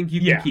 I think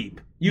you can keep.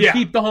 You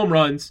keep the home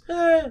runs,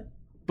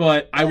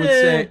 but I would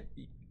say,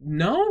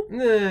 no?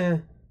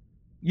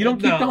 You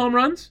don't keep the home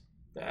runs?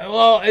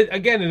 Well,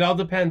 again, it all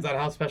depends on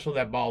how special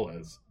that ball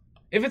is.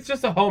 If it's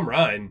just a home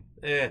run,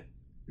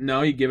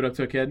 No, you give it up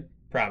to a kid?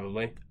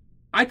 Probably.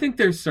 I think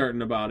they're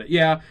certain about it,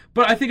 yeah.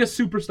 But I think a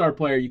superstar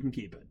player, you can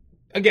keep it.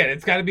 Again,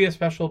 it's got to be a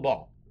special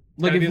ball.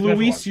 Like if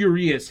Luis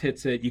Urias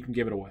hits it, you can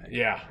give it away.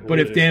 Yeah. But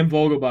if Dan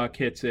Vogelbach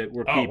hits it,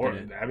 we're keeping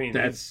it. I mean,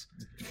 that's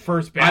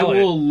first ballot.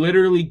 I will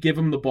literally give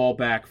him the ball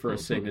back for a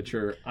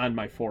signature on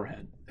my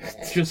forehead.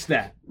 Just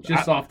that.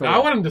 Just off the wall. I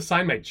want him to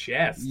sign my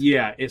chest.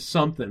 Yeah, it's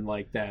something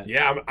like that.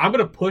 Yeah, I'm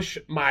going to push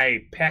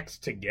my pecs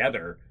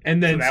together.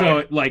 And then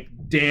like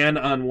Dan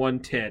on one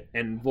tit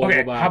and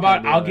Vogelbach. Okay, how about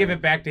on the I'll other. give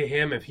it back to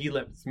him if he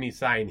lets me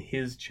sign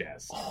his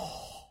chest.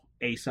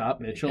 Aesop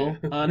Mitchell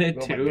on it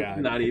Oh my too. God.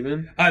 Not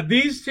even.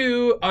 These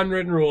two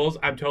unwritten rules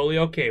I'm totally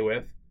okay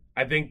with.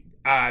 I think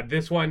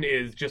this one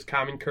is just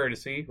common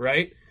courtesy,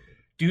 right?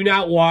 Do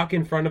not walk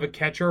in front of a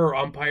catcher or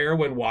umpire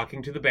when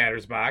walking to the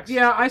batter's box.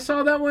 Yeah, I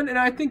saw that one, and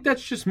I think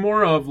that's just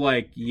more of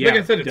like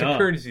I said, it's a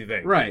courtesy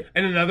thing. Right.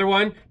 And another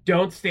one,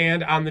 don't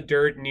stand on the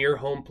dirt near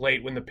home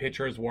plate when the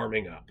pitcher is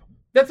warming up.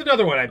 That's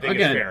another one I think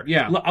is fair.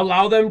 Yeah.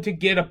 Allow them to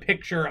get a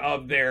picture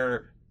of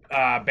their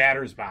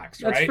batter's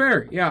box, right? That's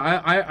fair. Yeah,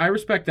 I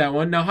respect that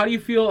one. Now, how do you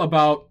feel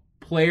about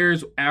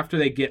players after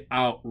they get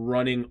out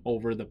running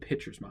over the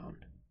pitcher's mound?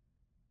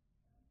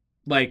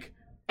 Like,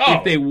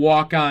 if they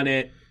walk on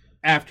it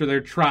after they're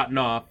trotting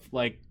off,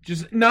 like,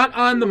 just not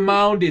on the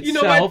mound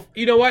itself.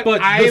 You know what? But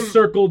the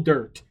circle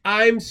dirt.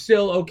 I'm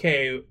still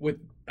okay with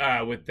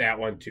that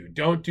one, too.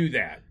 Don't do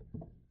that.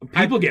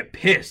 People get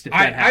pissed if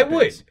that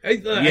happens. I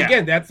would.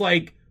 Again, that's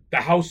like the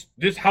house.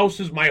 This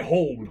house is my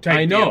home type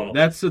I know. deal.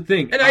 That's the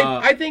thing. And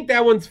I think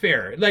that one's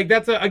fair. Like,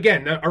 that's,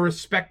 a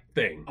respect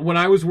thing. When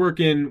I was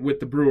working with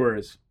the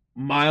Brewers,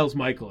 Miles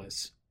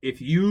Michaelis,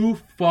 if you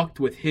fucked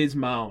with his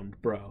mound,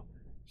 bro,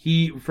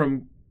 he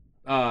from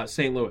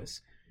St.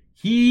 Louis,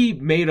 he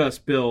made us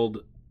build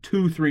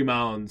 2-3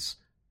 mounds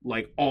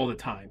like all the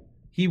time.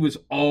 He was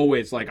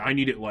always like, I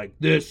need it like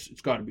this.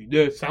 It's got to be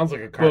this. Sounds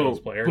like a Cardinals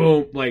player.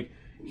 Boom. Like,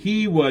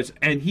 he was,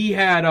 and he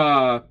had,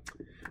 I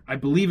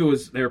believe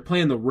they were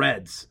playing the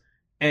Reds,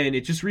 and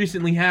it just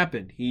recently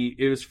happened.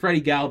 It was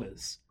Freddie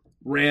Galvis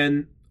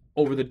ran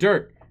over the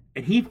dirt,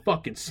 and he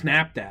fucking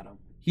snapped at him.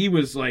 He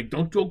was like,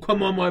 don't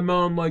come on my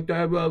mound like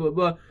that, blah, blah,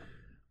 blah.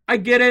 I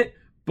get it,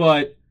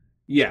 but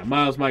yeah,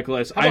 Miles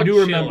Michaelis, I do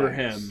remember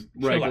him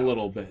a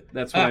little bit.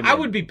 That's what I mean. I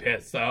would be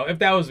pissed, though. If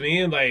that was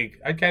me, and like,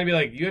 I'd kind of be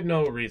like, you had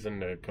no reason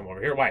to come over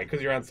here. Why? Because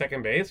you're on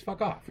second base?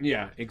 Fuck off.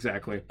 Yeah,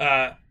 exactly.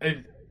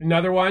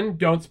 Another one,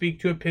 don't speak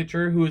to a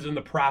pitcher who is in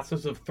the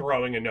process of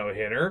throwing a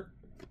no-hitter.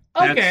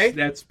 Okay.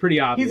 That's pretty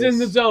obvious. He's in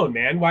the zone,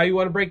 man. Why do you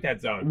want to break that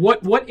zone?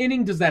 What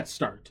inning does that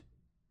start?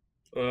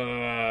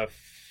 5th?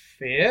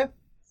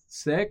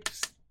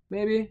 6th,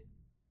 maybe? I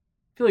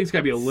feel like it's got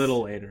to be a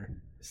little later.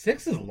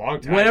 6 is a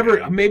long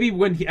time. Maybe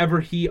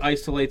whenever he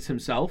isolates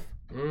himself.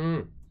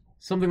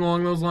 Something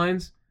along those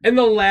lines. And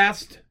the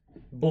last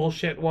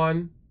bullshit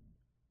one,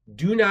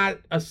 do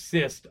not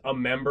assist a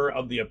member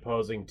of the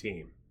opposing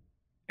team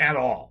at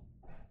all.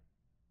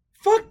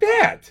 Fuck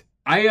that.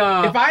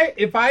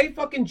 If I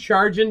fucking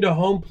charge into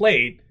home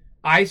plate,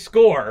 I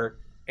score,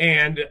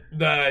 and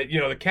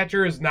the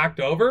catcher is knocked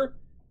over,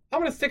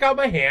 I'm gonna stick out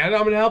my hand,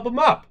 I'm gonna help him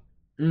up.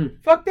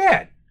 Fuck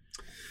that.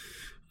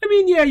 I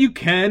mean, yeah, you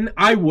can.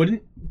 I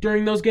wouldn't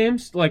during those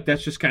games. Like,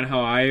 that's just kind of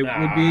how I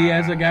would be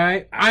as a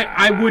guy.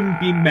 I wouldn't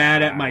be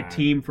mad at my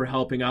team for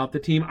helping out the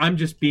team. I'm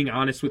just being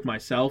honest with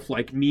myself.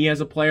 Like, me as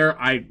a player,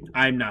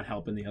 I'm not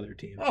helping the other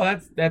team. Oh,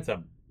 that's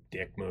a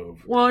dick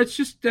move. Well, it's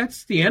just,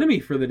 that's the enemy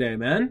for the day,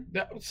 man.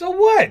 So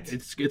what?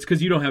 It's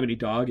because you don't have any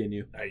dog in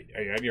you. Are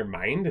you out of your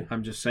mind?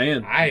 I'm just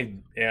saying. I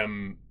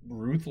am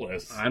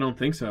ruthless. I don't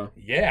think so.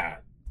 Yeah.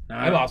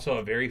 I'm also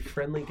a very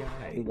friendly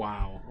guy.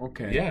 Wow.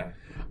 Okay. Yeah.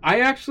 I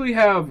actually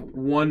have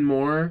one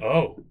more.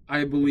 Oh.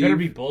 I believe. Better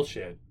be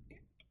bullshit.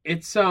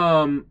 It's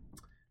one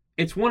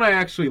I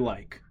actually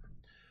like.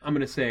 I'm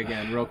gonna say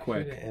again real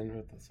quick. End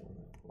with this one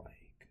like.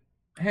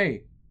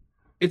 Hey,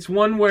 it's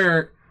one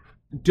where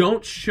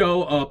don't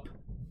show up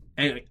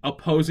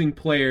opposing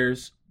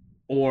players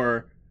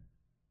or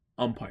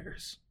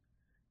umpires.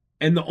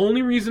 And the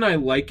only reason I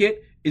like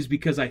it is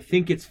because I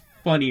think it's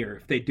funnier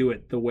if they do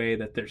it the way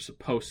that they're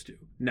supposed to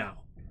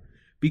now.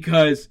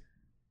 Because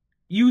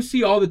you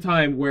see all the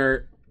time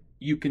where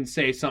you can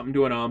say something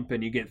to an ump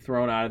and you get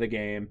thrown out of the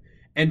game.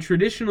 And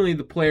traditionally,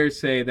 the players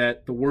say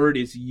that the word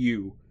is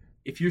you.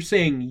 If you're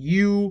saying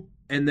you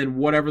and then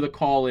whatever the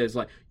call is,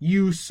 like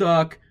you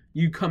suck,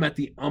 you come at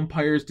the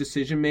umpire's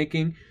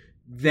decision-making,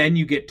 then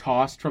you get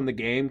tossed from the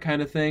game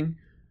kind of thing.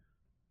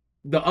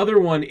 The other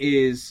one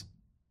is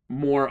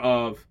more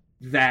of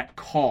that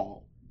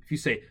call. If you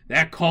say,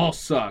 that call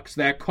sucks,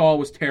 that call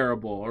was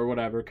terrible, or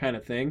whatever kind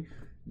of thing,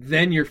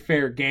 then you're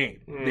fair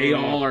game. They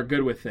all are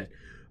good with it.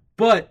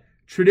 But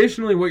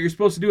traditionally, what you're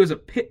supposed to do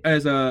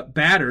as a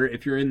batter,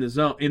 if you're in the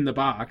zone, in the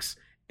box,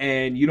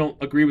 and you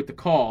don't agree with the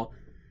call,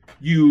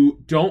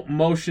 you don't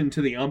motion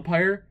to the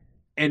umpire,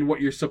 and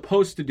what you're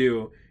supposed to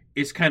do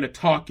is kind of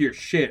talk your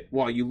shit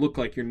while you look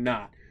like you're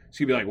not.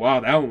 So you'd be like, wow,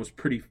 that one was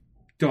pretty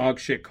dog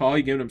shit call.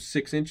 You giving him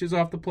 6 inches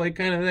off the plate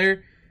kind of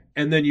there,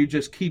 and then you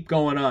just keep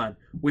going on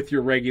with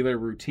your regular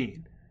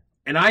routine.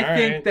 And I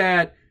think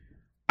that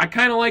I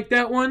kind of like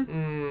that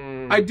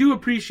one. I do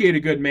appreciate a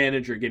good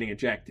manager getting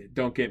ejected.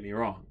 Don't get me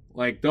wrong.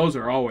 Like, those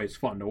are always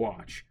fun to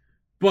watch.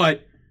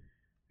 But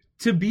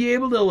to be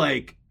able to,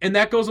 like, and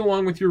that goes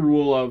along with your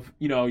rule of,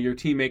 you know, your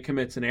teammate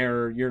commits an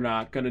error, you're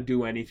not going to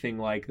do anything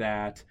like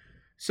that.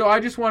 So I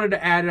just wanted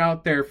to add it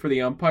out there for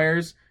the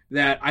umpires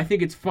that I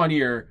think it's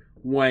funnier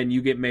when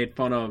you get made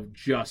fun of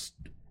just,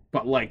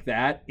 but like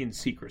that, in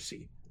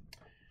secrecy.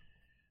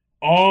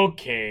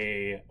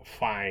 Okay,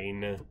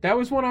 fine. That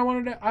was one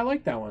I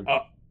like that one.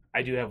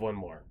 I do have one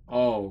more.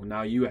 Oh,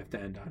 now you have to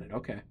end on it.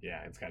 Okay.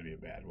 Yeah, it's got to be a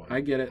bad one. I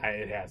get it.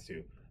 It has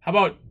to. How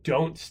about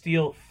don't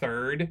steal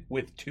third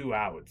with 2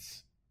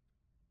 outs?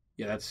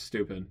 Yeah, that's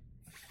stupid.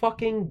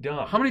 Fucking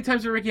dumb. How many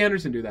times did Ricky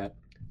Henderson do that?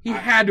 He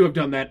had to have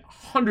done that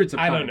hundreds of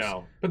times. I don't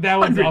know. But that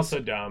one's also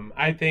dumb.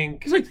 I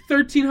think... He's like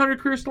 1,300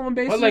 career stolen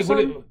bases or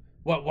something.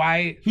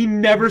 Why? He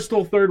never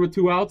stole third with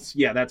 2 outs?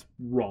 Yeah, that's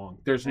wrong.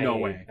 There's no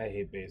way. I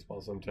hate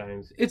baseball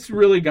sometimes. It's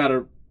really got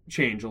to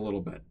change a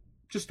little bit.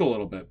 Just a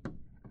little bit.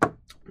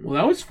 Well,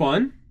 that was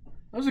fun.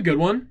 That was a good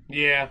one.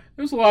 Yeah.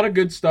 There was a lot of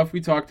good stuff we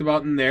talked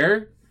about in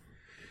there.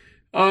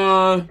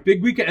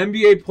 Big week of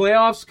NBA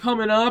playoffs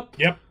coming up.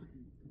 Yep.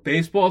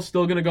 Baseball's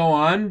still going to go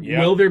on. Yep.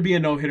 Will there be a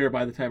no-hitter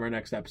by the time our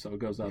next episode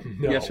goes up?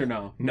 No. Yes or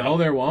no? No,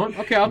 there won't?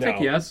 Okay, I'll take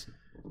yes.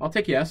 I'll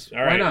take yes.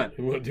 All right. Why not?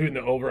 We're doing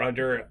the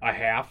over-under a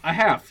half? A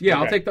half. Yeah,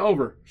 Okay. I'll take the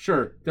over.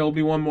 Sure. There will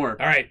be one more.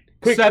 All right.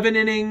 Quick.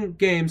 7-inning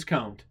games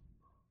count.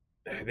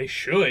 They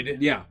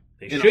should. Yeah.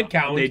 They should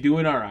count. They do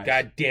in our eyes.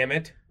 God damn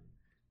it.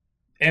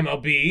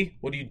 MLB,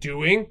 what are you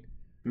doing?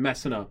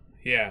 Messing up.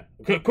 Yeah.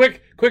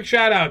 Quick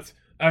shout-outs.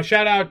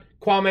 Shout out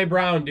Kwame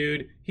Brown,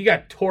 dude. He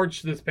got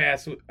torched this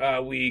past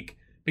week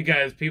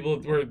because people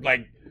were,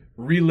 like,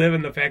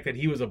 reliving the fact that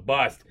he was a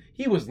bust.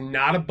 He was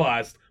not a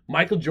bust.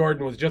 Michael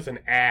Jordan was just an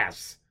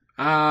ass.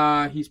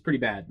 He's pretty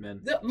bad,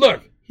 man.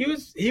 Look, he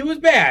was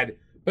bad,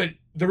 but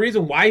the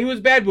reason why he was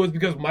bad was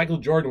because Michael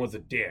Jordan was a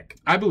dick.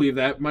 I believe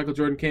that. Michael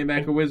Jordan came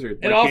back a wizard.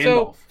 And like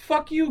also, Gandalf.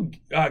 fuck you,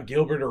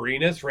 Gilbert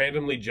Arenas,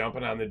 randomly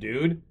jumping on the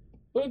dude.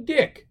 What a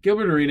dick.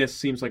 Gilbert Arenas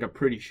seems like a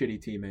pretty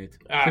shitty teammate,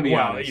 to be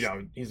honest. You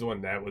know, he's the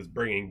one that was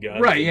bringing guns.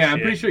 Right, yeah, and I'm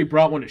shit. pretty sure he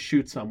brought one to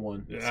shoot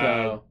someone.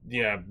 So,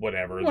 yeah,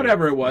 whatever.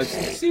 whatever it was.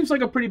 Seems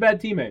like a pretty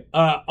bad teammate.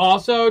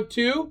 Also,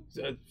 too,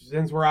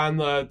 since we're on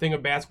the thing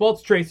of basketball,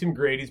 it's Tracy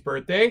McGrady's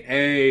birthday.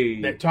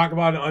 Hey. Talk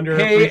about an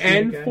underappreciated Hey,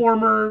 and guy.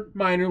 former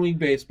minor league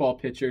baseball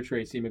pitcher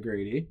Tracy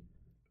McGrady.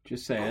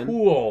 Just saying.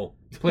 Cool.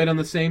 Played on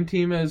the same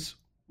team as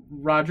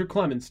Roger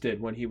Clemens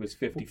did when he was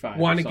 55.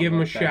 Want to give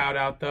him a shout shout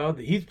out, though.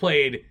 He's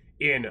played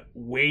on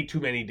way too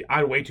many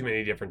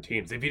different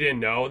teams. If you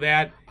didn't know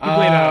that, he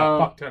played on a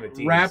fuck ton of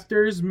teams.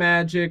 Raptors,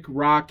 Magic,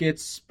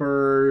 Rockets,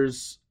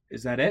 Spurs.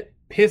 Is that it?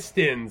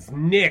 Pistons,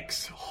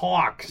 Knicks,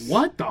 Hawks.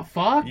 What the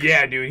fuck?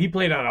 Yeah, dude, he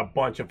played on a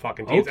bunch of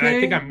fucking teams. And Okay. I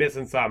think I'm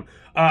missing some.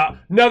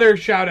 Another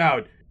shout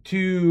out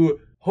to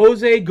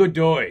Jose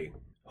Godoy.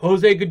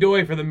 Jose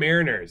Godoy for the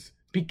Mariners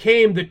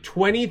became the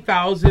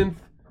 20,000th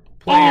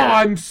player. Oh,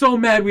 I'm so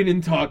mad we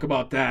didn't talk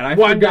about that. I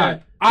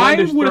forgot. I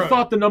would have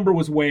thought the number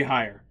was way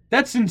higher.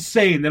 That's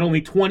insane that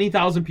only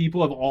 20,000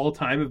 people of all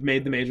time have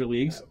made the major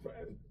leagues.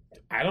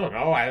 I don't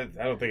know. I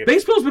don't think it's...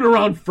 Baseball's been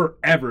around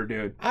forever,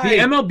 dude. The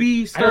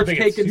MLB starts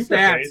think it's taking super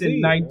stats crazy.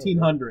 in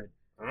 1900.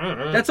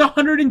 That's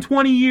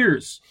 120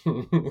 years.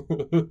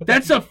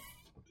 That's a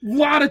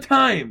lot of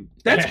time.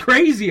 That's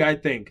crazy, I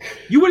think.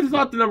 You would have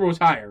thought the number was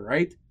higher,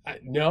 right?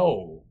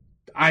 No.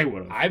 I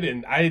would have. I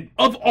didn't.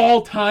 Of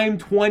all time,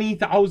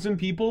 20,000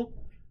 people?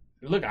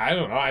 Look, I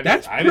don't know.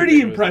 That's I didn't pretty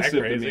think it was that impressive to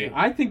crazy. me.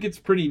 I think it's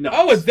pretty nuts.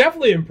 Oh, it's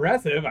definitely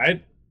impressive.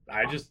 I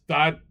just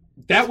thought...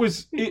 That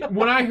was...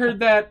 when I heard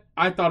that,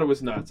 I thought it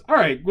was nuts. All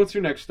right, what's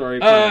your next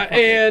story?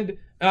 And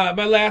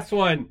my last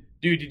one.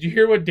 Dude, did you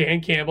hear what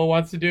Dan Campbell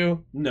wants to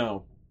do?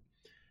 No.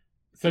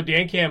 So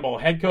Dan Campbell,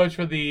 head coach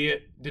for the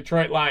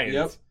Detroit Lions,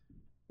 Yep.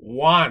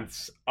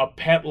 wants a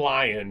pet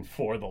lion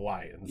for the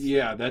Lions.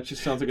 Yeah, that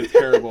just sounds like a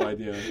terrible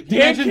idea.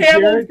 Dan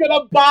Campbell's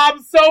gonna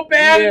bomb so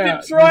bad in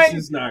Detroit.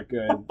 This is not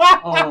good.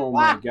 Oh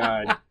my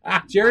god.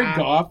 Jared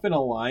Goff and a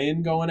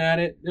lion going at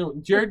it. No,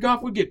 Jared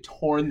Goff would get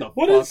torn the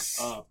What a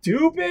fuck up.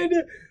 stupid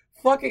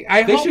Fucking,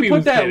 They should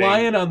put that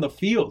lion on the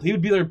field. He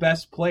would be their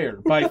best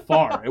player by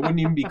far. It wouldn't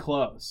even be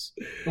close.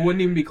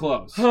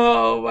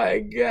 Oh my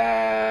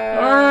god.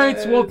 All right.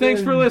 Well,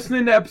 thanks for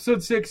listening to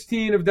episode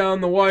 16 of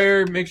Down the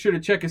Wire. Make sure to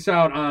check us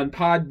out on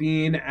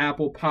Podbean,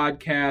 Apple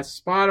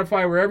Podcasts,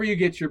 Spotify, wherever you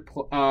get your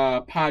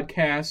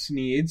podcast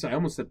needs. I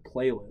almost said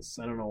playlists.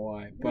 I don't know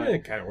why, but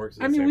it kind of works.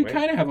 We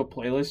kind of have a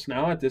playlist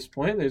now at this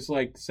point. There's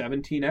like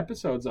 17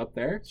 episodes up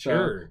there. So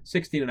Sure.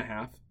 16 and a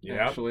half,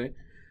 actually.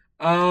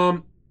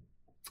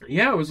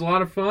 Yeah, it was a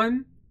lot of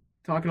fun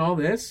talking all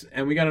this,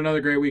 and we got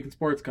another great week in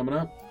sports coming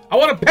up. I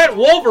want to pet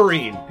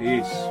Wolverine.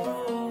 Peace.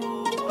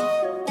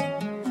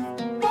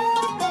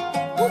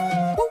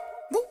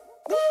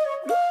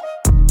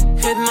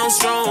 Hitting on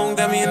strong,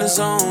 got me in the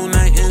zone,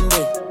 night and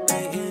day.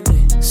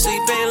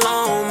 Sleep ain't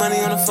long, money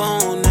on the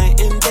phone,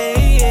 night and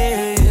day,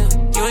 yeah.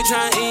 You ain't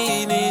trying to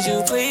eat, need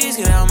you please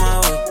get out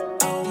my way.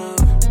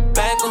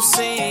 Back on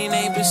scene,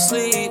 ain't been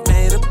sleep,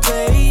 made a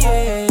play,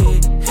 yeah.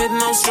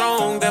 Hitting on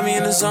strong, got me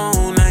in the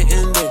zone, night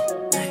and day.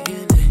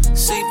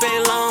 Sleep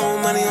ain't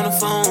long, money on the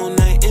phone,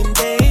 night and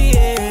day,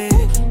 yeah.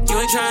 You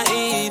ain't trying to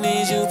eat,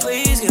 need you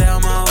please get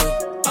out my way.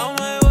 On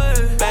my way.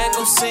 Back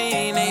on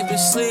scene, ain't been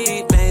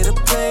sleep, made a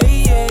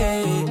play, yeah.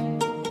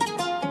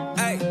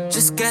 Ay,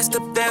 just gassed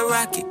up that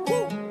rocket.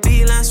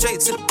 Beeline straight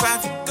to the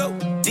profit. Go.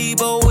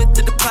 Debo with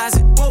the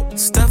deposit. Whoa.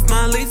 Stuff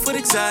my leaf with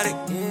exotic.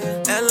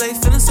 LA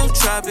feeling so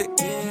tropic.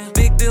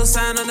 Big deal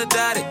sign on the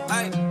dotted.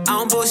 I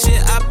don't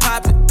bullshit, I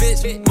pop it,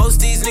 bitch.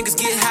 Most these niggas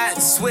get hot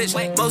and switch.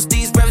 Most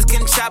these rappers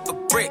can chop a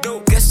brick.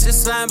 Guess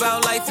this line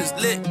about life is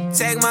lit.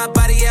 Tag my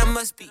body, I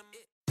must be.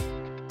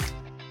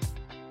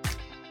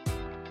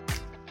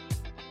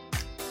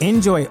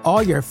 Enjoy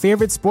all your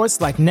favorite sports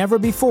like never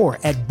before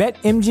at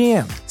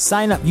BetMGM.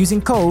 Sign up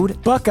using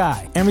code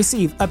Buckeye and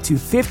receive up to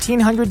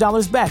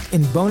 $1,500 back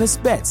in bonus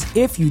bets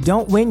if you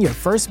don't win your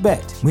first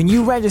bet. When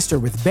you register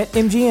with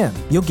BetMGM,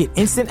 you'll get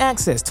instant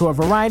access to a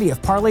variety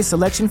of parlay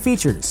selection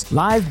features,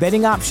 live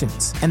betting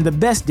options, and the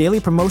best daily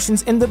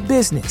promotions in the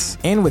business.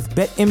 And with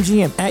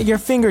BetMGM at your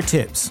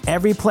fingertips,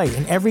 every play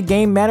and every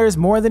game matters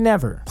more than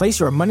ever.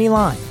 Place your money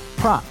line,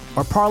 prop,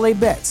 or parlay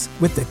bets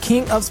with the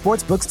king of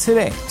sportsbooks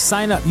today.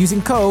 Sign up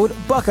using code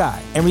Buckeye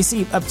and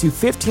receive up to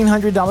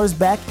 $1,500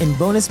 back in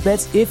bonus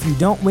bets if you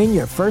don't win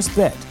your first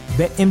bet.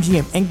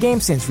 BetMGM and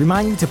GameSense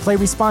remind you to play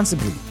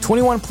responsibly.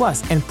 21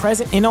 plus and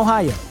present in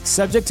Ohio,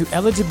 subject to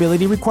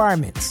eligibility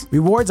requirements.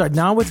 Rewards are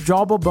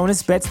non-withdrawable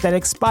bonus bets that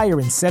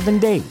expire in 7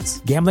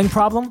 days. Gambling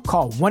problem?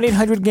 Call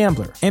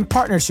 1-800-GAMBLER. In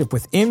partnership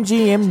with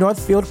MGM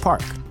Northfield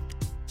Park.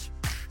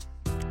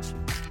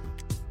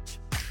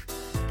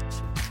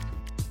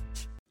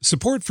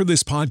 Support for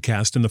this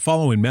podcast and the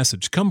following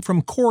message come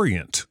from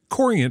Corient.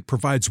 Corient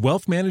provides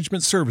wealth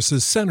management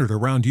services centered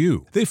around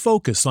you. They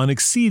focus on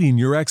exceeding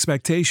your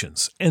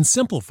expectations and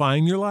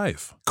simplifying your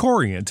life.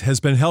 Corient has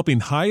been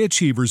helping high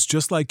achievers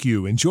just like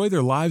you enjoy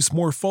their lives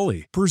more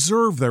fully,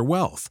 preserve their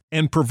wealth,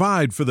 and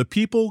provide for the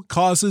people,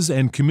 causes,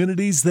 and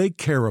communities they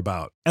care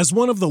about. As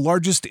one of the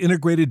largest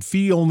integrated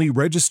fee-only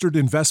registered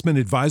investment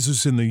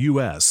advisors in the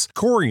U.S.,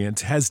 Corient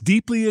has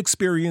deeply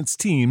experienced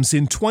teams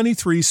in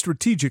 23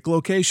 strategic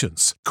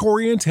locations.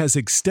 Corient has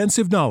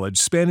extensive knowledge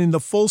spanning the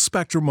full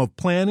spectrum of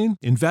planning,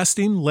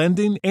 investing,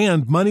 lending,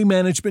 and money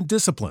management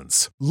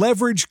disciplines.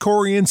 Leverage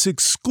Corient's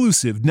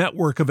exclusive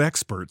network of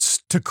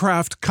experts to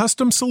craft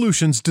custom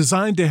solutions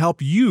designed to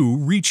help you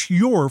reach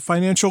your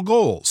financial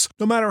goals,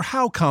 no matter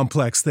how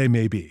complex they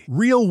may be.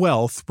 Real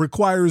wealth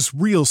requires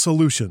real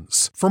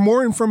solutions. For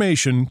more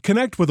information,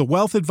 connect with a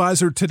wealth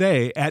advisor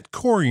today at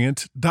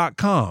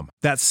Corient.com.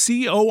 That's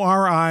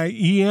Corient.com.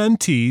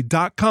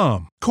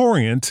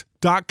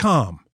 Corient.com.